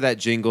thank you for that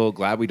jingle.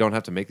 Glad we don't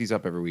have to make these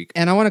up every week.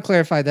 and I want to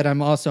clarify that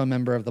I'm also a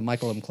member of the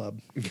Michael M Club.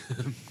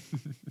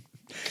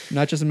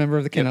 Not just a member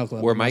of the Kennel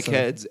Club. We're I'm Mike also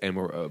Heads, and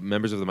we're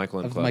members of the Michael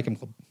M of the Club. Mike M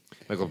Club.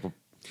 Michael.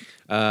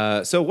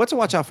 So what to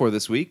watch out for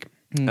this week?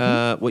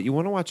 What you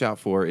want to watch out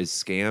for is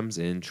scams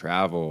in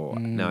travel.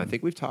 Now, I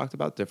think we've talked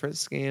about different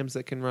scams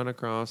that can run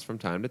across from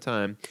time to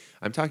time.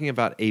 I'm talking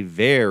about a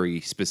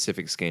very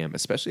specific scam,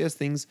 especially as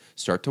things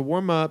start to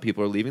warm up.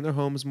 People are leaving their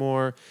homes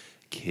more.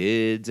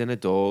 Kids and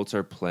adults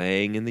are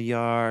playing in the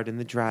yard, in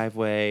the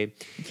driveway,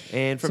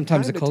 and from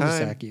Sometimes time a to time,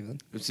 cul-de-sac even.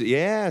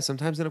 Yeah,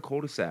 sometimes in a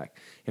cul-de-sac.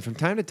 And from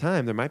time to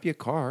time, there might be a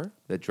car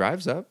that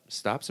drives up,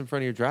 stops in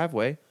front of your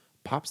driveway,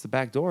 pops the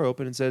back door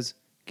open, and says,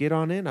 "Get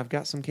on in, I've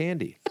got some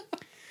candy."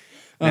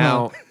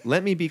 Now,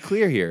 let me be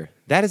clear here.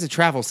 That is a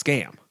travel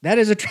scam. That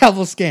is a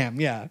travel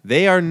scam, yeah.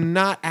 They are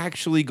not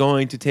actually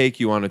going to take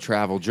you on a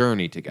travel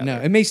journey together.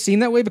 No, it may seem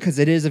that way because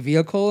it is a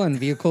vehicle, and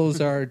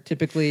vehicles are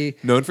typically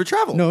Known for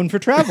travel. known for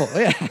travel.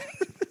 Yeah.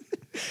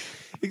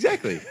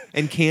 Exactly.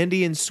 And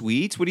candy and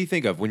sweets, what do you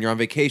think of when you're on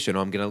vacation?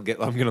 Oh, I'm gonna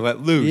let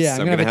loose. Yeah, I'm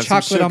gonna have a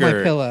some chocolate on my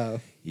sugar.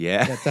 pillow.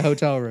 Yeah. at the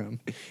hotel room.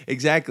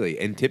 Exactly.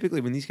 And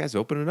typically when these guys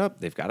open it up,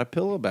 they've got a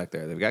pillow back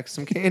there. They've got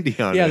some candy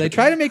on it. Yeah, they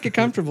try to make it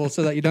comfortable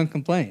so that you don't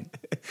complain.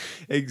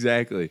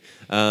 Exactly.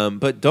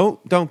 But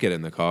don't get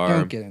in the car.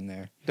 Don't get in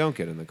there. Don't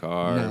get in the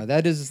car. No,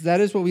 that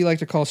is what we like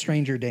to call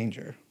stranger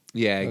danger.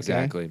 Yeah,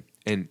 exactly.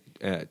 And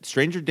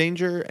stranger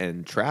danger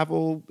and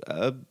travel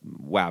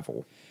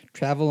wavel.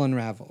 Travel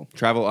unravel.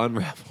 Travel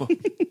unravel.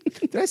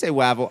 Did I say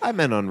wavel? I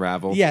meant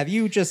unravel. Yeah,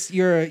 you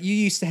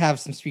used to have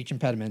some speech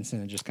impediments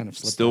and it just kind of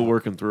slipped Still out.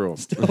 working through them.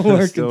 Still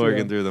working Still through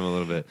working 'em. through them a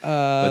little bit.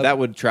 But that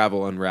would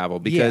travel unravel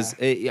because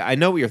I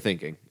know what you're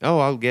thinking. Oh,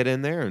 I'll get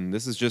in there and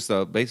this is just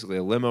basically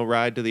a limo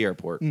ride to the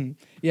airport.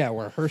 Yeah,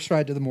 or a hearse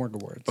ride to the morgue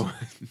awards.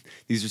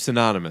 These are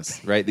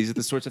synonymous, right? These are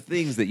the sorts of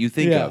things that you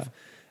think Yeah.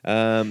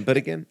 of. But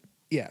again,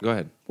 Yeah. go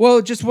ahead.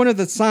 Well, just one of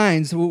the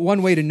signs,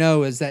 one way to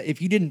know is that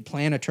if you didn't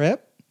plan a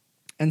trip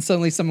and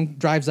suddenly someone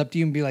drives up to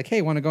you and be like,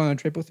 hey, want to go on a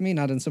trip with me?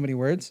 Not in so many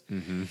words.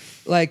 Mm-hmm.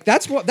 Like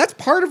that's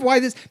part of why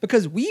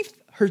because we've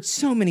heard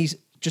so many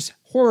just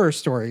horror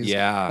stories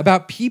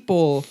about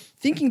people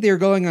thinking they're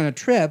going on a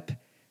trip,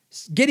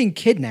 getting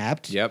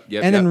kidnapped, and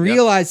then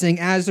realizing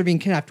as they're being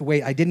kidnapped,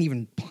 wait, I didn't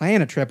even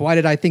plan a trip. Why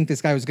did I think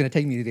this guy was going to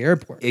take me to the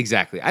airport?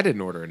 Exactly. I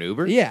didn't order an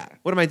Uber. Yeah.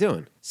 What am I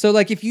doing? So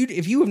like if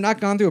you have not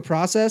gone through a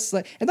process,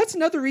 and that's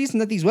another reason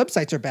that these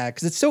websites are bad,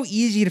 because it's so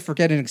easy to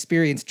forget an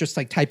experience just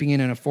like typing in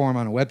a form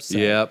on a website.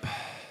 Yep.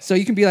 So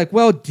you can be like,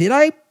 well, did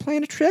I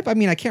plan a trip? I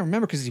mean, I can't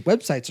remember because these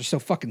websites are so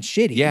fucking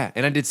shitty. Yeah,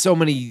 and I did so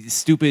many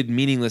stupid,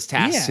 meaningless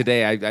tasks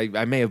today.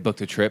 I may have booked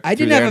a trip. I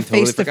through didn't there have a and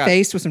totally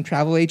face-to-face with some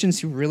travel agents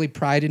who really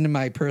pried into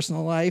my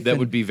personal life. That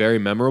would be very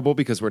memorable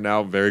because we're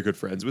now very good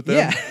friends with them.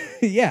 Yeah,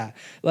 yeah.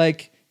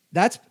 Like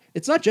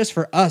it's not just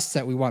for us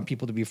that we want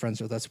people to be friends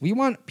with us. We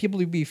want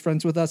people to be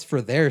friends with us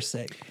for their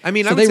sake. I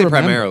mean, So I would they say remember.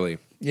 primarily.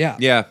 Yeah.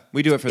 Yeah,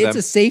 we do it for them. It's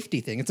a safety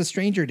thing. It's a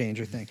stranger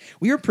danger thing.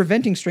 We are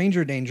preventing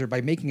stranger danger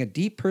by making a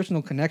deep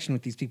personal connection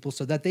with these people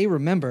so that they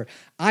remember,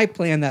 I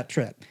planned that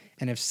trip.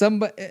 And if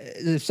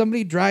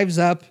somebody drives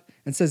up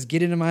and says,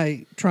 get into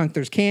my trunk,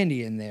 there's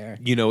candy in there.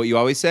 You know what you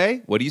always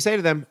say? What do you say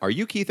to them? Are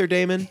you Keith or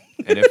Damon?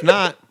 And if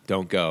not,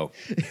 don't go.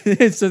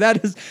 So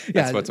that is...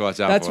 That's what to watch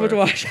out That's for. what to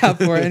watch out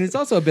for. And it's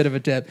also a bit of a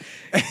tip.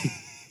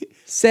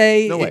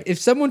 Say, No way. if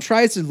someone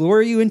tries to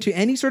lure you into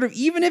any sort of,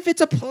 even if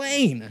it's a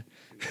plane,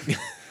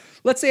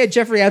 let's say a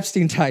Jeffrey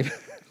Epstein type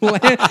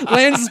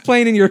lands his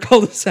plane in your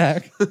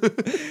cul-de-sac and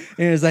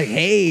it's like,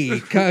 hey,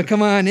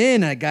 come on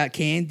in. I got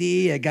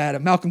candy. I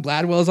got Malcolm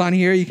Gladwell's on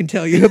here. You can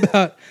tell you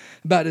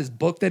about his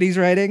book that he's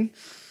writing.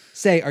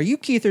 Say, are you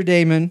Keith or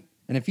Damon?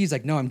 And if he's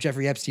like, no, I'm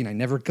Jeffrey Epstein. I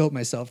never killed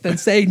myself. Then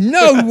say,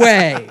 no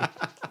way.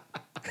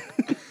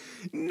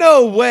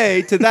 No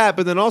way to that,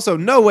 but then also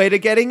no way to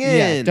getting in.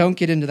 Yeah, don't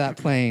get into that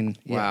plane.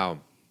 Yeah. Wow.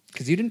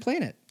 Because you didn't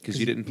plan it. Because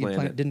you didn't plan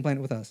it. Didn't plan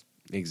it with us.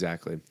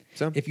 Exactly.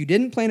 So If you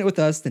didn't plan it with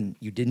us, then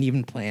you didn't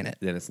even plan it.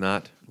 then it's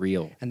not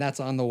real. And that's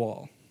on the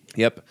wall.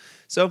 Yep.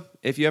 So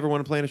if you ever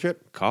want to plan a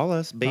trip, call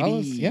us, baby. Call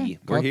us, yeah.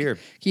 We're Call here.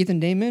 Keith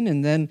and Damon.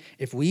 And then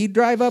if we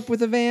drive up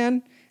with a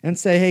van and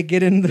say, hey,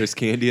 get in the, There's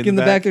candy in get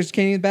the back. There's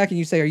candy in the back. And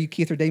you say, are you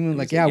Keith or Damon?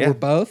 Like, say, yeah, yeah. we're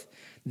both.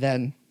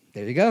 Then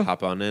there you go.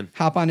 Hop on in.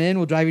 Hop on in.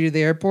 We'll drive you to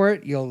the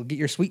airport. You'll get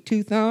your sweet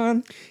tooth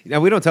on. Now,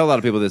 we don't tell a lot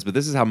of people this, but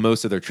this is how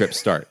most of their trips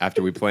start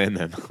after we plan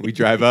them. We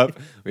drive up,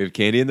 we have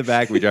candy in the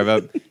back, we drive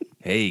up,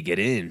 hey, get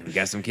in, we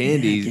got some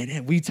candy. Get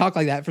in. We talk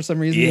like that for some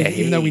reason, Yeah,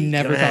 even though we hey,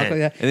 never come talk on. like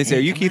that. And they say,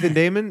 Hey, are you come Keith on. and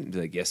Damon?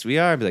 Be like, yes, we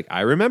are. I'd be like,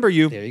 I remember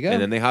you. There you go. And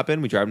then they hop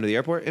in, we drive them to the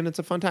airport, and it's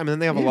a fun time. And then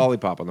they have a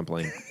lollipop on the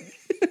plane.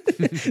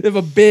 They have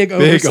a big, Big,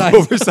 oversized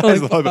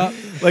oversized lollipop.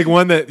 lollipop. Like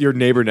one that your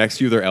neighbor next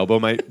to you, their elbow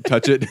might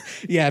touch it.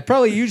 Yeah, it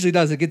probably usually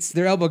does.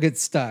 Their elbow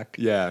gets stuck.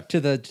 Yeah. To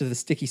the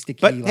sticky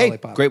But hey,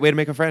 lollipop. great way to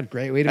make a friend.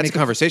 Great way to That's make a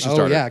conversation Oh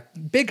starter. yeah,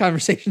 big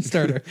conversation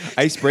starter.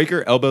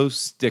 Icebreaker, elbow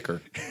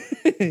sticker.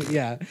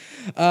 Yeah.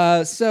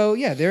 So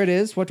yeah, there it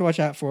is. What to watch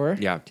out for.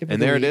 Yeah. Tip of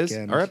And the there it week, is,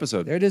 and our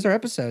episode. There it is, our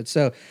episode.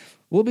 So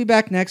we'll be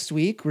back next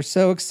week. We're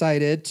so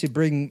excited to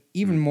bring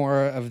even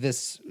more of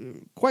this,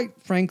 quite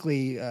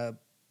frankly,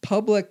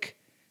 public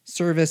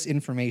service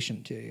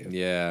information to you.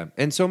 Yeah.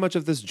 And so much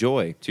of this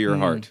joy to your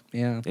heart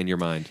Yeah. and your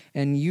mind.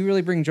 And you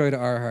really bring joy to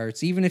our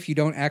hearts. Even if you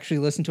don't actually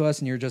listen to us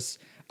and you're just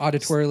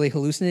auditorily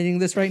hallucinating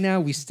this right now,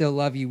 we still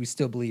love you. We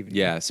still believe in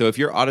you. Yeah. So if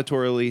you're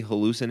auditorily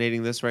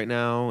hallucinating this right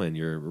now and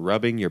you're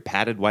rubbing your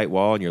padded white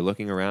wall and you're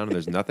looking around and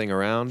there's nothing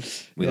around,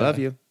 we Yeah. love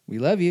you. We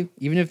love you,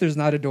 even if there's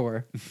not a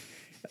door.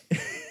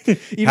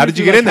 Even How if did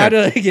you you're get in How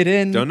there? did I get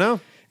in? Don't know.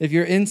 If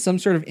you're in some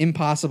sort of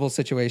impossible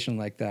situation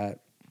like that,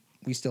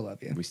 we still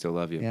love you. We still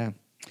love you. Yeah.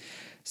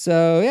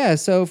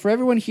 So for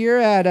everyone here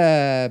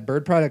at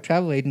Bird Product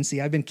Travel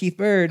Agency, I've been Keith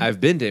Bird.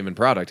 I've been Damon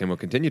Product and will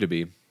continue to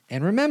be.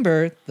 And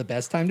remember, the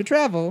best time to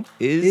travel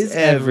Is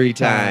every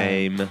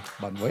time.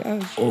 Bon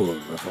voyage. Au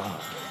revoir.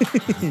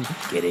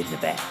 Get in the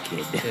back,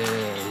 kid.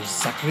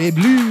 Sacré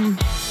bleu.